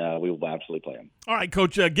 then we will absolutely play them. All right,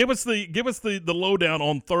 Coach, give us the lowdown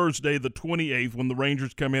on Thursday, the 28th, when the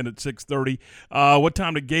Rangers come in at 6:30. What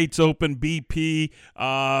time the gates open, BP,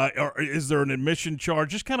 or is there an admission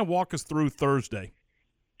charge? Just kind of walk us through Thursday.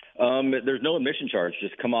 There's no admission charge.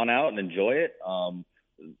 Just come on out and enjoy it.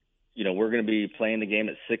 We're going to be playing the game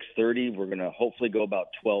at 6:30. We're going to hopefully go about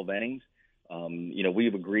 12 innings.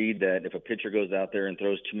 We've agreed that if a pitcher goes out there and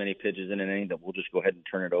throws too many pitches in an inning, that we'll just go ahead and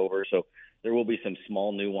turn it over. So there will be some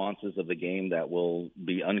small nuances of the game that will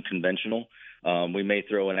be unconventional. We may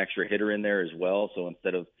throw an extra hitter in there as well. So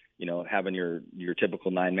instead of having your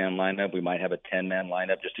typical 9-man lineup, we might have a 10-man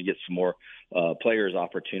lineup just to get some more players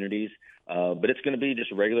opportunities. But it's going to be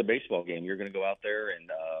just a regular baseball game. You're going to go out there and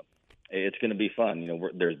it's going to be fun.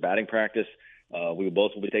 There's batting practice. We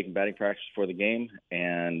both will be taking batting practice for the game,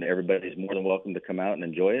 and everybody's more than welcome to come out and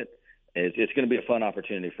enjoy it. It's going to be a fun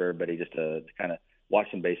opportunity for everybody just to kind of watch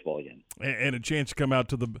some baseball again. And a chance to come out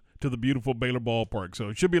to the beautiful Baylor ballpark. So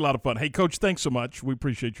it should be a lot of fun. Hey, Coach, thanks so much. We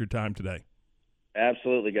appreciate your time today.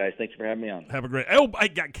 Absolutely, guys. Thanks for having me on. Have a great. I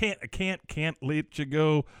can't let you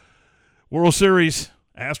go. World Series,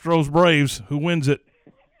 Astros Braves. Who wins it?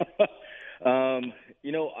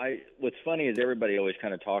 What's funny is everybody always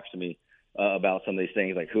kind of talks to me about some of these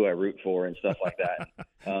things, like who I root for and stuff like that.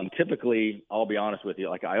 Typically, I'll be honest with you,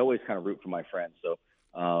 like I always kind of root for my friends. So,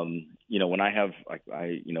 when I have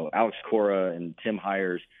Alex Cora and Tim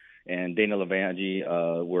Hires and Dana Lavangi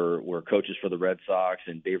were coaches for the Red Sox,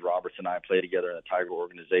 and Dave Roberts and I played together in the Tiger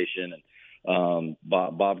organization, and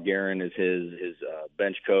Bob Guerin is his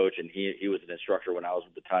bench coach, and he was an instructor when I was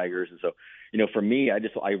with the Tigers. And so, for me,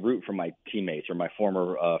 I root for my teammates or my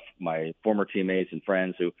former teammates and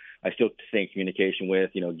friends who I still stay in communication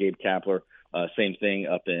with. Gabe Kapler, same thing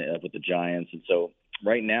up with the Giants. And so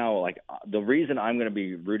right now, the reason I'm going to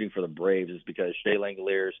be rooting for the Braves is because Shea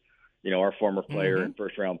Langoliers, our former player and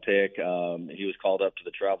first-round pick, he was called up to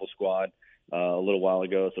the travel squad a little while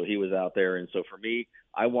ago, so he was out there. And so for me,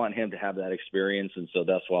 I want him to have that experience, and so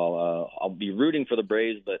that's why I'll be rooting for the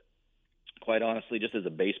Braves. But quite honestly, just as a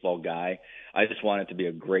baseball guy, I just want it to be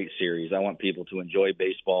a great series. I want people to enjoy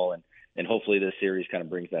baseball, and hopefully this series kind of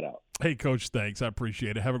brings that out. Hey, Coach, thanks. I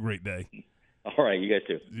appreciate it. Have a great day. All right, you guys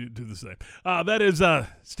too. You do the same. That is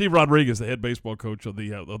Steve Rodriguez, the head baseball coach of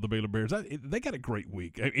the Baylor Bears. They got a great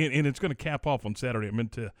week, and it's going to cap off on Saturday. I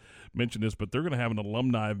meant to mention this, but they're going to have an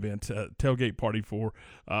alumni event, tailgate party for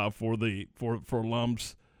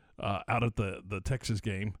alums out at the Texas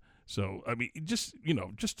game. So, I mean, just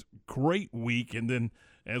great week. And then,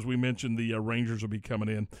 as we mentioned, the Rangers will be coming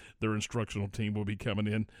in. Their instructional team will be coming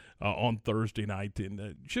in on Thursday night, and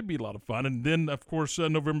it should be a lot of fun. And then, of course,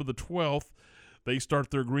 November the 12th, they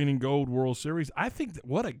start their Green and Gold World Series. I think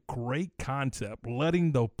what a great concept,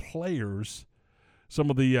 letting the players, some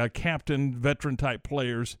of the captain, veteran-type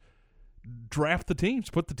players, draft the teams,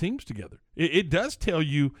 put the teams together. It does tell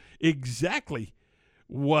you exactly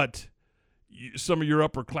what some of your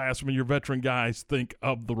upperclassmen, your veteran guys think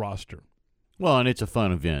of the roster. Well, and it's a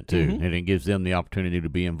fun event, too, Mm-hmm. and it gives them the opportunity to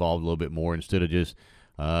be involved a little bit more instead of just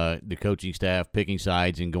the coaching staff picking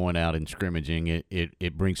sides and going out and scrimmaging.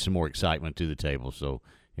 It brings some more excitement to the table. So,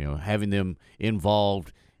 having them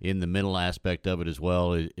involved in the mental aspect of it as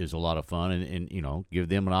well is a lot of fun, and give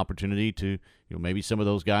them an opportunity to, maybe some of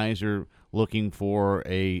those guys are looking for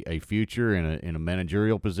a future in a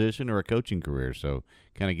managerial position or a coaching career. So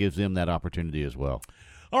kind of gives them that opportunity as well.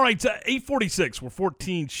 All right, 8:46. We're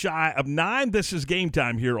 14 shy of 9. This is Game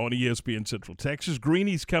Time here on ESPN Central Texas.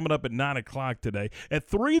 Greenie's coming up at 9 o'clock today. At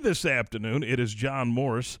 3 this afternoon, it is John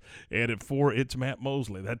Morris, and at 4, it's Matt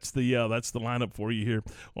Mosley. That's the lineup for you here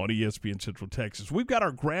on ESPN Central Texas. We've got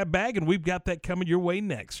our grab bag, and we've got that coming your way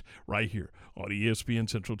next, right here on ESPN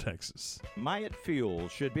Central Texas. Myatt Fuels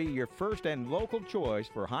should be your first and local choice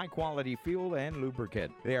for high-quality fuel and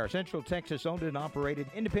lubricant. They are Central Texas owned and operated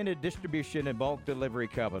independent distribution and bulk delivery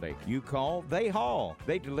company. You call, they haul.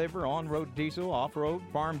 They deliver on-road diesel, off-road,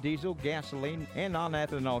 farm diesel, gasoline, and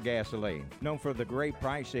non-ethanol gasoline. Known for the great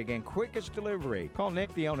pricing and quickest delivery. Call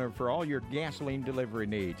Nick, the owner, for all your gasoline delivery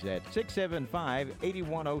needs at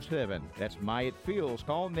 675-8107. That's Myatt Fuels.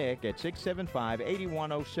 Call Nick at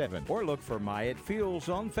 675-8107 or look for Myatt Fuels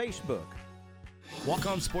on Facebook. Walk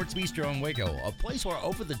On Sports Bistro in Waco, a place where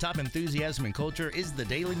over-the-top enthusiasm and culture is the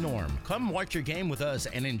daily norm. Come watch your game with us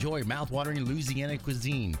and enjoy mouth-watering Louisiana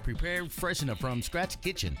cuisine, prepared fresh in a from-scratch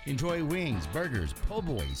kitchen. Enjoy wings, burgers, po'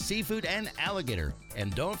 boys, seafood, and alligator.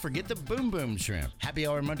 And don't forget the Boom Boom Shrimp. Happy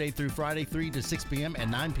hour Monday through Friday, 3 to 6 p.m.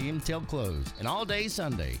 and 9 p.m. till close. And all day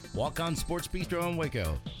Sunday. Walk On Sports Bistro in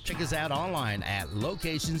Waco. Check us out online at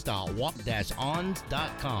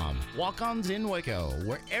locations.walk-ons.com. Walk-Ons in Waco,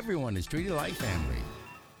 where everyone is treated like family.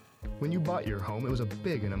 When you bought your home, it was a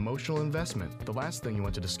big and emotional investment. The last thing you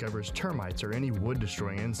want to discover is termites or any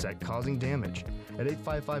wood-destroying insect causing damage. At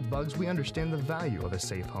 855 Bugs, we understand the value of a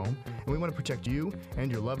safe home, and we want to protect you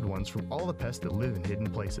and your loved ones from all the pests that live in hidden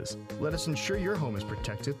places. Let us ensure your home is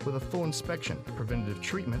protected with a full inspection, preventative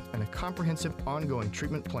treatment, and a comprehensive ongoing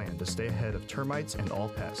treatment plan to stay ahead of termites and all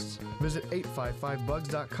pests. Visit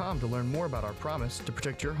 855bugs.com to learn more about our promise to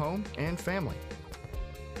protect your home and family.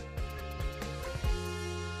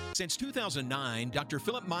 Since 2009, Dr.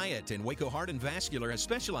 Philip Myatt in Waco Heart and Vascular has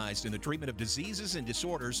specialized in the treatment of diseases and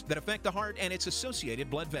disorders that affect the heart and its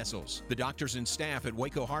associated blood vessels. The doctors and staff at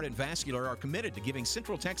Waco Heart and Vascular are committed to giving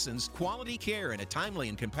Central Texans quality care in a timely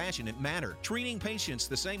and compassionate manner, treating patients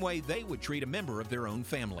the same way they would treat a member of their own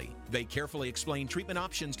family. They carefully explain treatment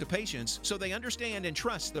options to patients so they understand and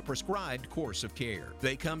trust the prescribed course of care.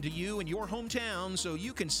 They come to you in your hometown so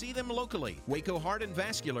you can see them locally. Waco Heart and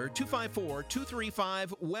Vascular,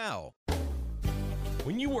 254-235-WELL.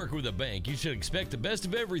 When you work with a bank, you should expect the best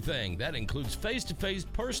of everything. That includes face-to-face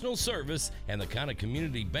personal service and the kind of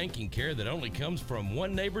community banking care that only comes from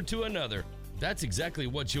one neighbor to another. That's exactly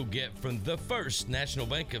what you'll get from the First National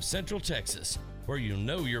Bank of Central Texas, where you'll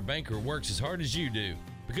know your banker works as hard as you do.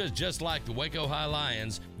 Because just like the Waco High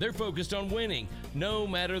Lions, they're focused on winning, no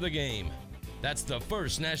matter the game. That's the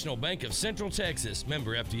First National Bank of Central Texas,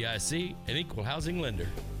 member FDIC, an equal housing lender.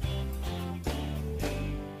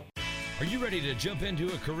 Are you ready to jump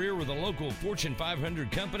into a career with a local Fortune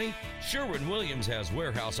 500 company? Sherwin-Williams has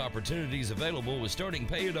warehouse opportunities available with starting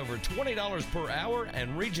pay at over $20 per hour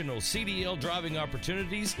and regional CDL driving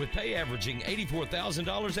opportunities with pay averaging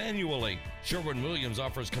 $84,000 annually. Sherwin-Williams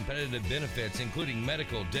offers competitive benefits including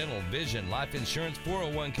medical, dental, vision, life insurance,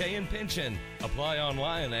 401k, and pension. Apply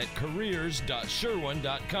online at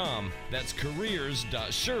careers.sherwin.com. That's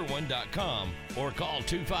careers.sherwin.com or call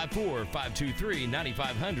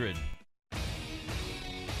 254-523-9500.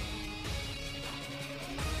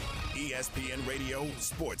 ESPN Radio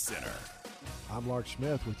Sports Center. I'm Lark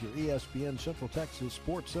Smith with your ESPN Central Texas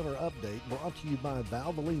Sports Center update, brought to you by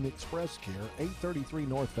Valvoline Express Care, 833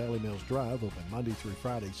 North Valley Mills Drive, open Monday through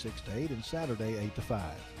Friday 6 to 8 and Saturday 8 to 5.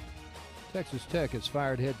 Texas Tech has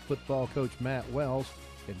fired head football coach Matt Wells.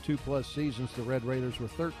 In 2+ seasons, the Red Raiders were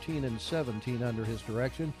 13-17 under his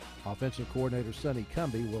direction. Offensive coordinator Sonny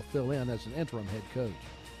Cumbie will fill in as an interim head coach.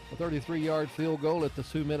 A 33-yard field goal at the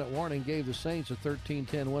 2-minute warning gave the Saints a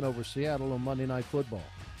 13-10 win over Seattle on Monday Night Football.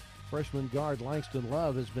 Freshman guard Langston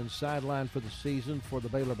Love has been sidelined for the season for the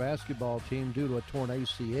Baylor basketball team due to a torn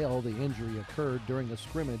ACL. The injury occurred during a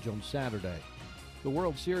scrimmage on Saturday. The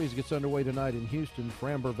World Series gets underway tonight in Houston.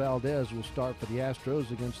 Framber Valdez will start for the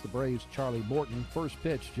Astros against the Braves' Charlie Morton. First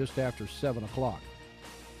pitch just after 7 o'clock.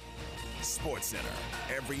 Sports Center,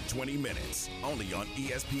 every 20 minutes, only on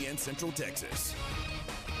ESPN Central Texas.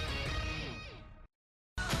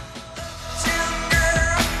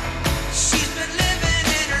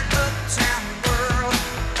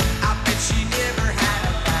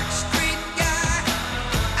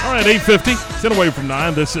 All right, 8:50, 10 away from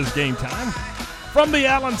 9. This is Game Time. From the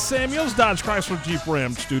Allen Samuels Dodge Chrysler Jeep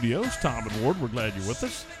Ram Studios, Tom and Ward, we're glad you're with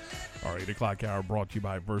us. Our 8 o'clock hour brought to you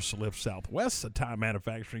by VersaLift Southwest, a tire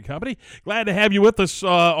manufacturing company. Glad to have you with us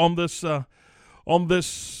on this,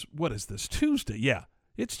 what is this, Tuesday? Yeah,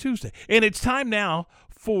 it's Tuesday. And it's time now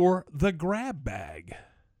for the grab bag.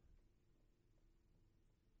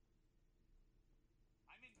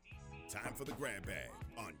 Time for the grab bag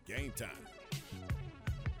on Game Time.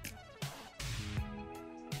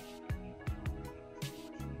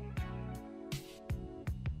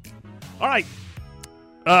 All right,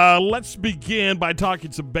 let's begin by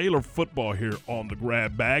talking some Baylor football here on the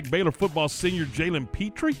grab bag. Baylor football senior Jalen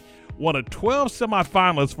Petrie won a 12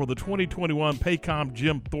 semifinalists for the 2021 Paycom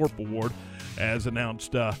Jim Thorpe Award, as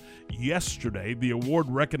announced yesterday. The award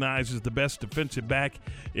recognizes the best defensive back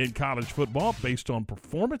in college football based on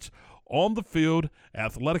performance on the field,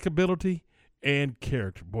 athletic ability, and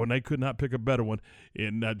character. Boy, and they could not pick a better one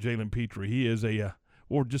in Jalen Petrie. He is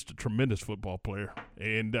just a tremendous football player.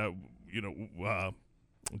 And,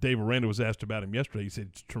 Dave Aranda was asked about him yesterday. He said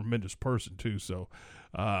he's a tremendous person, too. So,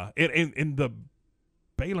 and the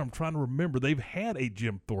Baylor, I'm trying to remember, they've had a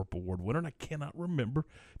Jim Thorpe Award winner, and I cannot remember.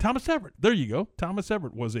 Thomas Everett. There you go. Thomas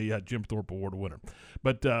Everett was a Jim Thorpe Award winner.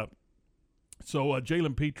 But so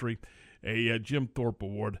Jalen Petrie, a Jim Thorpe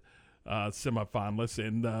Award semifinalist,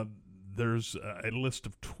 and there's a list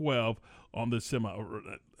of 12 on this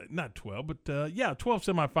not 12, but 12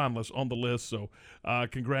 semifinalists on the list. So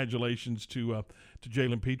congratulations to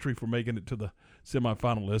Jalen Petrie for making it to the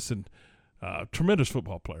semifinalists, and tremendous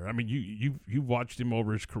football player. I mean, you've watched him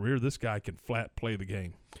over his career. This guy can flat play the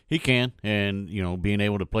game. He can, and being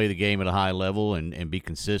able to play the game at a high level and be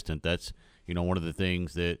consistent, that's one of the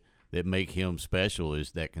things that make him special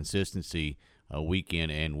is that consistency week in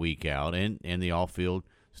and week out, and the off-field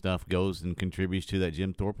stuff goes and contributes to that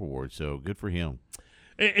Jim Thorpe Award. So good for him.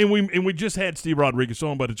 And we just had Steve Rodriguez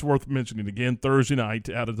on, but it's worth mentioning again, Thursday night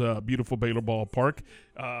out of the beautiful Baylor Ballpark.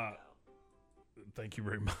 Thank you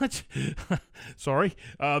very much. Sorry.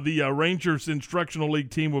 The Rangers Instructional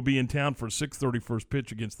League team will be in town for a 6:30 first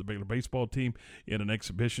pitch against the Baylor baseball team in an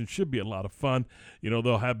exhibition. Should be a lot of fun.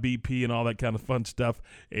 They'll have BP and all that kind of fun stuff.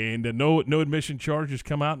 And no admission charges.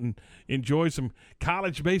 Come out and enjoy some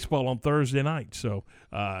college baseball on Thursday night. So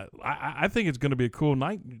I think it's going to be a cool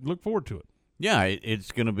night. Look forward to it. Yeah,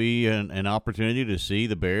 it's going to be an opportunity to see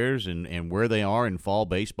the Bears and where they are in fall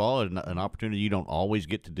baseball, an opportunity you don't always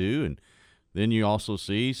get to do. And then you also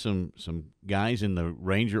see some guys in the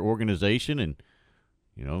Ranger organization, and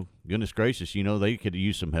goodness gracious, they could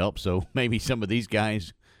use some help. So maybe some of these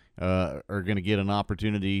guys are going to get an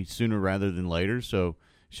opportunity sooner rather than later. So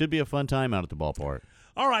should be a fun time out at the ballpark.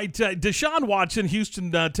 All right, Deshaun Watson,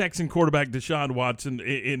 Houston Texan quarterback Deshaun Watson,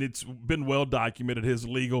 and it's been well documented, his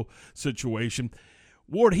legal situation.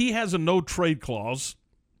 Ward, he has a no-trade clause,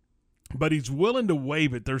 but he's willing to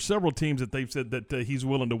waive it. There's several teams that they've said that he's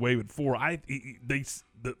willing to waive it for.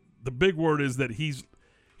 The big word is that he's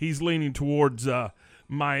leaning towards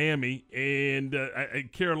Miami, and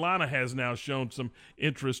Carolina has now shown some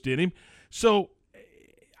interest in him. So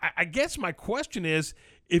I guess my question is,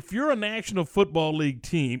 if you're a National Football League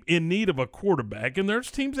team in need of a quarterback, and there's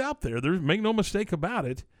teams out there, make no mistake about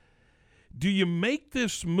it, do you make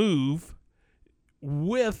this move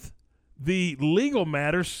with the legal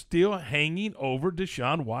matter still hanging over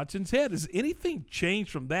Deshaun Watson's head? Has anything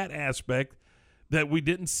changed from that aspect that we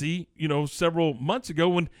didn't see, several months ago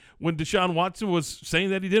when Deshaun Watson was saying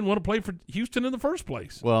that he didn't want to play for Houston in the first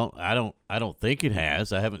place? Well, I don't think it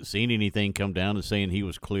has. I haven't seen anything come down to saying he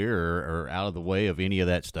was clear or out of the way of any of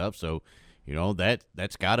that stuff. So,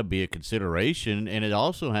 that's got to be a consideration, and it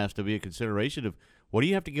also has to be a consideration of what do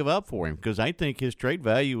you have to give up for him? Because I think his trade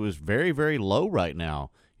value is very, very low right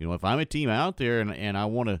now. If I'm a team out there and I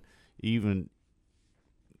want to even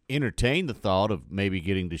entertain the thought of maybe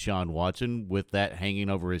getting Deshaun Watson with that hanging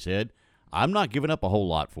over his head, I'm not giving up a whole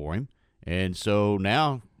lot for him. And so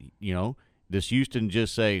now, does Houston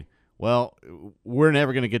just say, well, we're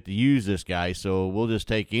never going to get to use this guy, so we'll just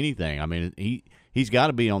take anything? I mean, he's got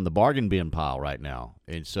to be on the bargain bin pile right now.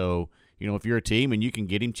 And so, if you're a team and you can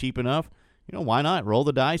get him cheap enough, why not roll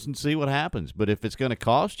the dice and see what happens? But if it's going to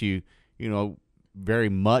cost you, very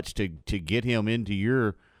much to get him into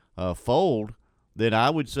your fold, then I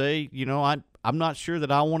would say, I'm not sure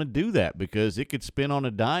that I want to do that, because it could spin on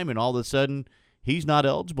a dime and all of a sudden he's not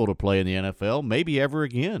eligible to play in the NFL, maybe ever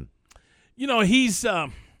again. He's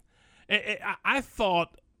I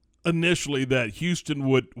thought initially that Houston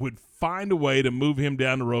would find a way to move him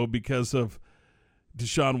down the road because of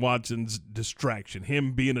Deshaun Watson's distraction,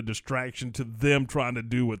 him being a distraction to them trying to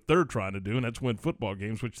do what they're trying to do, and that's win football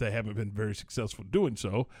games, which they haven't been very successful doing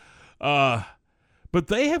so. But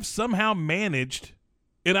they have somehow managed,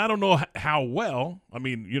 and I don't know how well, I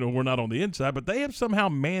mean, we're not on the inside, but they have somehow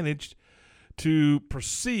managed to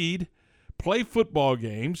proceed, play football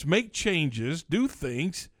games, make changes, do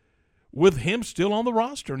things with him still on the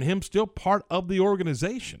roster and him still part of the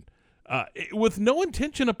organization, with no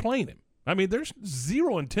intention of playing him. I mean, there's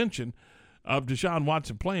zero intention of Deshaun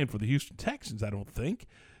Watson playing for the Houston Texans, I don't think.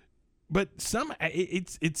 But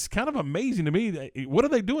it's kind of amazing to me. What are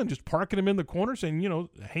they doing? Just parking him in the corner, saying,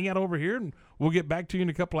 hang out over here, and we'll get back to you in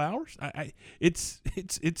a couple hours. It's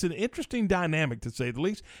an interesting dynamic, to say the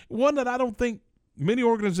least. One that I don't think many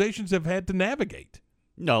organizations have had to navigate.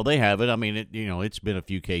 No, they haven't. I mean, it's been a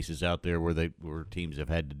few cases out there where teams have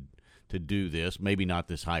had to do this. Maybe not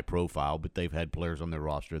this high profile, but they've had players on their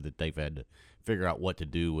roster that they've had to figure out what to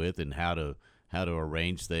do with and how to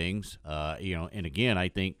arrange things. And again, I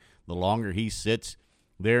think the longer he sits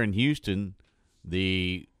there in Houston,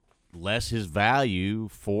 the less his value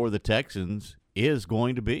for the Texans is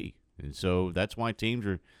going to be. And so that's why teams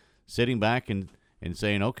are sitting back and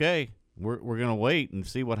saying, okay, we're going to wait and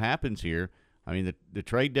see what happens here. I mean, the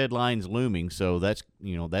trade deadline's looming, so that's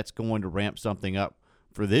going to ramp something up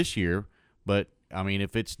for this year. But I mean,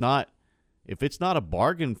 if it's not a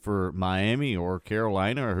bargain for Miami or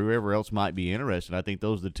Carolina or whoever else might be interested, I think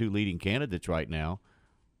those are the two leading candidates right now.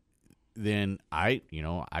 Then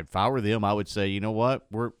if I were them, I would say, you know what,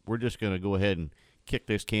 we're just going to go ahead and kick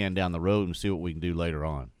this can down the road and see what we can do later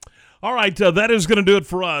on. All right, that is going to do it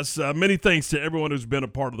for us. Many thanks to everyone who's been a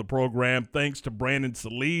part of the program. Thanks to Brandon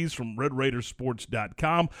Solis from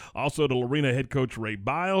RedRaidersports.com. Also to Lorena head coach Ray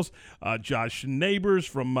Biles, Josh Neighbors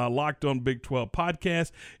from Locked On Big 12 podcast,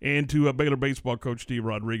 and to Baylor baseball coach Steve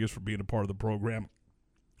Rodriguez for being a part of the program.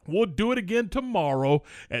 We'll do it again tomorrow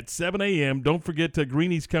at 7 a.m. Don't forget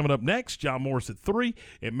Greenie's coming up next, John Morris at 3,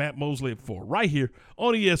 and Matt Mosley at 4, right here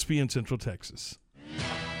on ESPN Central Texas.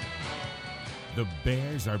 The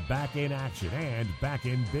Bears are back in action and back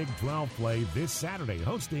in Big 12 play this Saturday,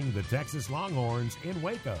 hosting the Texas Longhorns in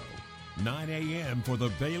Waco. 9 a.m. for the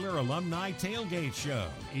Baylor Alumni Tailgate Show,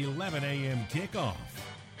 11 a.m. kickoff.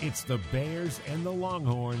 It's the Bears and the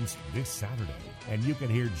Longhorns this Saturday, and you can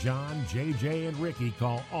hear John, JJ, and Ricky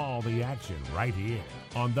call all the action right here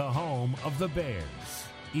on the home of the Bears,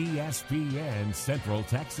 ESPN Central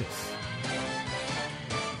Texas.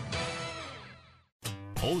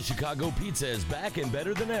 Old Chicago Pizza is back and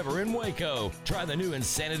better than ever in Waco. Try the new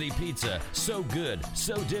Insanity Pizza. So good,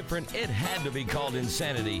 so different, it had to be called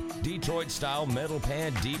Insanity. Detroit-style metal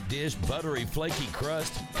pan, deep dish, buttery, flaky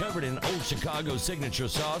crust, covered in Old Chicago signature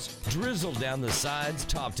sauce, drizzled down the sides,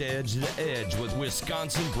 topped edge to edge with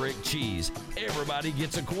Wisconsin brick cheese. Everybody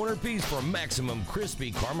gets a corner piece for maximum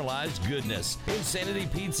crispy caramelized goodness. Insanity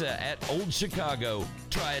Pizza at Old Chicago.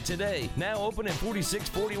 Try it today. Now open at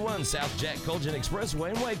 4641 South Jack Colgan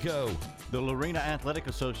Expressway in Waco. The Lorena Athletic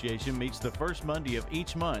Association meets the first Monday of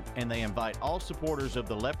each month, and they invite all supporters of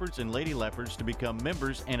the Leopards and Lady Leopards to become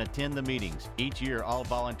members and attend the meetings. Each year, all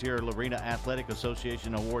volunteer Lorena Athletic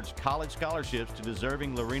Association awards college scholarships to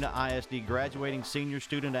deserving Lorena ISD graduating senior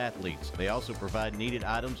student athletes. They also provide needed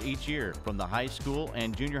items each year from the high school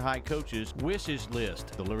and junior high coaches' wishes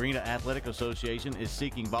list. The Lorena Athletic Association is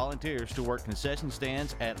seeking volunteers to work concession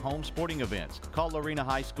stands at home sporting events. Call Lorena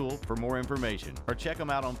High School for more information or check them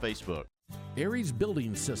out on Facebook. Aries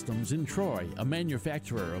Building Systems in Troy, a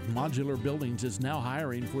manufacturer of modular buildings, is now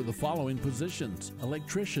hiring for the following positions: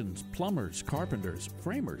 electricians, plumbers, carpenters,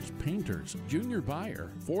 framers, painters, junior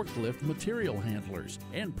buyer, forklift material handlers,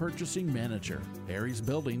 and purchasing manager. Aries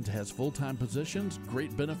Buildings has full-time positions,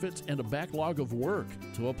 great benefits, and a backlog of work.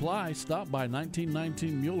 To apply, stop by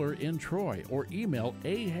 1919 Mueller in Troy or email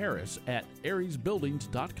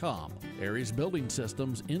aharris@ariesbuildings.com. Aries Building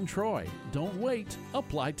Systems in Troy. Don't wait.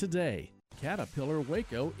 Apply today. Caterpillar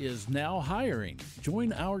Waco is now hiring.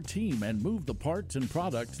 Join our team and move the parts and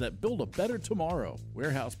products that build a better tomorrow.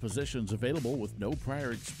 Warehouse positions available with no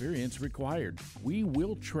prior experience required. We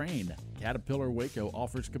will train. Caterpillar Waco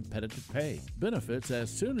offers competitive pay, benefits as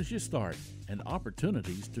soon as you start, and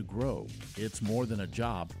opportunities to grow. It's more than a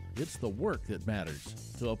job, it's the work that matters.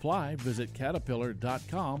 To apply, visit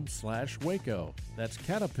caterpillar.com/Waco. That's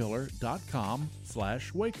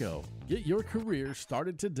caterpillar.com/Waco. Get your career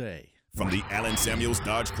started today. From the Allen Samuels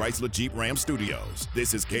Dodge Chrysler Jeep Ram Studios,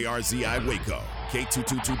 this is KRZI Waco,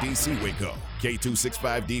 K222DC Waco,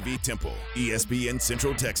 K265DV Temple, ESPN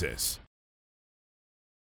Central Texas.